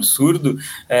nenhum absurdo,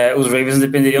 os Ravens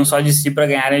dependeriam só de si para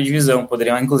ganharem a divisão,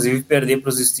 poderiam inclusive perder para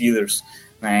os Steelers,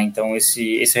 né? Então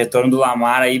esse retorno do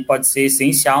Lamar aí pode ser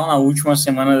essencial na última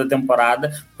semana da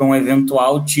temporada para um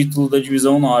eventual título da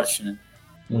divisão norte, né?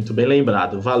 Muito bem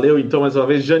lembrado. Valeu, então, mais uma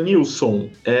vez, Janilson.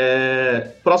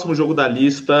 Próximo jogo da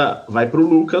lista vai para o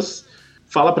Lucas.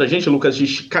 Fala pra gente, Lucas, de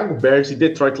Chicago Bears e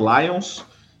Detroit Lions.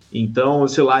 Então,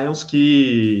 esse Lions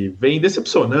que vem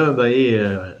decepcionando aí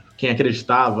quem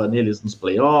acreditava neles nos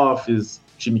playoffs,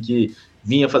 time que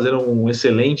vinha fazendo uma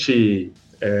excelente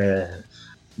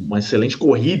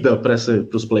corrida para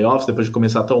os playoffs, depois de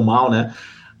começar tão mal, né?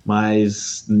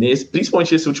 Mas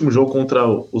principalmente esse último jogo contra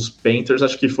os Panthers,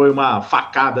 acho que foi uma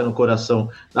facada no coração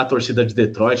da torcida de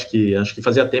Detroit, que acho que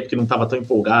fazia tempo que não estava tão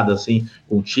empolgada assim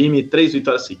com o time. 3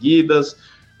 vitórias seguidas,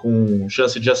 com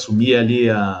chance de assumir ali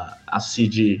a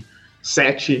seed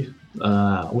 7,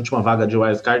 a última vaga de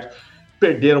wildcard.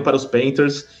 Perderam para os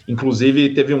Panthers.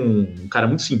 Inclusive teve um cara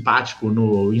muito simpático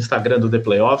no Instagram do The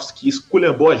Playoffs que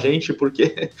esculhambou a gente,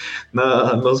 porque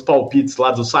nos palpites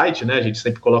lá do site, né, a gente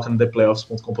sempre coloca no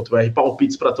theplayoffs.com.br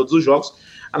palpites para todos os jogos,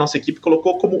 a nossa equipe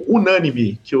colocou como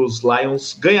unânime que os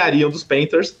Lions ganhariam dos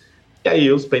Panthers, e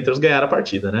aí os Panthers ganharam a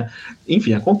partida, né?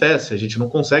 Enfim, acontece, a gente não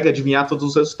consegue adivinhar todos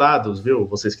os resultados, viu?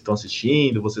 Vocês que estão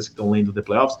assistindo, vocês que estão lendo The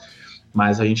Playoffs,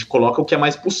 mas a gente coloca o que é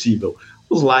mais possível.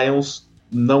 Os Lions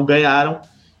não ganharam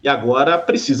e agora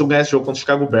precisam ganhar esse jogo contra o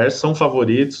Chicago Bears, são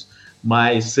favoritos,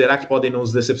 mas será que podem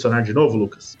nos decepcionar de novo,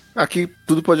 Lucas? Aqui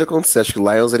tudo pode acontecer, acho que o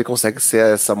Lions ele consegue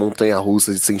ser essa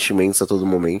montanha-russa de sentimentos a todo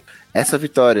momento. Essa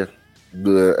vitória,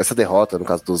 essa derrota, no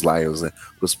caso dos Lions, né,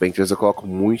 pros Panthers, eu coloco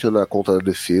muito na conta da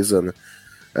defesa, né,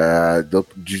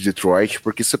 de Detroit,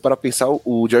 porque se para pensar,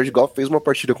 o Jared Goff fez uma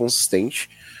partida consistente,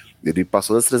 ele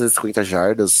passou das 350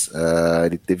 jardas,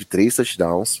 ele teve 3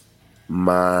 touchdowns,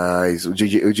 mas o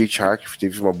J.J. Chark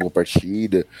teve uma boa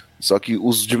partida, só que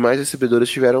os demais recebedores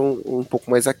tiveram um pouco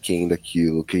mais aquém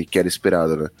daquilo que era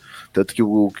esperado, né? Tanto que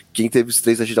quem teve os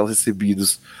 3 touchdowns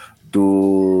recebidos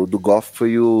do Goff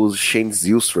foi o Shane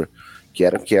Zylstra, que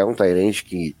é um tight end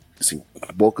que, assim,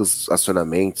 poucos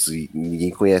acionamentos e ninguém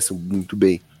conhece muito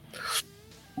bem.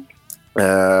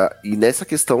 E nessa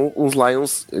questão, os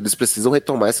Lions eles precisam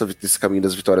retomar esse caminho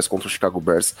das vitórias contra o Chicago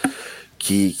Bears,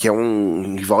 que é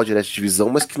um rival direto de divisão,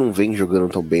 mas que não vem jogando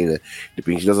tão bem, né?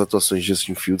 Dependendo das atuações de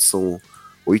Justin Fields, são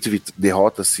 8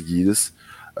 derrotas seguidas.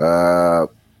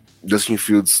 Justin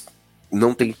Fields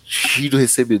não tem tido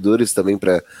recebedores também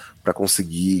para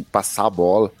conseguir passar a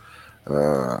bola.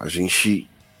 A gente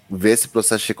vê esse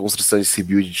processo de reconstrução, esse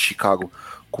build de Chicago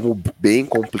como bem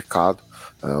complicado.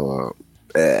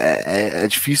 É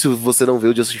difícil você não ver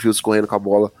o Justin Fields correndo com a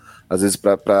bola, às vezes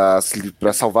para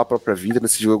salvar a própria vida.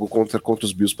 Nesse jogo contra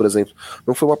os Bills, por exemplo,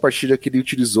 não foi uma partida que ele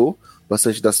utilizou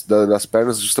bastante das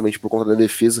pernas, justamente por conta da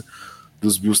defesa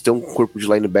dos Bills ter um corpo de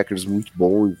linebackers muito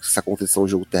bom, e se acontecer um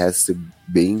jogo terrestre ser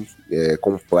bem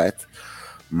completo,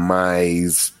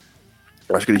 mas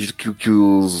eu acredito que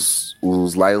os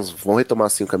Lions vão retomar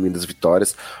assim o caminho das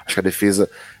vitórias. Acho que a defesa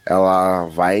ela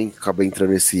vai acabar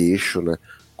entrando nesse eixo, né,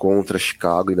 contra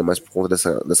Chicago, ainda mais por conta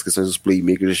das questões dos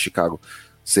playmakers de Chicago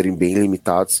serem bem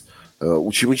limitados. O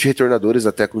time de retornadores,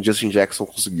 até com o Justin Jackson,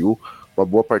 conseguiu uma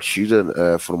boa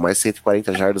partida, foram mais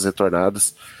 140 jardas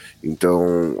retornadas,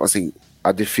 então, assim,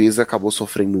 a defesa acabou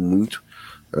sofrendo muito.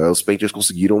 Os Panthers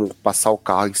conseguiram passar o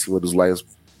carro em cima dos Lions,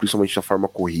 principalmente da forma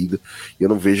corrida, e eu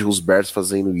não vejo os Bears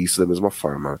fazendo isso da mesma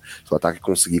forma. Se o ataque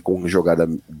conseguir jogar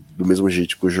do mesmo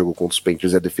jeito que o jogo contra os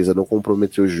Panthers e a defesa não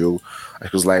comprometer o jogo, acho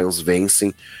que os Lions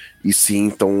vencem e sim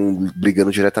estão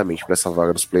brigando diretamente para essa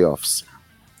vaga dos playoffs.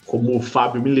 Como o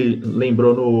Fábio me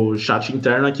lembrou no chat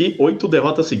interno aqui, 8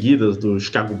 derrotas seguidas do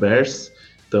Chicago Bears.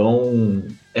 Então,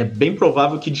 é bem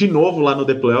provável que de novo lá no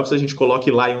The Playoffs a gente coloque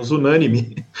Lions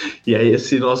unânime. E aí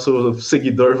esse nosso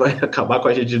seguidor vai acabar com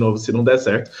a gente de novo se não der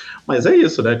certo. Mas é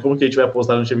isso, né? Como que a gente vai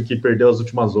apostar no time que perdeu as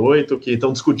últimas 8, que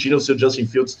estão discutindo se o Justin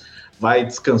Fields vai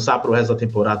descansar para o resto da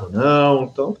temporada ou não.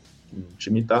 Então, o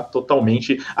time tá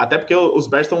totalmente... Até porque os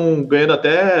Bears estão ganhando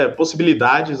até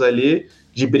possibilidades ali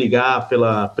de brigar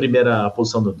pela primeira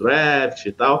posição do draft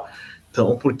e tal.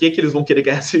 Então, por que eles vão querer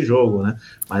ganhar esse jogo, né?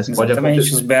 Mas pode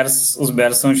acontecer. Os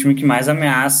Bears são o time que mais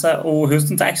ameaça o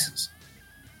Houston Texans.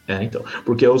 Então,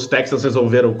 porque os Texans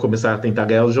resolveram começar a tentar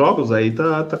ganhar os jogos, aí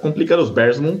tá complicando. Os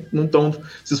Bears não estão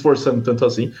se esforçando tanto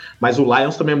assim, mas o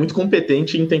Lions também é muito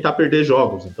competente em tentar perder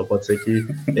jogos, então pode ser que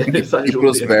eles ajudem. E para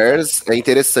os Bears, é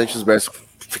interessante os Bears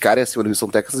ficarem acima do Houston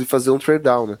Texans e fazer um trade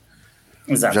down, né?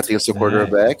 Exato. Já tem o seu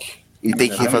cornerback e tem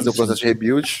que fazer o processo de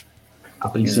rebuild. A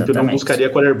princípio não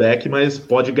buscaria quarterback, mas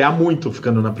pode ganhar muito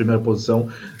ficando na primeira posição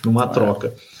numa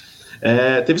troca.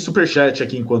 Teve superchat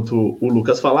aqui enquanto o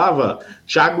Lucas falava.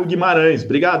 Thiago Guimarães,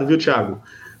 obrigado, viu, Thiago?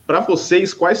 Para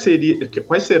vocês, quais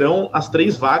serão as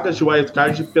 3 vagas de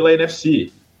wildcard pela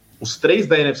NFC? Os 3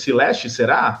 da NFC Leste,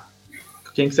 será?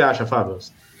 Quem que você acha, Fábio?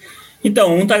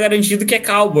 Então, um tá garantido que é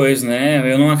Cowboys,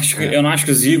 né? Eu não acho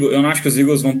que os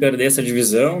Eagles vão perder essa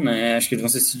divisão, né? Acho que eles vão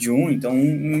ser seed 1. Então,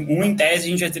 um em tese a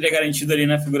gente já teria garantido ali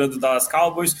na figura do Dallas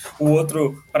Cowboys. O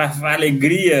outro, para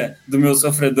alegria do meu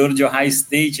sofredor de Ohio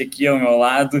State aqui ao meu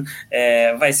lado,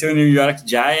 vai ser o New York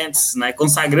Giants, né?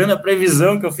 Consagrando a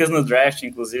previsão que eu fiz no draft,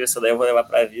 inclusive, essa daí eu vou levar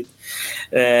para a vida.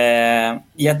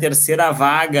 E a terceira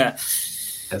vaga...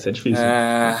 Essa é difícil.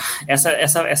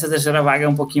 Essa terceira vaga é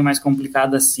um pouquinho mais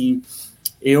complicada, assim.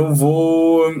 Eu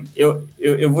vou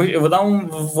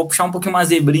puxar um pouquinho uma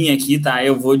zebrinha aqui, tá?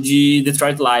 Eu vou de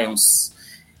Detroit Lions.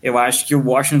 Eu acho que o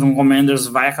Washington Commanders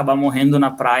vai acabar morrendo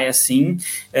na praia, sim.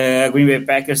 Green Bay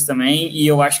Packers também. E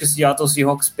eu acho que o Seattle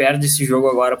Seahawks perde esse jogo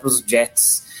agora para os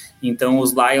Jets. Então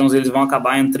os Lions eles vão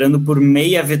acabar entrando por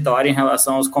meia vitória em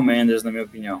relação aos Commanders, na minha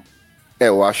opinião.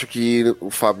 Eu acho que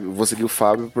vou seguir o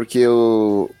Fábio porque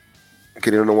eu,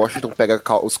 querendo ou não, Washington pega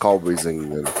os Cowboys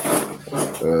ainda.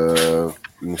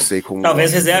 Não sei como...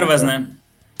 Talvez reservas, né?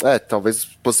 Talvez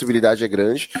possibilidade é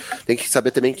grande. Tem que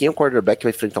saber também quem é o quarterback que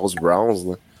vai enfrentar os Browns,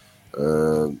 né?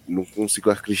 Não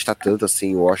consigo acreditar tanto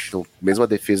assim em Washington, mesmo a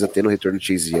defesa tendo o retorno de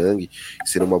Chase Young,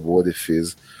 sendo uma boa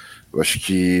defesa. Eu acho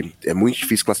que é muito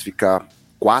difícil classificar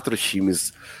 4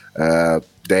 times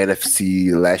da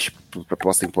NFC Leste para a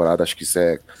pós-temporada. Acho que isso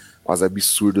é quase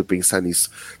absurdo pensar nisso.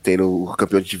 Tendo o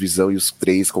campeão de divisão e os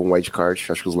 3 com wildcard,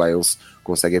 acho que os Lions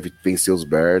conseguem vencer os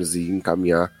Bears e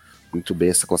encaminhar muito bem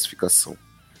essa classificação.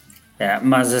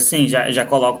 Mas assim, já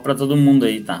coloco para todo mundo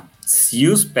aí, tá? Se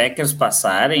os Packers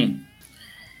passarem,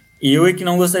 eu é que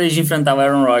não gostaria de enfrentar o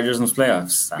Aaron Rodgers nos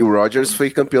playoffs, tá? E o Rodgers foi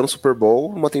campeão no Super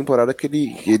Bowl numa temporada que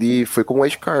ele foi com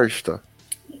wildcard, tá?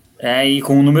 E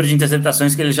com o número de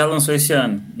interceptações que ele já lançou esse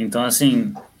ano. Então,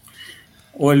 assim,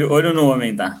 olho no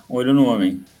homem, tá? Olho no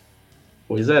homem.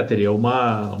 Pois teria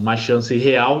uma chance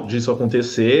real disso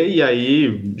acontecer. E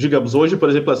aí, digamos, hoje, por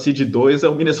exemplo, a seed 2 é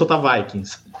o Minnesota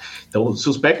Vikings. Então, se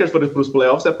os Packers forem para os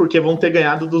playoffs, é porque vão ter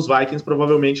ganhado dos Vikings,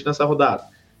 provavelmente, nessa rodada.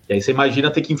 E aí você imagina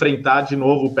ter que enfrentar de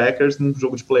novo o Packers num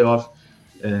jogo de playoff.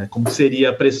 Como seria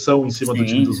a pressão em cima do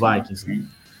time dos Vikings, né,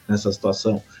 nessa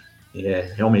situação.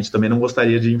 Realmente também não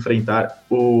gostaria de enfrentar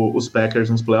os Packers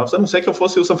nos playoffs, a não ser que eu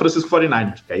fosse o San Francisco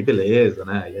 49ers, que aí beleza,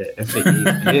 né? É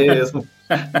feliz mesmo,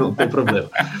 não tem problema.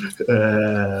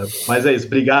 Mas é isso,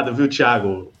 obrigado, viu,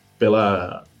 Thiago,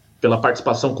 pela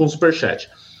participação com o Superchat.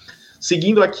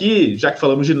 Seguindo aqui, já que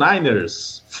falamos de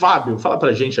Niners, Fábio, fala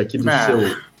pra gente aqui do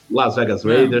seu Las Vegas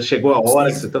Raiders. Chegou a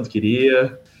hora que você tanto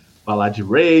queria falar de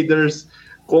Raiders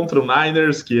contra o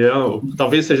Niners, que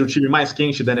talvez seja o time mais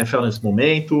quente da NFL nesse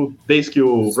momento. Desde que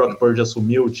o Brock Purdy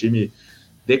assumiu, o time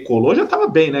decolou. Já estava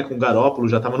bem, né, com o Garoppolo,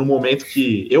 já estava no momento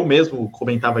que eu mesmo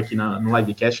comentava aqui no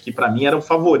livecast que para mim era o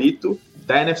favorito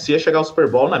da NFC a chegar ao Super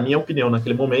Bowl, na minha opinião,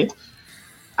 naquele momento.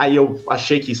 Aí eu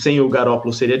achei que sem o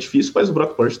Garoppolo seria difícil, mas o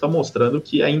Brock Purdy está mostrando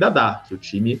que ainda dá, que o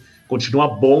time continua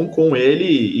bom com ele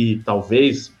e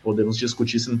talvez podemos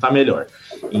discutir se não está melhor.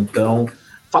 Então,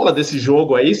 fala desse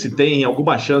jogo aí, se tem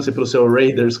alguma chance para o seu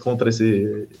Raiders contra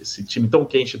esse time tão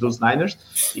quente dos Niners,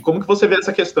 e como que você vê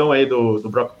essa questão aí do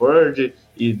Brock Purdy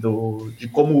e de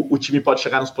como o time pode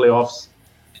chegar nos playoffs?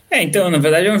 Então, na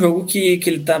verdade é um jogo que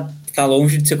ele tá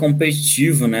longe de ser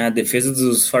competitivo, né? A defesa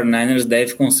dos 49ers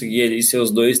deve conseguir ali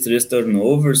seus 2-3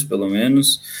 turnovers, pelo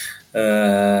menos.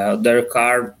 O Derek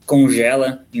Carr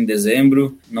congela em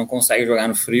dezembro, não consegue jogar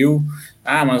no frio.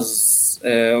 Mas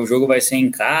o jogo vai ser em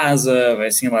casa,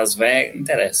 vai ser em Las Vegas, não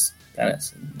interessa.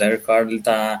 O Derek Carr ele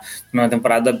tá numa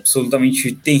temporada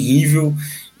absolutamente terrível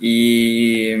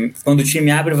e quando o time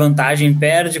abre vantagem,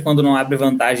 perde, quando não abre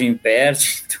vantagem,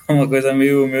 perde. Então é uma coisa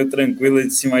meio tranquila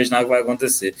de se imaginar o que vai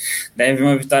acontecer. Deve vir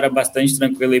uma vitória bastante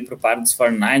tranquila aí para o par dos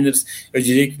 49ers. Eu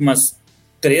diria que umas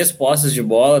 3 posses de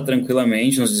bola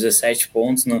tranquilamente, uns 17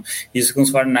 pontos, isso com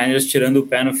os 49ers tirando o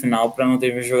pé no final para não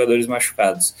ter jogadores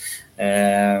machucados.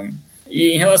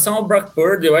 E em relação ao Brock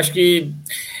Purdy, eu acho que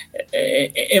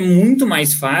é muito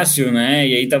mais fácil, né?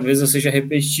 E aí talvez eu seja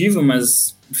repetitivo,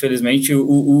 mas infelizmente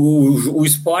o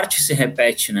esporte se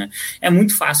repete, né? É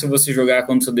muito fácil você jogar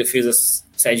contra sua defesa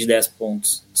sai de 10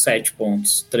 pontos, 7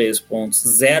 pontos, 3 pontos,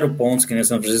 0 pontos, que nem o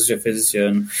São Francisco já fez esse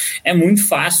ano. É muito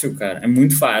fácil, cara, é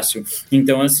muito fácil.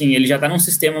 Então, assim, ele já tá num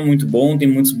sistema muito bom, tem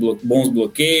muitos bons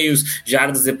bloqueios,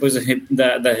 jardas depois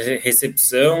da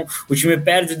recepção. O time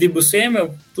perde o Deebo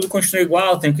Samuel, tudo continua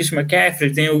igual, tem o Christian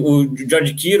McCaffrey, tem o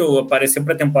George Kittle, apareceu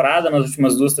pra temporada nas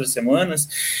últimas 2-3 semanas.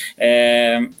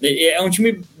 É um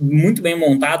time muito bem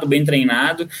montado, bem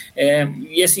treinado,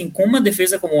 e assim, com uma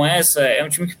defesa como essa, é um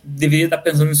time que deveria estar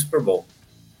pensando no Super Bowl,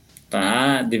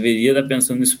 tá? Deveria estar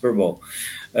pensando no Super Bowl.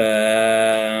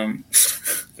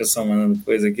 Pessoal mandando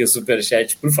coisa aqui, o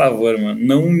superchat, por favor, mano,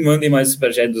 não me mandem mais o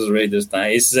superchat dos Raiders,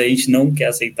 tá? Esses a gente não quer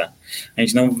aceitar. A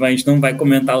gente não vai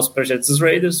comentar os superchats dos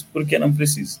Raiders porque não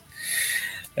precisa.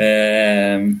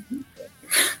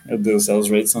 Meu Deus do céu, os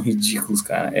Raiders são ridículos,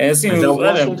 cara. Assim, mas é um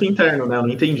assunto interno, né? Eu não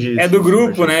entendi. É do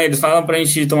grupo, né? Eles falam pra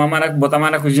gente botar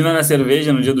maracujina na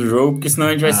cerveja no dia do jogo, porque senão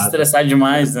a gente vai se estressar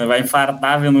demais, né? Vai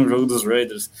infartar vendo um jogo dos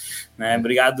Raiders, né?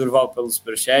 Obrigado, Durval, pelo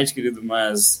superchat, querido,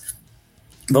 mas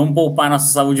vamos poupar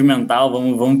nossa saúde mental,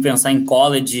 vamos pensar em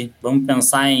college, vamos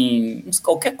pensar em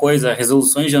qualquer coisa,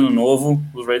 resoluções de ano novo.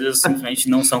 Os Raiders simplesmente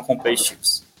não são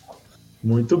competitivos.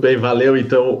 Muito bem, valeu.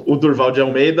 Então, o Durval de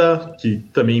Almeida, que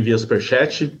também envia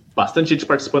superchat, bastante gente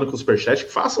participando com o superchat,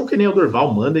 façam que nem o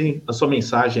Durval, mandem a sua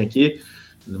mensagem aqui,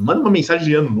 manda uma mensagem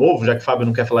de ano novo, já que o Fábio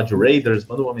não quer falar de Raiders,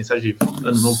 manda uma mensagem de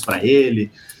ano novo para ele,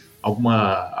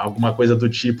 alguma coisa do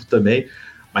tipo também.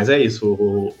 Mas é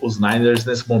isso, os Niners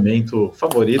nesse momento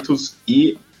favoritos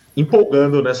e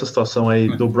empolgando nessa situação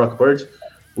aí do Brock Purdy.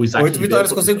 8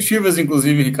 vitórias consecutivas,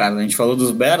 inclusive, Ricardo. A gente falou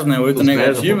dos Bears, né? 8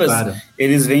 negativas.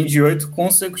 Eles vêm de 8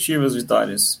 consecutivas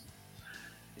vitórias.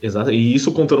 Exato. E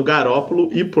isso contando Garoppolo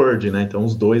e Purdy, né? Então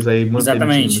os dois aí mantêm o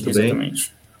time muito bem.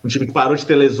 Um time que parou de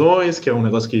ter lesões, que é um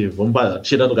negócio que vamos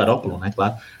tirando o Garoppolo, né?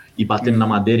 Claro. E batendo na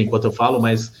madeira enquanto eu falo,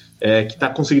 mas que tá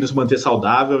conseguindo se manter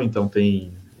saudável. Então tem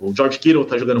o George Kittle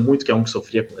tá jogando muito, que é um que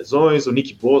sofria com lesões. O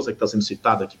Nick Bosa, que tá sendo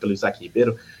citado aqui pelo Isaac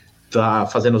Ribeiro, tá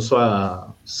fazendo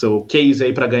seu case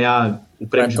aí para ganhar o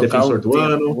prêmio de defensor do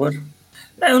ano.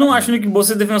 Eu não acho o Nick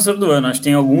Bosa defensor do ano. Acho que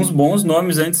tem alguns bons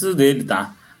nomes antes dele,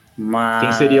 tá? Mas...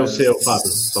 Quem seria o seu, Fábio?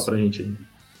 Só pra gente...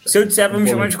 Se eu disser, vamos me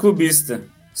chamar de clubista.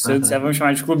 Vamos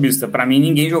chamar de clubista. Pra mim,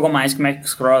 ninguém jogou mais que o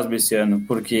Max Crosby esse ano,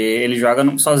 porque ele joga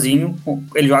sozinho,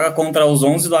 ele joga contra os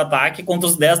 11 do ataque e contra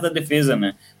os 10 da defesa,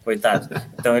 né? Coitado.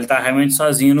 Então ele tá realmente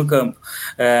sozinho no campo.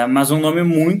 Mas um nome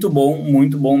muito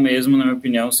bom mesmo, na minha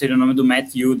opinião, seria o nome do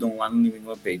Matt Judon, lá no New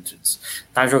England Patriots.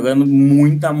 Tá jogando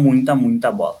muita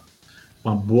bola.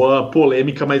 Uma boa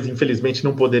polêmica, mas infelizmente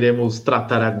não poderemos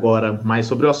tratar agora mais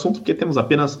sobre o assunto, porque temos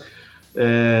apenas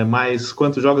mais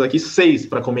quantos jogos aqui? 6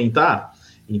 para comentar.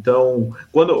 Então,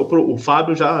 quando o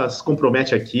Fábio já se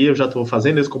compromete aqui, eu já estou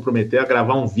fazendo ele se comprometer a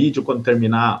gravar um vídeo quando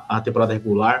terminar a temporada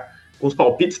regular, com os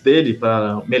palpites dele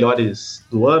para melhores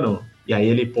do ano, e aí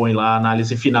ele põe lá a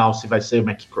análise final, se vai ser o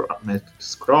Max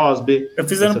Crosby. Eu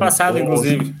fiz ano passado,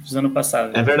 inclusive.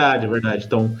 É verdade.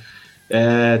 Então,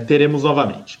 teremos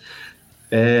novamente.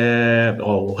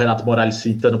 O Renato Morales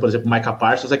citando, por exemplo, o Micah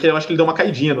Parsons, eu acho que ele deu uma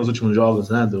caidinha nos últimos jogos,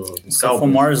 né? Do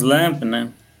Sophomore Slump, né?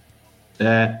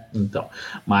 Então.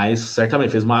 Mas certamente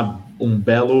fez um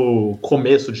belo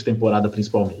começo de temporada,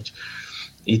 principalmente.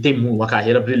 E tem uma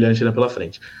carreira brilhante ainda pela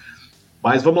frente.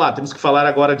 Mas vamos lá, temos que falar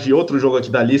agora de outro jogo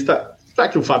aqui da lista. Já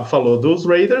que o Fábio falou dos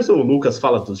Raiders, o Lucas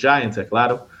fala dos Giants, é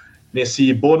claro.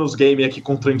 Nesse bônus game aqui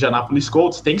contra o Indianapolis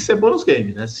Colts, tem que ser bônus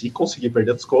game, né? Se conseguir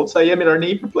perder dos Colts, aí é melhor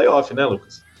nem ir pro playoff, né,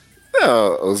 Lucas?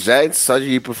 Não, os Giants só de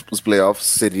ir pros playoffs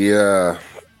seria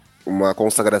uma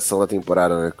consagração da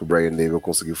temporada, né, que o Brian Dable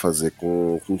conseguiu fazer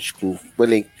com o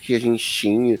elenco que a gente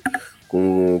tinha,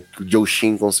 com o que o Joe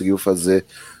Sheen conseguiu fazer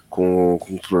com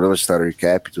os problemas de salary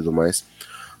cap e tudo mais.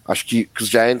 Acho que os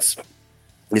Giants,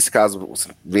 nesse caso,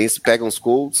 pegam os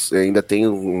Colts, ainda tem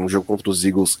um jogo contra os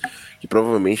Eagles que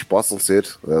provavelmente possam ser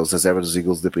os reservas dos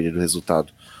Eagles, dependendo do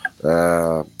resultado.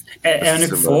 É o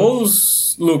Nick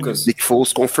Foles, Lucas? Nick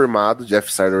Foles confirmado,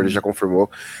 Jeff Saturday já confirmou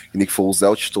que Nick Foles é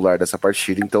o titular dessa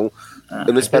partida, então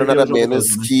eu não espero nada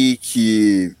menos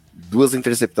que 2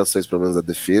 interceptações, pelo menos, da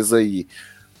defesa e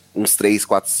uns 3,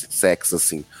 4 sacks,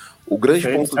 assim. O grande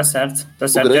ponto... Tá certo.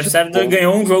 Jeff Saturday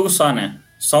ganhou um jogo só, né?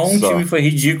 Só um time foi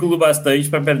ridículo bastante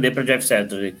para perder para Jeff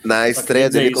Saturday. Na estreia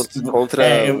dele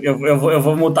contra... Eu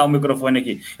vou mutar o microfone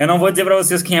aqui. Eu não vou dizer para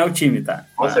vocês quem é o time, tá?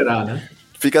 Qual será, né?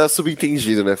 Fica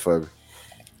subentendido, né, Fábio?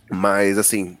 Mas,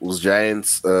 assim, os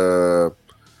Giants...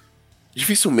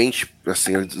 dificilmente,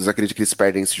 assim, eu acredito que eles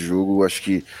perdem esse jogo. Acho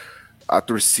que a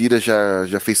torcida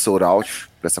já fez sold out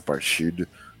para essa partida.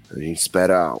 A gente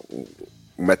espera o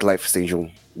MetLife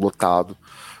Stadium lotado.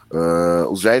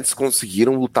 Os Giants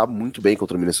conseguiram lutar muito bem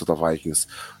contra o Minnesota Vikings.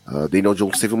 Daniel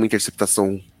Jones teve uma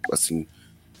interceptação assim,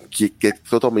 que é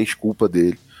totalmente culpa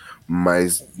dele,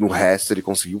 mas no resto ele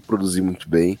conseguiu produzir muito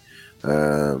bem.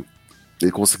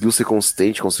 Ele conseguiu ser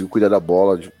consistente, conseguiu cuidar da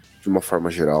bola de uma forma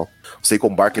geral. O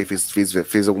Saquon Barkley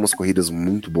fez algumas corridas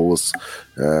muito boas,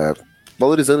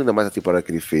 valorizando ainda mais a temporada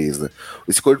que ele fez, né?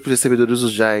 Esse corpo de recebedores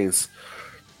dos Giants,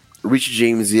 Rich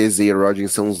James e Isaiah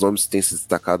Rodgers são os nomes que têm se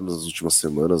destacado nas últimas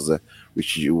semanas, né?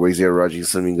 O Isaiah Rodgers,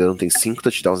 se não me engano, tem 5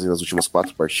 touchdowns nas últimas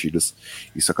 4 partidas.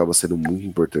 Isso acaba sendo muito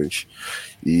importante.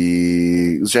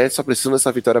 E os Giants só precisam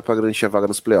dessa vitória para garantir a vaga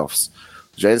nos playoffs.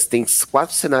 Os Giants têm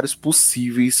 4 cenários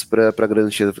possíveis para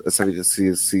garantir essa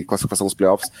classificação nos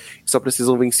playoffs. E só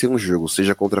precisam vencer um jogo,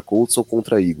 seja contra Colts ou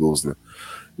contra Eagles, né?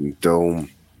 Então,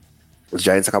 os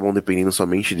Giants acabam dependendo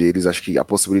somente deles. Acho que a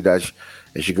possibilidade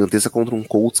é gigantesca contra um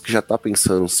Colts que já tá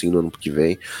pensando sim no ano que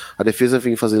vem. A defesa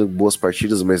vem fazendo boas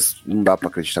partidas, mas não dá pra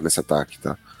acreditar nesse ataque,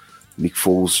 tá? Nick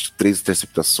Foles, 3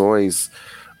 interceptações,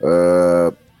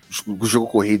 o jogo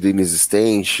corrido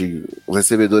inexistente, os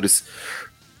recebedores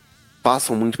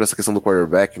passam muito pra essa questão do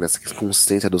quarterback, nessa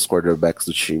consistência dos quarterbacks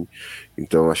do time.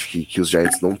 Então acho que os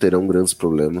Giants não terão grandes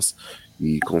problemas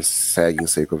e conseguem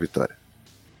sair com a vitória.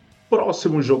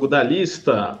 Próximo jogo da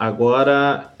lista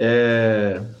agora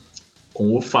é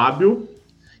com o Fábio,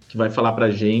 que vai falar pra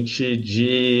gente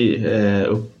de...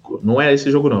 não é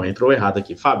esse jogo não, entrou errado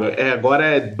aqui. Fábio, agora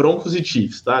é Broncos e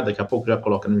Chiefs, tá? Daqui a pouco já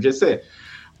coloca no GC.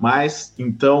 Mas,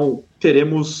 então,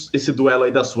 teremos esse duelo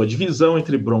aí da sua divisão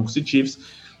entre Broncos e Chiefs,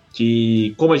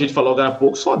 que, como a gente falou agora há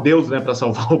pouco, só Deus, né, pra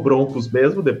salvar o Broncos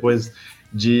mesmo, depois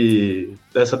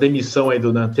dessa demissão aí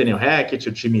do Nathaniel Hackett,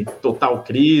 o time total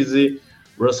crise,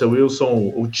 Russell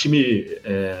Wilson, o time...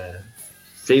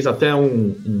 fez até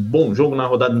um bom jogo na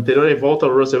rodada anterior, e volta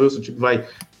o Russell Wilson, o time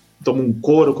toma um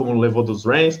couro como levou dos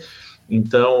Rams.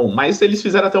 Então, mas eles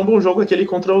fizeram até um bom jogo aquele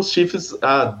contra os Chiefs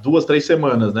há 2-3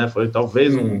 semanas, né? Foi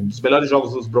talvez um dos melhores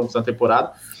jogos dos Broncos na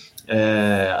temporada,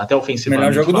 até ofensivamente.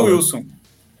 Melhor jogo do Wilson.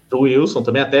 Do Wilson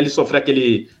também, até ele sofrer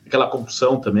aquela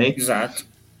concussão também. Exato.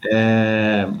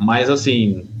 Mas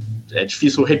assim, é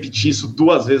difícil repetir isso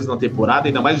 2 vezes na temporada,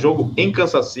 ainda mais jogo em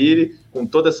Kansas City, com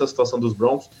toda essa situação dos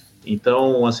Broncos.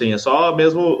 Então, assim, é só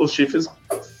mesmo os Chiefs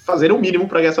fazerem o mínimo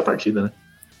para ganhar essa partida, né?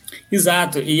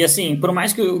 Exato, e assim, por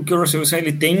mais que o Russell Wilson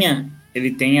ele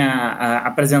tenha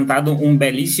apresentado um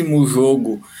belíssimo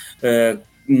jogo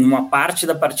numa parte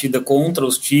da partida contra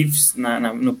os Chiefs,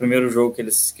 no primeiro jogo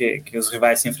que os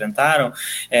rivais se enfrentaram,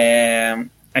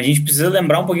 a gente precisa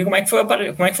lembrar um pouquinho como é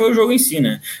que foi o jogo em si,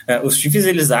 né? Os Chiefs,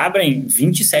 eles abrem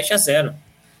 27-0.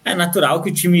 É natural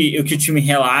que o time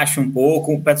relaxe um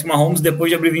pouco. O Patrick Mahomes, depois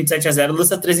de abrir 27-0,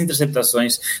 lança 3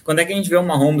 interceptações. Quando é que a gente vê o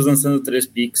Mahomes lançando 3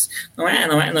 picks?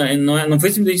 Não foi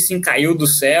simplesmente assim, caiu do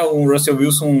céu o Russell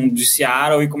Wilson de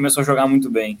Seattle e começou a jogar muito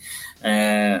bem.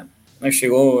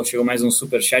 Chegou mais um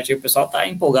superchat e o pessoal tá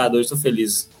empolgado hoje, tô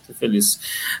feliz.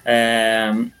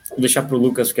 Vou deixar pro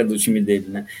Lucas, que é do time dele,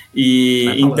 né?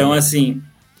 Então, assim...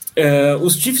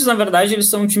 os Chiefs, na verdade, eles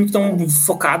são um time que estão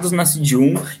focados na Seed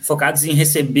 1, focados em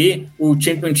receber o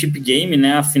Championship Game,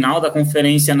 né, a final da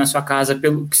conferência na sua casa,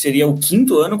 pelo que seria o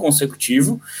 5º ano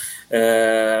consecutivo.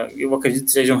 Eu acredito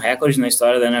que seja um recorde na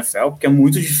história da NFL, porque é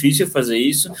muito difícil fazer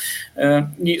isso.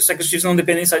 Só que os Chiefs não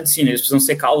dependem só de si, né? Eles precisam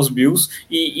secar os Bills,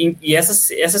 e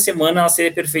essa semana ela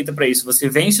seria perfeita para isso. Você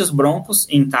vence os Broncos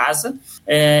em casa,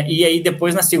 e aí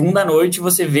depois na segunda noite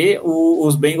você vê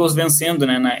os Bengals vencendo,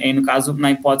 né? No caso,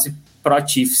 na hipótese pro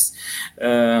Chiefs.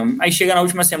 Aí chega na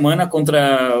última semana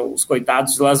contra os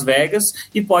coitados de Las Vegas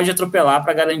e pode atropelar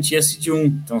para garantir a Seed 1.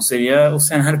 Então seria o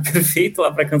cenário perfeito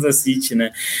lá para Kansas City,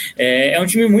 né? É um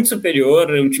time muito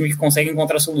superior, é um time que consegue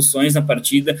encontrar soluções na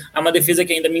partida. Há uma defesa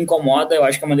que ainda me incomoda, eu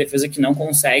acho que é uma defesa que não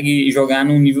consegue jogar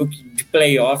num nível de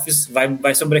playoffs,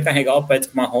 vai sobrecarregar o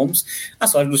Patrick Mahomes. A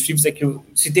sorte dos Chiefs é que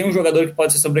se tem um jogador que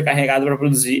pode ser sobrecarregado para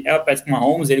produzir, é o Patrick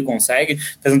Mahomes, ele consegue,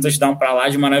 faz um touchdown para lá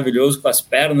de maravilhoso com as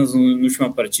pernas na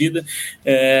última partida.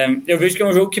 Eu vejo que é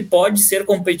um jogo que pode ser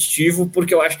competitivo,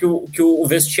 porque eu acho que o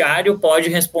vestiário pode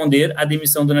responder à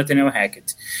demissão do Nathaniel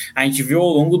Hackett. A gente viu ao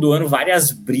longo do ano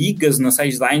várias brigas na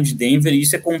sideline de Denver, e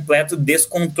isso é completo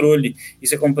descontrole,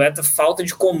 isso é completa falta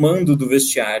de comando do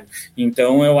vestiário.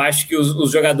 Então eu acho que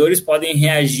os jogadores podem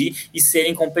reagir e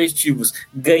serem competitivos.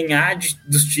 Ganhar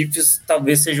dos Chiefs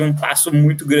talvez seja um passo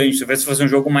muito grande, talvez se fosse um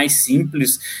jogo mais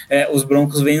simples, os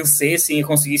Broncos vencessem e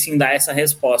conseguissem dar essa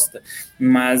resposta.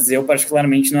 Mas eu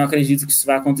particularmente não acredito que isso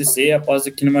vai acontecer. Aposto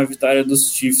aqui numa vitória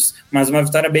dos Chiefs, mas uma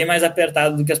vitória bem mais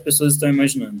apertada do que as pessoas estão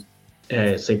imaginando.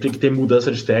 Sempre que tem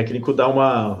mudança de técnico, dá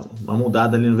uma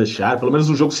mudada ali no vestiário, pelo menos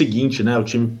no jogo seguinte, né? O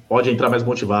time pode entrar mais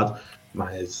motivado,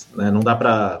 Mas né, não dá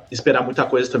para esperar muita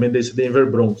coisa também desse Denver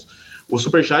Broncos. O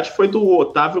superchat foi do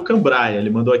Otávio Cambraia, ele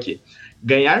mandou aqui.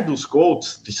 Ganhar dos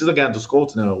Colts, precisa ganhar dos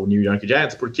Colts, né, o New York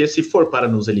Giants, porque se for para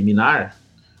nos eliminar,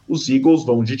 os Eagles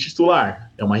vão de titular.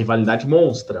 É uma rivalidade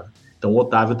monstra. Então o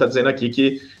Otávio está dizendo aqui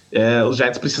que os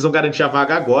Giants precisam garantir a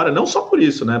vaga agora, não só por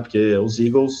isso, né, porque os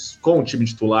Eagles, com o time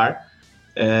titular,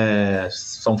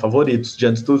 são favoritos.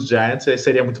 Diante dos Giants,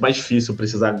 seria muito mais difícil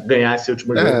precisar ganhar esse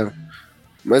último jogo.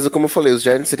 Mas como eu falei, os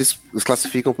Giants eles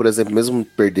classificam, por exemplo, mesmo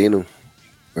perdendo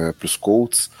para os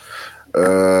Colts,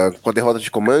 com a derrota de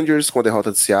Commanders, com a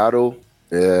derrota de Seattle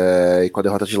e com a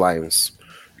derrota de Lions.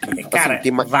 Cara,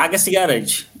 assim, vaga se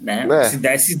garante, né?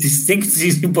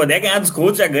 Se puder ganhar dos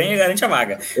Colts, já ganha e garante a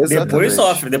vaga. Exatamente. Depois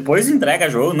sofre, depois entrega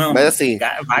jogo, não. Mas assim,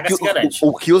 vaga se garante.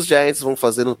 O que os Giants vão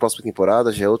fazer na próxima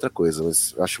temporada já é outra coisa,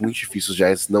 mas eu acho muito difícil os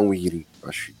Giants não irem.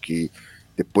 Acho que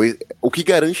depois... O que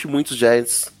garante muito os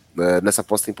Giants nessa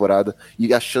pós-temporada,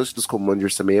 e a chance dos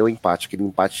Commanders também é o empate, aquele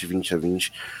empate de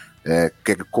 20-20,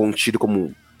 que é contido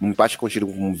como um empate contido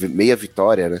como meia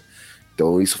vitória, né?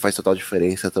 Então isso faz total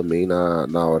diferença também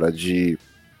na hora de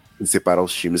separar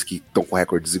os times que estão com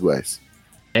recordes iguais.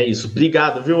 É isso,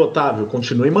 obrigado, viu, Otávio?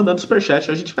 Continue mandando superchat,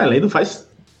 a gente vai lendo, faz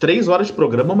 3 horas de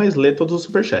programa, mas lê todos os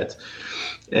superchats.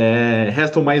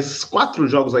 Restam mais 4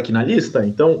 jogos aqui na lista,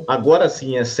 então agora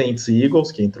sim é Saints e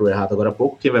Eagles, que entrou errado agora há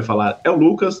pouco, quem vai falar é o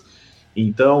Lucas,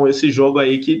 então esse jogo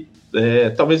aí que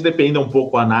talvez dependa um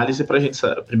pouco a análise,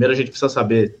 primeiro a gente precisa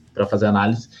saber, para fazer a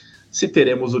análise, se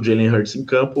teremos o Jalen Hurts em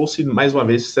campo ou se mais uma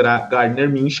vez será Gardner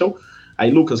Minshew.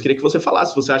 Aí, Lucas, queria que você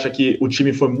falasse se você acha que o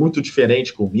time foi muito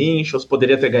diferente com o Minshew, se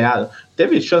poderia ter ganhado,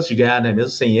 teve chance de ganhar, né, mesmo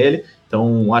sem ele.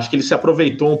 Então, acho que ele se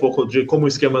aproveitou um pouco de como o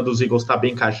esquema dos Eagles está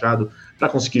bem encaixado para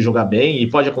conseguir jogar bem, e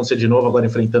pode acontecer de novo agora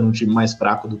enfrentando um time mais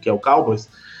fraco do que é o Cowboys.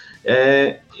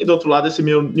 E do outro lado, esse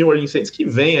New Orleans Saints que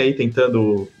vem aí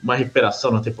tentando uma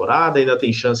recuperação na temporada, ainda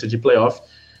tem chance de playoff,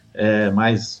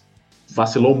 mas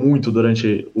vacilou muito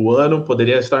durante o ano,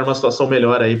 poderia estar numa situação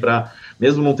melhor aí para,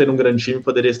 mesmo não tendo um grande time,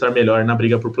 poderia estar melhor na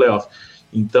briga por playoff.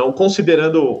 Então,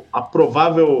 considerando a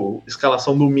provável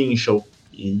escalação do Minshew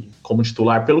e como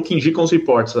titular, pelo que indicam os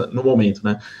reports no momento,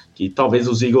 né, que talvez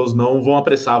os Eagles não vão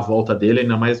apressar a volta dele,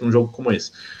 ainda mais num jogo como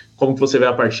esse. Como que você vê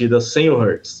a partida sem o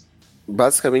Hurts?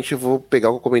 Basicamente, eu vou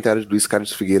pegar o comentário do Luiz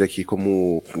Carlos Figueira aqui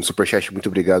como um superchat. Muito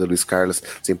obrigado, Luiz Carlos,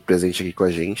 sempre presente aqui com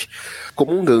a gente.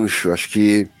 Como um gancho, acho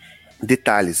que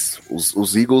detalhes.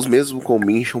 Os Eagles, mesmo com o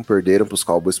Minshew, perderam para os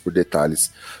Cowboys por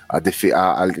detalhes. A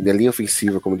linha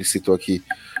ofensiva, como ele citou aqui,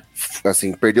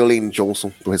 assim, perdeu o Lane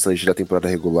Johnson pro restante da temporada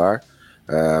regular,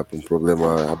 por um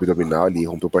problema abdominal. Ele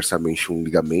rompeu parcialmente um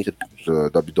ligamento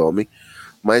do abdômen,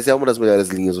 mas é uma das melhores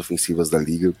linhas ofensivas da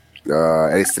liga.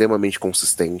 É extremamente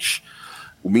consistente.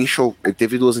 O Minshew, ele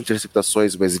teve 2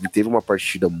 interceptações, mas ele teve uma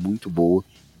partida muito boa.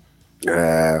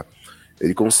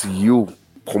 Ele conseguiu,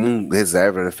 como um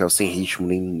reserva, né, sem ritmo,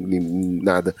 nem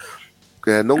nada,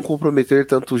 não comprometer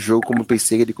tanto o jogo como eu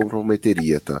pensei que ele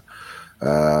comprometeria, tá?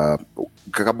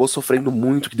 Acabou sofrendo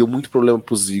muito, que deu muito problema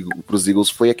pros Eagles,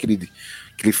 foi aquele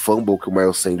fumble que o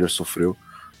Miles Sanders sofreu,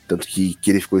 tanto que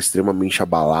ele ficou extremamente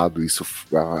abalado, isso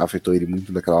afetou ele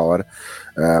muito naquela hora,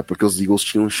 porque os Eagles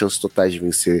tinham chances totais de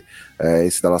vencer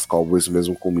esse Dallas Cowboys,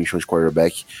 mesmo com o Minshew de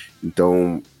quarterback.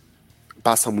 Então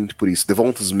passa muito por isso.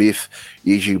 Devonta Smith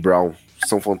e A.J. Brown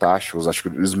são fantásticos. Acho que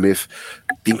o Smith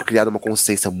tem criado uma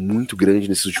consistência muito grande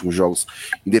nesses últimos jogos,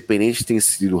 independente de ter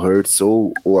sido o Hurts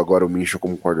ou agora o Minshew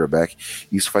como quarterback.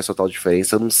 Isso faz total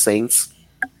diferença num Saints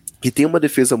que tem uma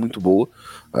defesa muito boa,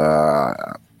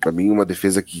 para mim uma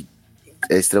defesa que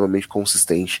é extremamente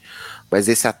consistente, mas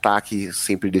esse ataque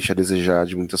sempre deixa a desejar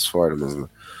de muitas formas, né?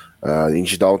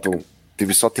 Andy Dalton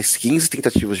teve só 15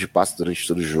 tentativas de passe durante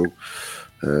todo o jogo.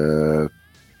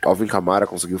 Alvin Kamara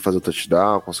conseguiu fazer o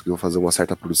touchdown, conseguiu fazer uma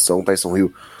certa produção. Tyson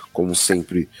Hill, como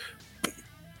sempre,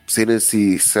 sendo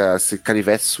esse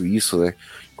canivete suíço, né,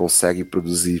 consegue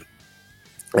produzir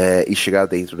e chegar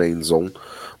dentro da end zone.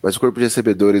 Mas o corpo de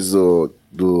recebedores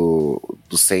do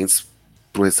Saints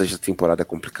pro restante da temporada é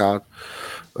complicado.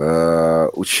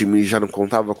 O time já não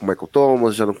contava com Michael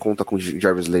Thomas, já não conta com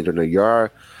Jarvis Landry na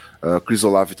IR, Chris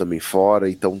Olave também fora,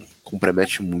 então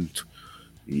compromete muito.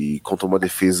 E contra uma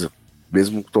defesa,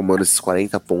 mesmo tomando esses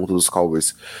 40 pontos dos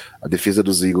Cowboys, a defesa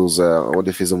dos Eagles é uma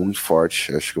defesa muito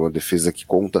forte. Acho que é uma defesa que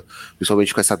conta,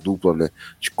 principalmente com essa dupla, né,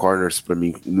 de corners, para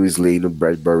mim, no Slay e no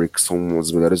Bradbury, que são uma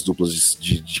das melhores duplas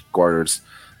de corners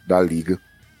da liga.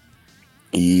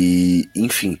 E,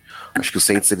 enfim, acho que os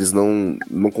Saints, eles não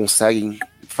conseguem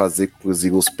fazer com que os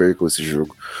Eagles percam esse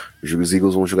jogo. Os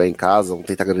Eagles vão jogar em casa, vão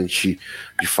tentar garantir,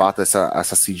 de fato,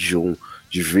 essa seed 1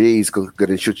 de vez,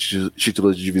 garantir o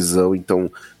título de divisão.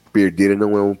 Então, perder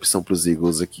não é uma opção para os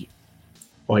Eagles aqui.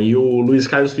 E o Luiz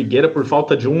Carlos Figueira, por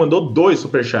falta de um, mandou 2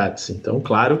 superchats. Então,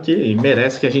 claro que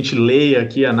merece que a gente leia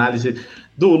aqui a análise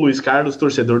do Luiz Carlos,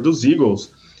 torcedor dos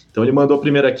Eagles. Então, ele mandou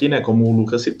primeiro aqui, né, como o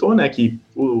Lucas citou, né, que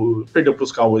perdeu para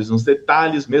os Cowboys nos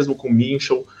detalhes, mesmo com o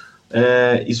Minshew.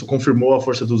 Isso confirmou a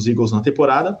força dos Eagles na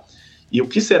temporada. E o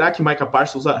que será que Micah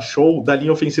Parsons achou da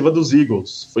linha ofensiva dos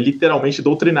Eagles? Foi literalmente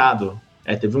doutrinado.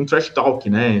 Teve um trash talk,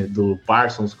 né, do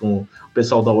Parsons com o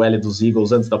pessoal da OL dos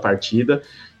Eagles antes da partida,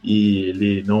 e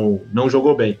ele não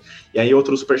jogou bem. E aí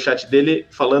outro superchat dele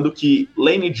falando que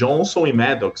Lane Johnson e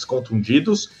Maddox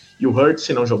contundidos e o Hurts,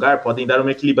 se não jogar, podem dar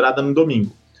uma equilibrada no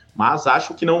domingo. Mas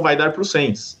acho que não vai dar para os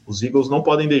Saints. Os Eagles não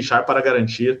podem deixar para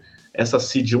garantir essa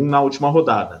seed 1 na última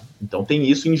rodada. Então tem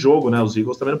isso em jogo, né? Os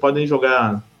Eagles também não podem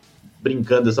jogar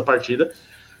brincando essa partida,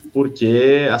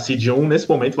 porque a seed 1 nesse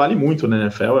momento vale muito na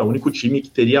NFL. É o único time que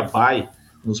teria bye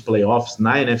nos playoffs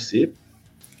na NFC.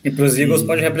 E para os Eagles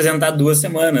pode representar 2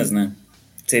 semanas, né?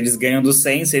 Se eles ganham do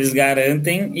Saints, eles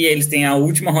garantem, e eles têm a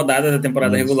última rodada da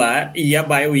temporada regular e a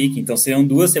bye week. Então seriam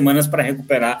 2 semanas para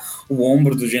recuperar o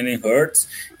ombro do Jalen Hurts,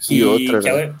 que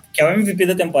é o MVP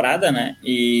da temporada, né?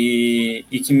 E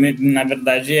que, na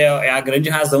verdade, é a grande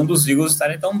razão dos Eagles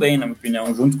estarem tão bem, na minha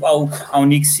opinião, junto com ao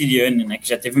Nick Sirianni, né? Que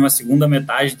já teve uma segunda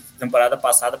metade da temporada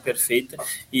passada perfeita,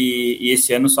 e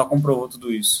esse ano só comprovou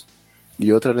tudo isso.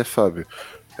 E outra, né, Fábio?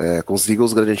 Com os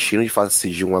Eagles garantindo de fase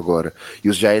seed 1 agora, e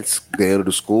os Giants ganhando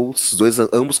dos Colts,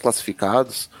 ambos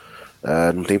classificados,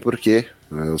 não tem porquê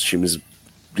os times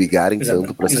brigarem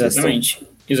tanto para essa questão.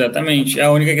 Exatamente.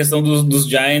 A única questão dos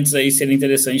Giants aí seria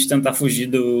interessante tentar fugir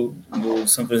do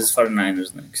San Francisco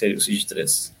 49ers, né? Que seria o seed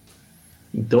 3.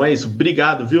 Então é isso.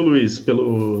 Obrigado, viu, Luiz,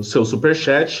 pelo seu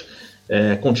superchat.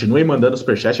 Continue mandando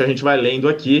superchat, a gente vai lendo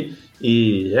aqui.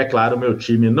 E, é claro, meu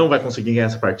time não vai conseguir ganhar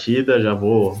essa partida. Já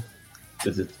vou...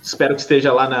 Espero que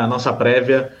esteja lá na nossa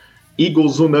prévia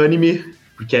Eagles unânime,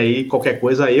 porque aí qualquer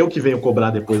coisa eu que venho cobrar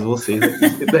depois vocês aqui,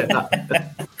 se der nada.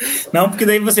 Não, porque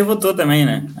daí você votou também,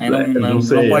 né? Aí não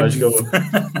sei, não pode.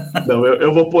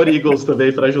 Eu vou pôr Eagles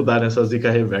também para ajudar nessa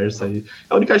zica reversa aí.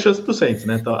 É a única chance pro Saints,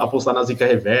 né? Então, apostar na zica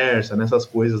reversa, nessas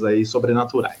coisas aí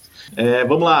sobrenaturais.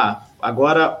 Vamos lá.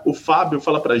 Agora o Fábio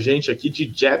fala pra gente aqui de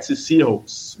Jets e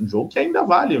Seahawks. Um jogo que ainda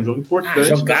vale, um jogo importante.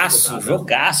 Jogaço.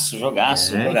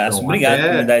 Então, obrigado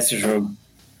por me dar esse jogo.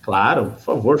 Claro, por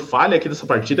favor, fale aqui dessa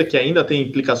partida que ainda tem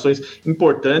implicações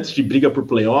importantes de briga por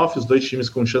playoffs, 2 times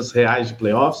com chances reais de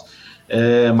playoffs,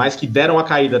 mas que deram a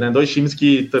caída, né? 2 times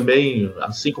que também,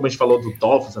 assim como a gente falou do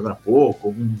Dolphins agora há pouco,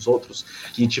 alguns outros,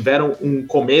 que tiveram um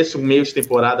começo, um meio de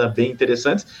temporada bem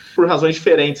interessantes, por razões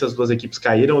diferentes as 2 equipes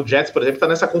caíram. O Jets, por exemplo, está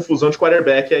nessa confusão de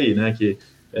quarterback aí, né? Que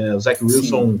o Zach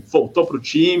Wilson voltou para o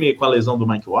time com a lesão do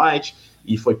Mike White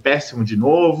e foi péssimo de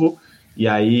novo. E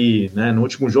aí, né, no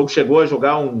último jogo chegou a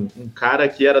jogar um cara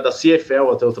que era da CFL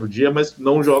até outro dia, mas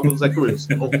não joga o Zach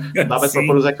Wilson. Não dá mais para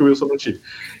pôr o Zach Wilson no time.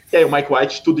 E aí o Mike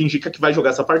White, tudo indica que vai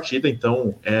jogar essa partida,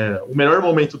 então o melhor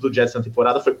momento do Jets na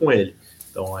temporada foi com ele.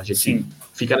 Então a gente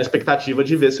fica na expectativa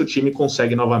de ver se o time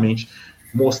consegue novamente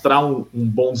mostrar um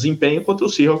bom desempenho, enquanto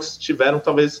os Seahawks tiveram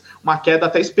talvez uma queda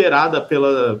até esperada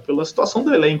pela situação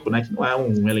do elenco, né, que não é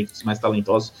um elenco mais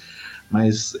talentoso.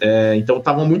 Mas, então,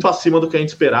 estavam muito acima do que a gente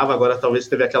esperava. Agora, talvez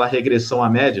teve aquela regressão à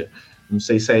média. Não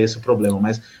sei se é esse o problema.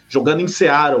 Mas, jogando em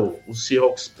Seattle, os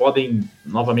Seahawks podem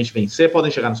novamente vencer, podem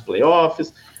chegar nos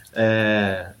playoffs,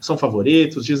 são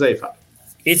favoritos. Diz aí, Fábio.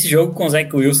 Esse jogo com o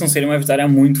Zach Wilson seria uma vitória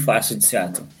muito fácil de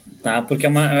Seattle, tá? Porque é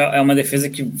uma defesa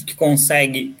que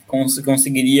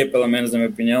conseguiria, pelo menos na minha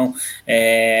opinião,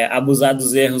 abusar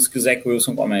dos erros que o Zach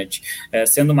Wilson comete.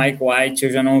 Sendo Mike White,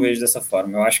 eu já não vejo dessa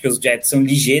forma. Eu acho que os Jets são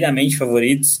ligeiramente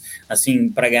favoritos, assim,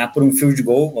 para ganhar por um field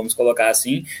goal, vamos colocar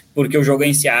assim, porque o jogo é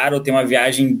em Seattle, tem uma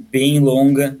viagem bem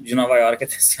longa de Nova York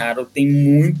até Seattle, tem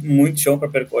muito, muito chão para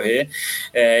percorrer.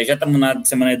 Já estamos na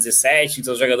semana 17,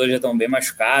 então os jogadores já estão bem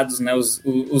machucados, né?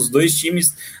 Os 2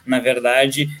 times, na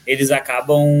verdade, eles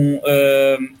acabam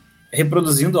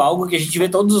reproduzindo algo que a gente vê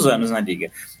todos os anos na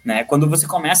liga, né? Quando você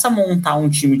começa a montar um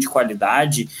time de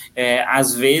qualidade,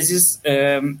 às vezes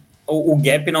o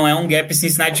gap não é um gap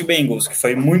Cincinnati Bengals, que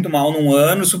foi muito mal num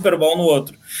ano e Super Bowl no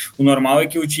outro. O normal é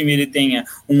que o time ele tenha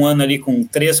um ano ali com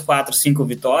 3, 4, 5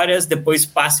 vitórias, depois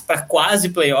passe para quase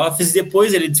playoffs e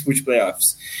depois ele dispute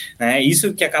playoffs, né?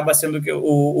 Isso que acaba sendo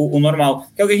o normal,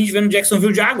 que é o que a gente vê no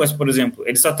Jacksonville Jaguars, por exemplo.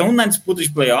 Eles só estão na disputa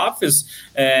de playoffs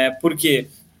porque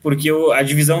a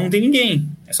divisão não tem ninguém.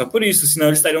 É só por isso. Senão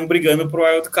eles estariam brigando pro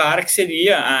wild card, que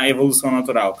seria a evolução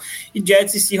natural. E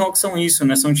Jets e Seahawks são isso,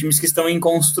 né? São times que estão em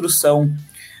construção.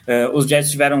 Os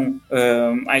Jets tiveram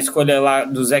a escolha lá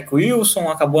do Zach Wilson,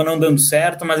 acabou não dando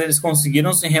certo, mas eles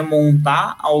conseguiram se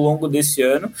remontar ao longo desse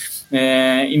ano,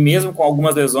 e mesmo com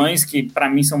algumas lesões que para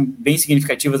mim são bem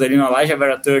significativas ali no Elijah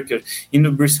Vera Tucker e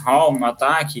no Breece Hall no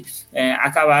ataque,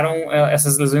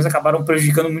 essas lesões acabaram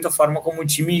prejudicando muito a forma como o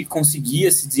time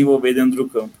conseguia se desenvolver dentro do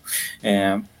campo.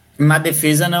 Na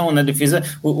defesa, não. Na defesa,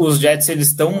 os Jets, eles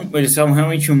estão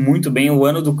realmente muito bem. O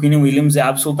ano do Quinnen Williams é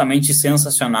absolutamente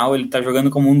sensacional. Ele está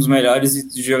jogando como um dos melhores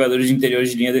jogadores de interior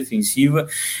de linha defensiva.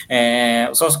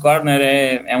 O Sauce Gardner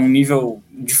é um nível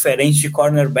diferente de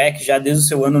cornerback já desde o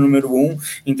seu ano número 1.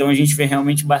 Então a gente vê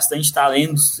realmente bastante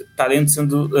talento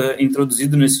sendo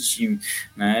introduzido nesse time,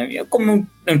 né? Como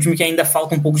é um time que ainda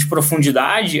falta um pouco de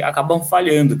profundidade, acabam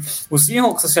falhando. Os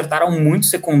Seahawks acertaram muito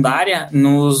secundária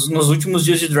nos últimos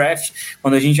dias de draft,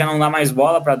 quando a gente já não dá mais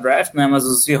bola para draft, né? Mas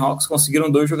os Seahawks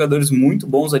conseguiram 2 jogadores muito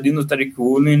bons ali no Tariq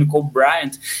Woolen e no Cole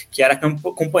Bryant, que era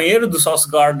companheiro do Sauce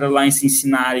Gardner lá em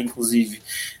Cincinnati, inclusive.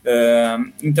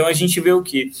 Então a gente vê o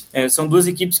que são 2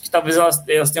 equipes que talvez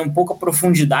elas tenham pouca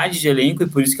profundidade de elenco e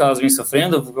por isso que elas vêm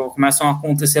sofrendo, começam a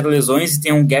acontecer lesões e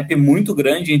tem um gap muito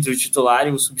grande entre o titular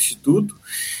e o substituto,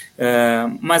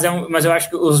 mas eu acho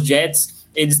que os Jets,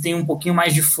 eles têm um pouquinho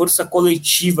mais de força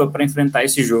coletiva para enfrentar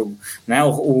esse jogo, né?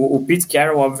 O Pete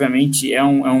Carroll, obviamente, é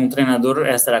um treinador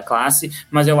extra classe,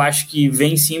 mas eu acho que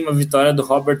vem sim uma vitória do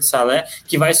Robert Saleh,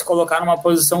 que vai se colocar numa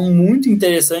posição muito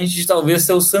interessante de talvez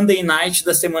ser o Sunday Night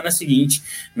da semana seguinte,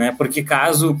 né? Porque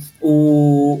caso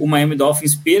o Miami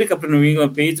Dolphins perca para o New England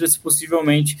Patriots,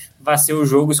 possivelmente vai ser o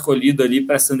jogo escolhido ali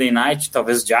para Sunday Night,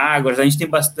 talvez Jaguars. A gente tem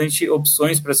bastante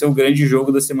opções para ser o grande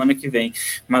jogo da semana que vem,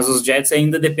 mas os Jets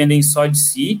ainda dependem só de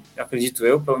si, acredito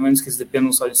eu, pelo menos que eles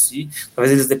dependam só de si.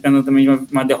 Talvez eles dependam também de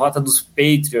uma derrota dos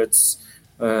Patriots,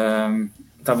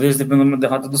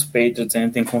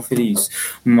 ainda tem que conferir isso,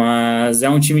 mas é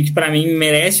um time que para mim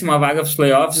merece uma vaga para os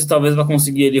playoffs e talvez vai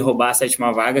conseguir ele roubar a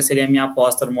 7ª vaga. Seria a minha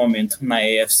aposta no momento na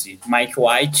AFC. Mike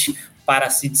White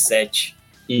para Seed 7.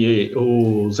 E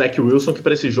o Zach Wilson, que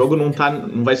para esse jogo não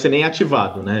vai ser nem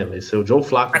ativado, né? Vai ser o Joe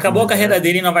Flacco. Acabou a carreira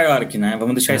dele em Nova York, né?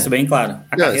 Vamos deixar isso bem claro.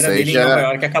 A carreira dele em Nova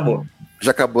York acabou.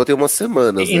 Já acabou tem umas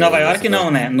semanas. Em Nova York não,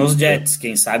 né? Nos Jets,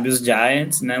 quem sabe os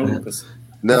Giants, né, Lucas?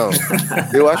 Não,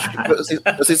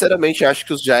 eu sinceramente acho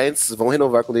que os Giants vão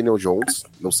renovar com o Daniel Jones,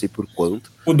 não sei por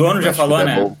quanto. O dono já falou,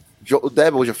 né? O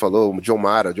Debo já falou, o John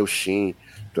Mara, o Joe Shin.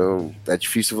 Então, é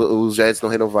difícil os Giants não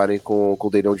renovarem com o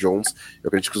Daniel Jones. Eu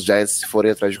acredito que os Giants, se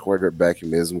forem atrás de quarterback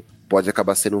mesmo, pode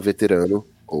acabar sendo um veterano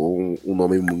ou um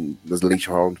nome nas late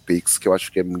round picks, que eu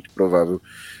acho que é muito provável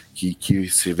que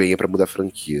se venha para mudar a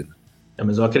franquia.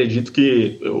 Mas eu acredito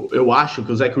que... Eu acho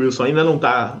que o Zach Wilson ainda não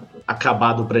está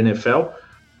acabado para a NFL,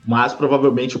 mas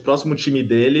provavelmente o próximo time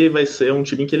dele vai ser um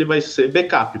time que ele vai ser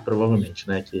backup, provavelmente,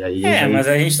 né? Que aí mas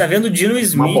a gente tá vendo o Dino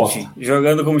Smith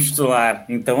jogando como titular,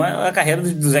 então a carreira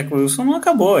do Zach Wilson não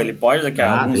acabou. Ele pode daqui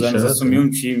a alguns anos assumir um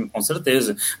time, com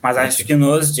certeza, mas acho que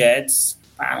nos Jets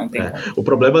não tem como. O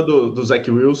problema do Zach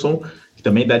Wilson, que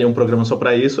também daria um programa só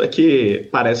para isso, é que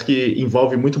parece que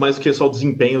envolve muito mais do que só o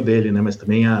desempenho dele, né? Mas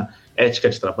também a ética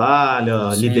de trabalho,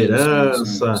 a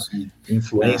liderança,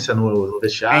 influência no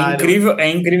vestiário. É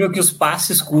incrível que os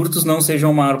passes curtos não sejam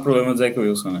o maior problema do Zach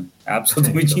Wilson, né? É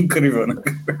absolutamente incrível, né?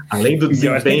 Além do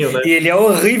desempenho, né? E ele é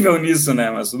horrível nisso, né?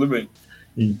 Mas tudo bem.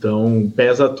 Então,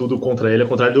 pesa tudo contra ele, ao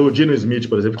contrário do Dino Smith,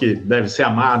 por exemplo, que deve ser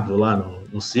amado lá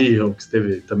no Seahawks,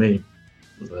 teve também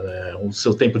o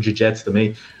seu tempo de Jets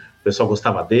também. O pessoal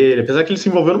gostava dele, apesar que ele se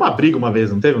envolveu numa briga uma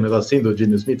vez, não teve um negocinho do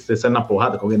Dino Smith ter saído na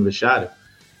porrada com alguém no vestiário?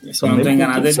 Se eu não estou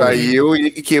enganado, ele saiu e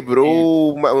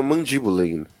quebrou uma mandíbula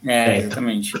ainda.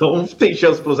 Exatamente. Então tem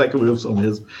chance pro Zach Wilson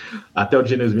mesmo. Até o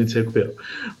Dino Smith se recuperou.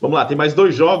 Vamos lá, tem mais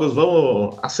 2 jogos,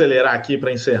 vamos acelerar aqui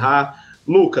para encerrar.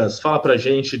 Lucas, fala pra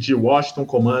gente de Washington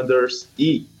Commanders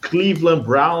e Cleveland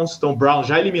Browns. Então, Browns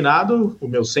já eliminado. O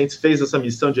meu Saints fez essa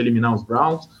missão de eliminar os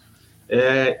Browns.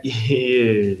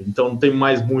 Então não tem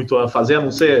mais muito a fazer, a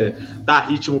não ser dar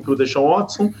ritmo pro Deshaun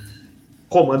Watson.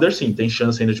 Commander, sim, tem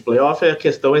chance ainda de playoff. A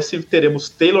questão é se teremos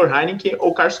Taylor Heineken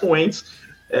ou Carson Wentz.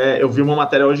 Eu vi uma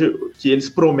matéria hoje que eles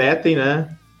prometem, né,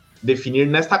 definir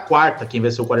nesta quarta quem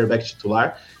vai ser o quarterback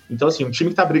titular. Então, assim, um time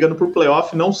que está brigando por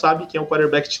playoff não sabe quem é o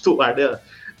quarterback titular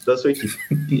da sua equipe.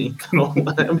 Então,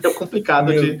 é meio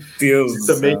complicado de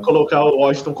também colocar o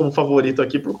Washington como favorito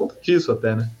aqui por conta disso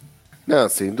até, né? Não,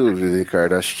 sem dúvida,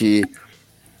 Ricardo. Acho que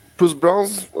pros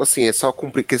Browns, assim, é só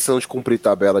questão de cumprir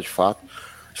tabela de fato.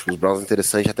 Acho que os Browns é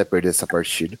interessante até perder essa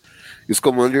partida. E os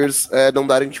Commanders não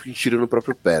darem tiro no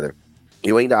próprio pé, né?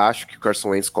 Eu ainda acho que o Carson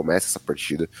Wentz começa essa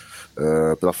partida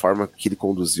pela forma que ele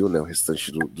conduziu, né, o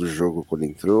restante do jogo quando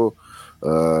entrou.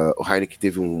 O Heineken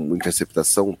teve uma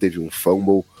interceptação, teve um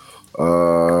fumble.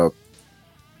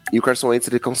 E o Carson Wentz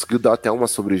ele conseguiu dar até uma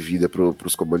sobrevida para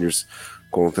os Commanders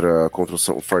contra os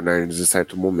 49ers em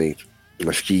certo momento. Eu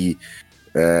acho que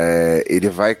ele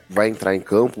vai entrar em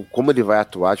campo, como ele vai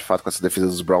atuar de fato com essa defesa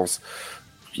dos Browns,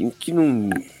 que não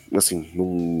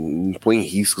põe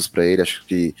riscos para ele. Acho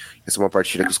que essa é uma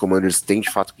partida que os Commanders têm de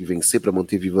fato que vencer para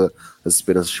manter viva as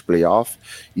esperanças de playoff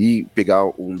e pegar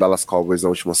um Dallas Cowboys na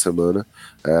última semana,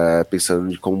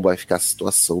 pensando em como vai ficar a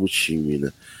situação do time,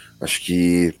 né? Acho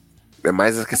que é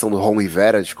mais a questão do Ron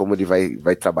Rivera, de como ele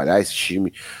vai trabalhar esse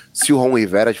time. Se o Ron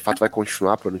Rivera de fato vai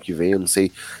continuar para o ano que vem, eu não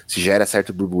sei se gera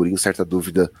certo burburinho, certa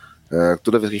dúvida.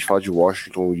 Toda vez que a gente fala de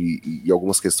Washington e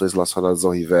algumas questões relacionadas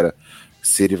ao Rivera,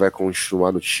 se ele vai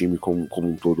continuar no time como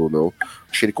um todo ou não.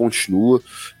 Acho que ele continua.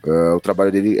 O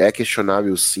trabalho dele é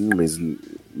questionável, sim, mas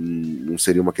não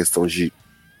seria uma questão de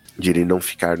ele não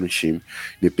ficar no time,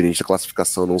 independente da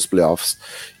classificação nos playoffs.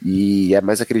 E é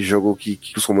mais aquele jogo que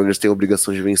os Commanders têm a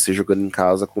obrigação de vencer jogando em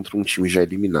casa contra um time já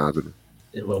eliminado,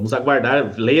 né? Vamos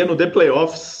aguardar. Leia no The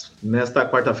Playoffs nesta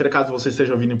quarta-feira, caso você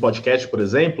esteja ouvindo em podcast, por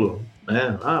exemplo,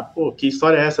 né? Que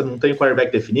história é essa? Não tem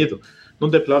quarterback definido? No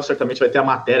The Playoffs certamente vai ter a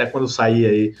matéria quando sair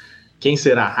aí quem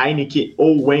será, Heineken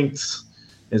ou Wentz,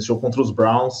 nesse jogo contra os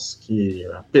Browns, que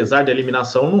apesar da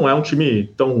eliminação não é um time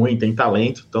tão ruim, tem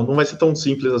talento, então não vai ser tão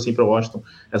simples assim para o Washington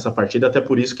essa partida, até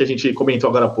por isso que a gente comentou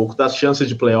agora há pouco das chances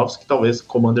de playoffs, que talvez o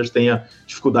Commanders tenha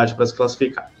dificuldade para se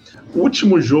classificar. O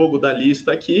último jogo da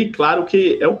lista aqui, claro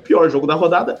que é o pior jogo da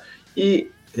rodada, e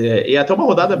até uma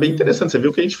rodada bem interessante. Você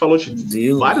viu que a gente falou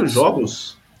de vários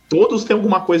jogos, todos têm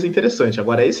alguma coisa interessante.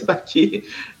 Agora esse daqui,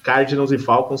 Cardinals e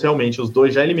Falcons, realmente os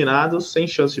dois já eliminados, sem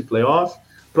chance de playoff,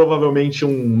 provavelmente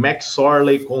um Max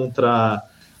Orley contra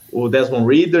o Desmond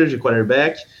Ridder de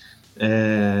quarterback.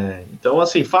 Então,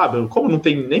 assim, Fábio, como não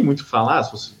tem nem muito o que falar,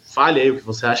 fale aí o que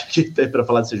você acha que tem para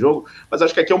falar desse jogo, mas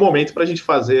acho que aqui é o momento para a gente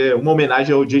fazer uma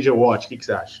homenagem ao J.J. Watt. O que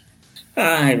você acha?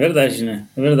 É verdade, né?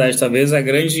 É verdade. Talvez a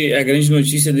grande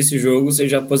notícia desse jogo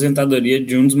seja a aposentadoria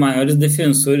de um dos maiores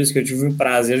defensores que eu tive o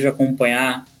prazer de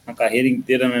acompanhar a carreira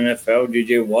inteira na NFL, o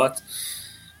J.J. Watt.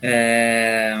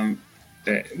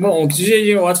 Bom, o que o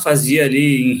J.J. Watt fazia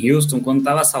ali em Houston, quando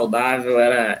estava saudável,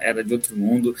 era de outro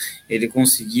mundo. Ele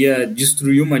conseguia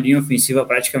destruir uma linha ofensiva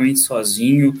praticamente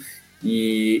sozinho,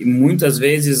 e muitas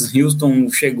vezes Houston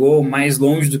chegou mais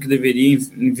longe do que deveria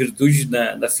em virtude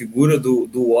da figura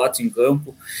do Watt em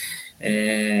campo.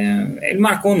 Ele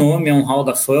marcou o nome, é um Hall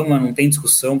da Fama, não tem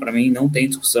discussão para mim, não tem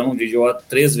discussão. O J.J. Watt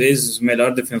 3 vezes o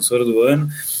melhor defensor do ano.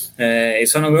 Ele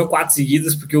só não ganhou 4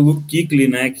 seguidas porque o Luke Kuechly,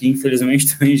 né, que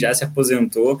infelizmente também já se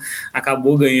aposentou,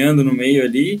 acabou ganhando no meio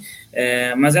ali.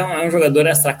 Mas é um jogador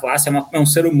extra classe, é um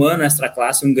ser humano extra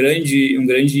classe, um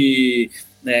grande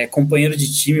companheiro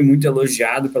de time, muito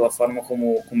elogiado pela forma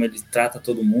como ele trata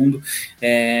todo mundo,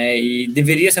 e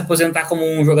deveria se aposentar como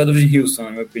um jogador de Houston,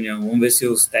 na minha opinião. Vamos ver se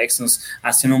os Texans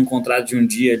assinam um contrato de um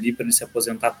dia ali para ele se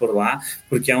aposentar por lá,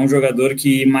 porque é um jogador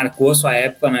que marcou a sua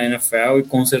época na NFL e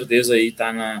com certeza aí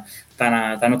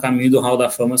tá no caminho do Hall da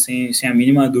Fama sem a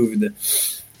mínima dúvida.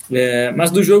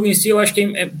 Mas do jogo em si, eu acho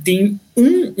que tem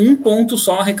um ponto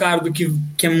só, Ricardo, que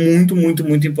é muito, muito,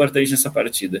 muito importante nessa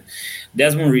partida: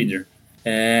 Desmond Ridder.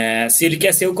 Se ele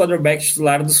quer ser o quarterback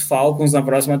titular dos Falcons na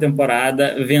próxima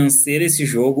temporada, vencer esse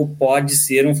jogo pode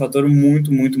ser um fator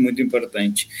muito, muito, muito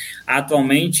importante.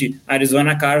 Atualmente,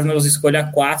 Arizona Cardinals escolha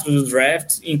 4 do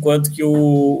draft, enquanto que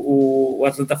o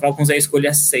Atlanta Falcons é a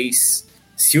escolha 6.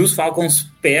 Se os Falcons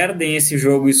perdem esse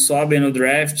jogo e sobem no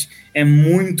draft, é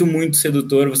muito, muito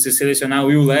sedutor você selecionar o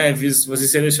Will Levis, você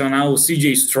selecionar o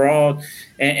C.J. Stroud.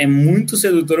 É muito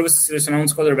sedutor você selecionar um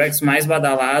dos quarterbacks mais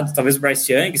badalados, talvez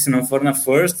Bryce Young, se não for na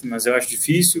first, mas eu acho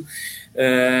difícil.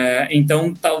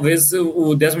 Então, talvez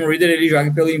o Desmond Ridder ele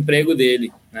jogue pelo emprego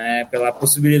dele, né, pela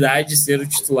possibilidade de ser o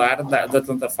titular da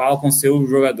Atlanta Falcons, ser o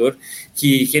jogador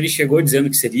que ele chegou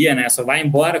dizendo que seria, né, só vai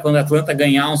embora quando a Atlanta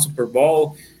ganhar um Super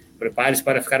Bowl. Prepare-se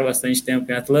para ficar bastante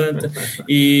tempo em Atlanta.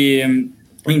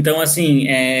 Então, assim,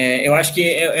 eu acho que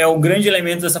é o grande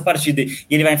elemento dessa partida. E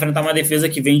ele vai enfrentar uma defesa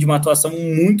que vem de uma atuação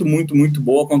muito, muito, muito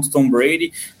boa contra o Tom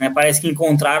Brady, né? Parece que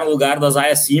encontraram o lugar do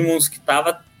Isaiah Simmons, que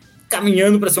estava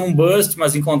caminhando para ser um bust,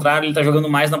 mas encontraram, ele está jogando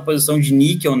mais na posição de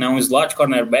níquel, né? Um slot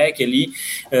cornerback ali,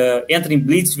 entra em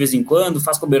blitz de vez em quando,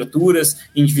 faz coberturas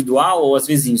individual ou às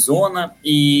vezes em zona,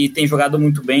 e tem jogado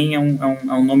muito bem. É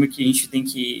um nome que a gente tem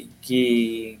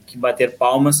que bater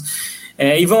palmas.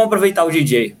 E vamos aproveitar o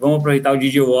DJ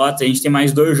Watt. A gente tem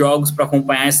mais 2 jogos para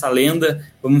acompanhar essa lenda.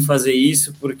 Vamos fazer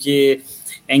isso porque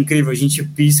é incrível, a gente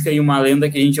pisca e uma lenda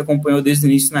que a gente acompanhou desde o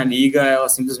início na liga, ela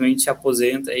simplesmente se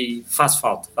aposenta e faz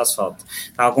falta.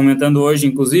 Tava comentando hoje,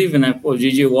 inclusive, né,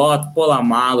 J.J. Watt,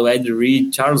 Polamalu, Ed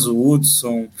Reed, Charles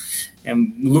Woodson,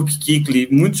 Luke Kuechly,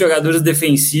 muitos jogadores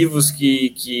defensivos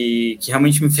que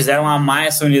realmente me fizeram amar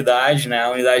essa unidade, né,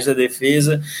 a unidade da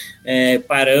defesa,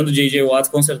 parando o J.J. Watt,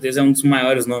 com certeza é um dos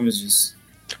maiores nomes disso.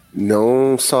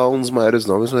 Não só um dos maiores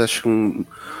nomes, mas acho que um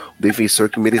defensor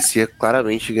que merecia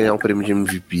claramente ganhar um prêmio de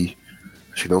MVP.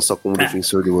 Acho que não só como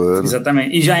defensor do ano.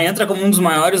 Exatamente. E já entra como um dos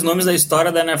maiores nomes da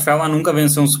história da NFL a nunca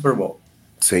vencer um Super Bowl.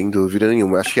 Sem dúvida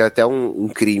nenhuma. Acho que é até um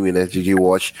crime, né, de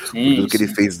Watt, por tudo que ele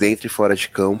fez dentro e fora de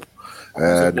campo.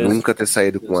 Nunca ter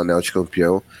saído com o anel de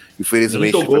campeão.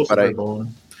 Infelizmente foi para aí. Bom, né?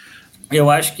 Eu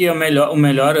acho que o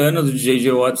melhor ano do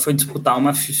J.J. Watt foi disputar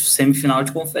uma semifinal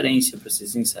de conferência, para ser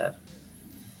sincero.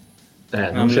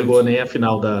 Não chegou nem a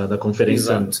final da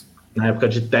conferência. Exato. Na época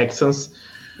de Texans.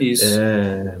 Isso.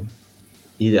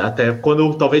 E até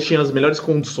quando talvez tinha as melhores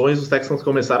condições, os Texans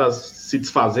começaram a se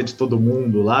desfazer de todo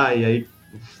mundo lá, e aí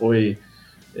foi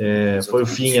o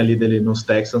fim ali dele nos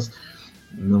Texans,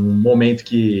 num momento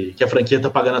que a franquia tá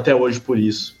pagando até hoje por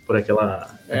isso, por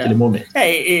aquele momento.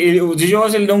 O J.J.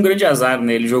 Watt, ele deu um grande azar,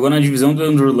 né? Ele jogou na divisão do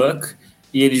Andrew Luck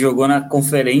e ele jogou na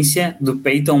conferência do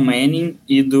Peyton Manning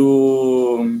e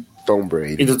do Tom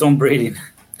Brady.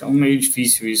 Então, meio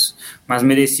difícil isso. Mas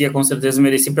com certeza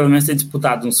merecia pelo menos ter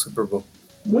disputado um Super Bowl.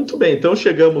 Muito bem, então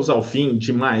chegamos ao fim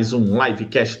de mais um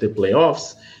Livecast The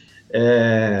Playoffs.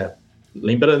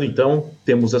 Lembrando, então,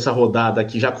 temos essa rodada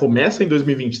que já começa em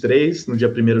 2023, no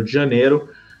dia 1º de janeiro.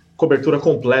 Cobertura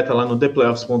completa lá no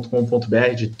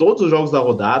theplayoffs.com.br de todos os jogos da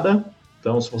rodada.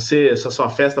 Então, se a sua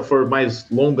festa for mais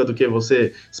longa do que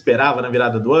você esperava na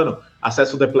virada do ano,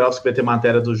 acesse o The Playoffs, que vai ter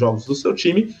matéria dos jogos do seu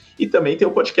time. E também tem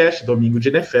o podcast Domingo de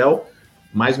NFL,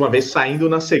 mais uma vez saindo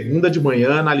na segunda de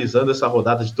manhã, analisando essa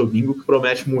rodada de domingo, que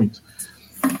promete muito.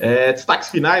 Destaques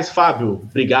finais, Fábio,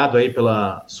 obrigado aí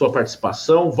pela sua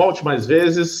participação. Volte mais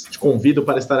vezes, te convido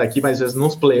para estar aqui mais vezes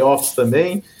nos playoffs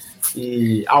também.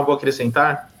 E algo a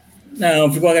acrescentar?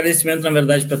 Não, fica um agradecimento, na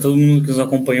verdade, para todo mundo que nos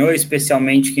acompanhou,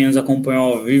 especialmente quem nos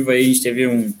acompanhou ao vivo. Aí a gente teve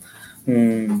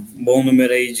um bom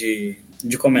número aí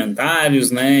de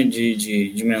comentários, né,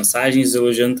 de mensagens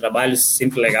elogiando o trabalho,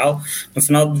 sempre legal. No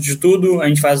final de tudo, a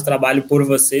gente faz o trabalho por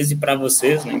vocês e para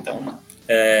vocês, né, então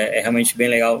é realmente bem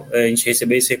legal a gente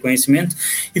receber esse reconhecimento.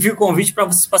 E fica o convite para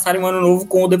vocês passarem um ano novo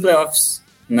com o The Playoffs,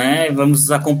 né?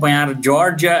 Vamos acompanhar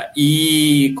Georgia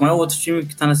e... Qual é o outro time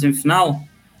que está na semifinal?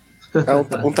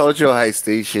 Um tal de Ohio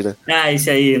State, né? Isso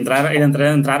aí,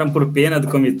 entraram por pena do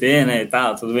comitê, né, e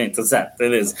tal, tudo bem, tudo certo,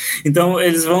 beleza. Então,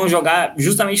 eles vão jogar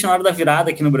justamente na hora da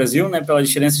virada aqui no Brasil, né, pela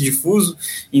diferença de fuso.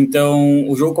 Então,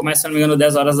 o jogo começa, se não me engano,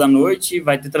 10 horas da noite,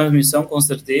 vai ter transmissão, com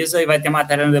certeza, e vai ter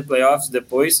matéria no The Playoffs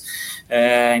depois.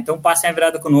 Então, passem a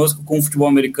virada conosco com o futebol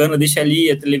americano, deixa ali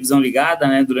a televisão ligada,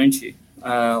 né, durante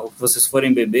o que vocês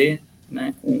forem beber,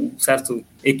 né, com um certo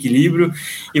equilíbrio,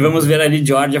 e vamos ver ali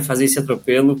Georgia fazer esse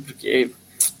atropelo, porque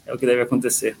é o que deve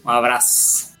acontecer. Um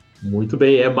abraço. Muito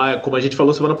bem, como a gente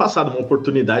falou semana passada, uma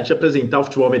oportunidade de apresentar o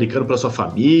futebol americano para sua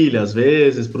família, às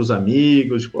vezes, para os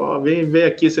amigos, tipo, vem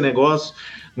aqui esse negócio,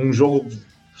 um jogo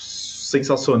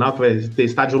sensacional, que vai ter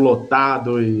estádio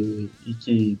lotado e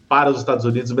que para os Estados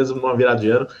Unidos, mesmo numa virada de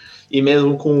ano, e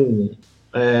mesmo com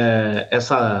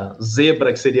essa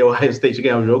zebra que seria o Ohio State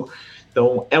ganhar o jogo.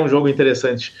 Então, é um jogo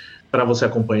interessante para você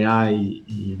acompanhar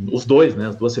e os dois, né,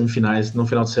 as duas semifinais no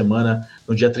final de semana,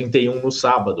 no dia 31, no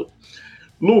sábado.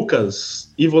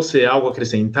 Lucas, e você, algo a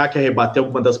acrescentar? Quer rebater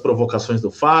alguma das provocações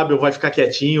do Fábio? Ou vai ficar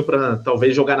quietinho para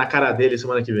talvez jogar na cara dele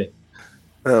semana que vem?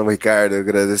 Não, Ricardo, eu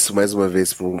agradeço mais uma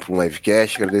vez por um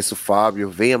livecast, agradeço o Fábio,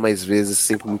 venha mais vezes,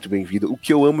 sempre muito bem-vindo. O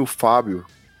que eu amo o Fábio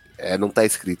não tá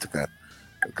escrito, cara.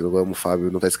 O que eu amo o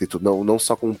Fábio não tá escrito, não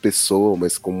só como pessoa,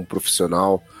 mas como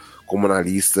profissional, como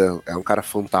analista, é um cara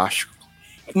fantástico.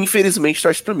 Infelizmente,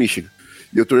 torce para Michigan.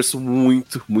 E eu torço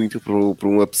muito, muito para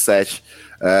um upset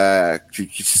que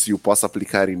TCU possa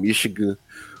aplicar em Michigan.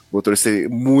 Vou torcer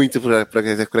muito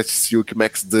para TCU, que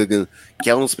Max Duggan, que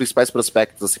é um dos principais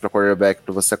prospectos assim, para quarterback,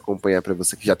 para você acompanhar, para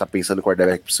você que já está pensando em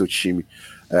quarterback para o seu time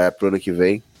pro ano que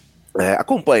vem.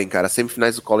 Acompanhem, cara, as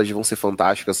semifinais do college vão ser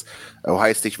fantásticas. O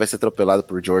Ohio State vai ser atropelado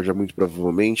por Georgia, muito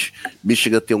provavelmente.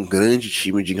 Michigan tem um grande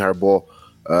time, de Harbaugh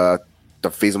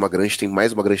tem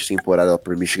mais uma grande temporada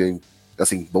por Michigan.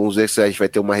 Assim, vamos ver se a gente vai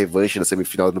ter uma revanche da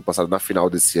semifinal do ano passado na final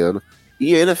desse ano.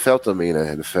 E a NFL também,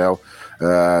 né?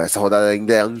 Essa rodada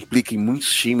ainda implica em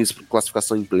muitos times,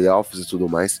 classificação em playoffs e tudo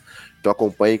mais. Então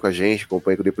acompanhe com a gente,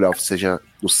 acompanhe com o The Playoffs, seja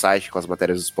no site com as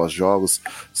matérias dos pós-jogos,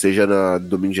 seja no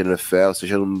domingo de NFL,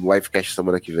 seja no livecast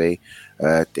semana que vem.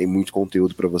 Tem muito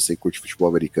conteúdo para você que curte futebol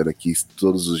americano aqui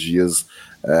todos os dias,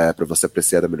 para você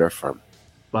apreciar da melhor forma.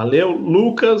 Valeu,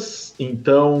 Lucas.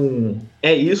 Então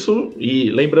é isso. E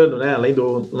lembrando, né, além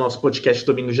do nosso podcast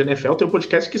Domingo de NFL, tem um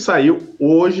podcast que saiu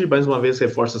hoje, mais uma vez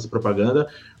reforça essa propaganda,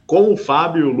 com o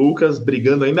Fábio e o Lucas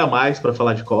brigando ainda mais para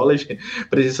falar de college.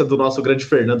 Presença do nosso grande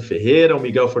Fernando Ferreira, o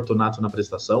Miguel Fortunato na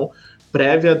apresentação,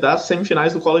 prévia das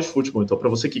semifinais do college football. Então, para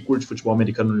você que curte futebol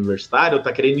americano universitário,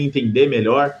 está querendo entender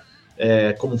melhor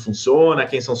como funciona,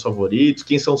 quem são os favoritos,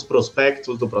 quem são os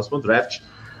prospectos do próximo draft,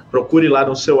 procure lá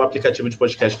no seu aplicativo de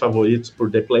podcast favoritos por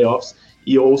The Playoffs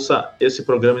e ouça esse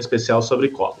programa especial sobre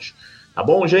college. Tá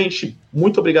bom, gente?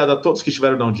 Muito obrigado a todos que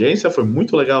estiveram na audiência. Foi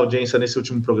muito legal a audiência nesse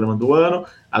último programa do ano,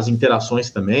 as interações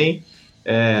também.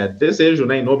 Desejo,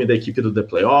 né, em nome da equipe do The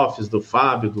Playoffs, do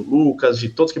Fábio, do Lucas, de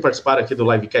todos que participaram aqui do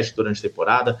livecast durante a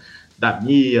temporada, da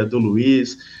Mia, do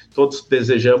Luiz, todos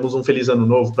desejamos um feliz ano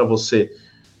novo para você,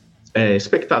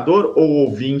 espectador ou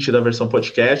ouvinte da versão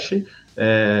podcast.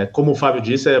 Como o Fábio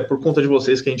disse, é por conta de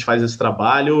vocês que a gente faz esse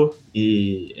trabalho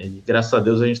e graças a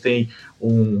Deus a gente tem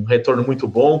um retorno muito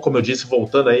bom, como eu disse,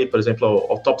 voltando aí, por exemplo,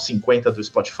 ao top 50 do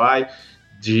Spotify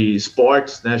de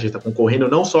esportes, né? A gente está concorrendo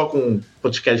não só com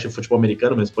podcast de futebol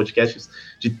americano, mas podcasts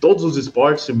de todos os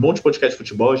esportes, um monte de podcast de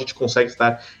futebol, a gente consegue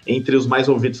estar entre os mais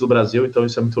ouvidos do Brasil, então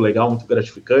isso é muito legal, muito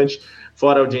gratificante,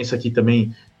 fora a audiência aqui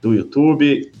também do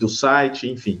YouTube, do site,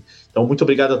 enfim. Então, muito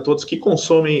obrigado a todos que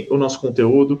consomem o nosso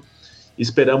conteúdo.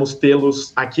 Esperamos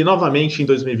tê-los aqui novamente em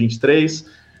 2023.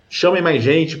 Chamem mais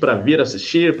gente para vir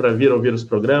assistir, para vir ouvir os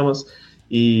programas.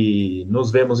 E nos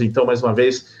vemos, então, mais uma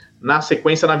vez na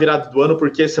sequência, na virada do ano,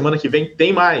 porque semana que vem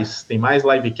tem mais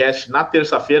livecast na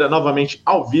terça-feira, novamente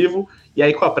ao vivo, e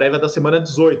aí com a prévia da semana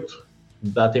 18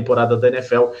 da temporada da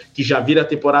NFL, que já vira a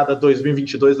temporada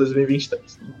 2022-2023.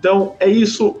 Então, é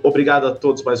isso. Obrigado a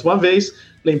todos mais uma vez.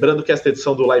 Lembrando que esta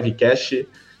edição do livecast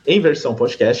em versão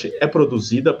podcast é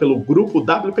produzida pelo grupo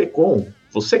WPcom.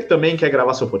 Você que também quer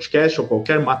gravar seu podcast ou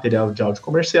qualquer material de áudio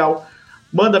comercial,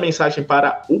 manda mensagem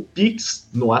para o Pix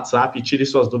no WhatsApp e tire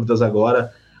suas dúvidas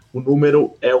agora. O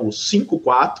número é o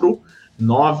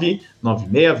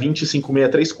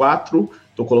 54996205634.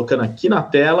 Estou colocando aqui na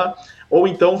tela. Ou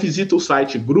então visita o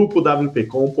site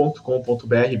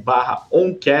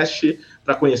grupowpcom.com.br/oncast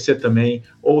para conhecer também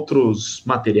outros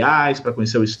materiais, para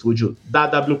conhecer o estúdio da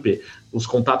WP. Os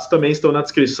contatos também estão na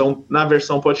descrição na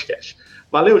versão podcast.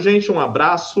 Valeu, gente, um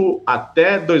abraço,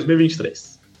 até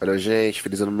 2023. Valeu, gente,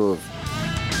 feliz ano novo.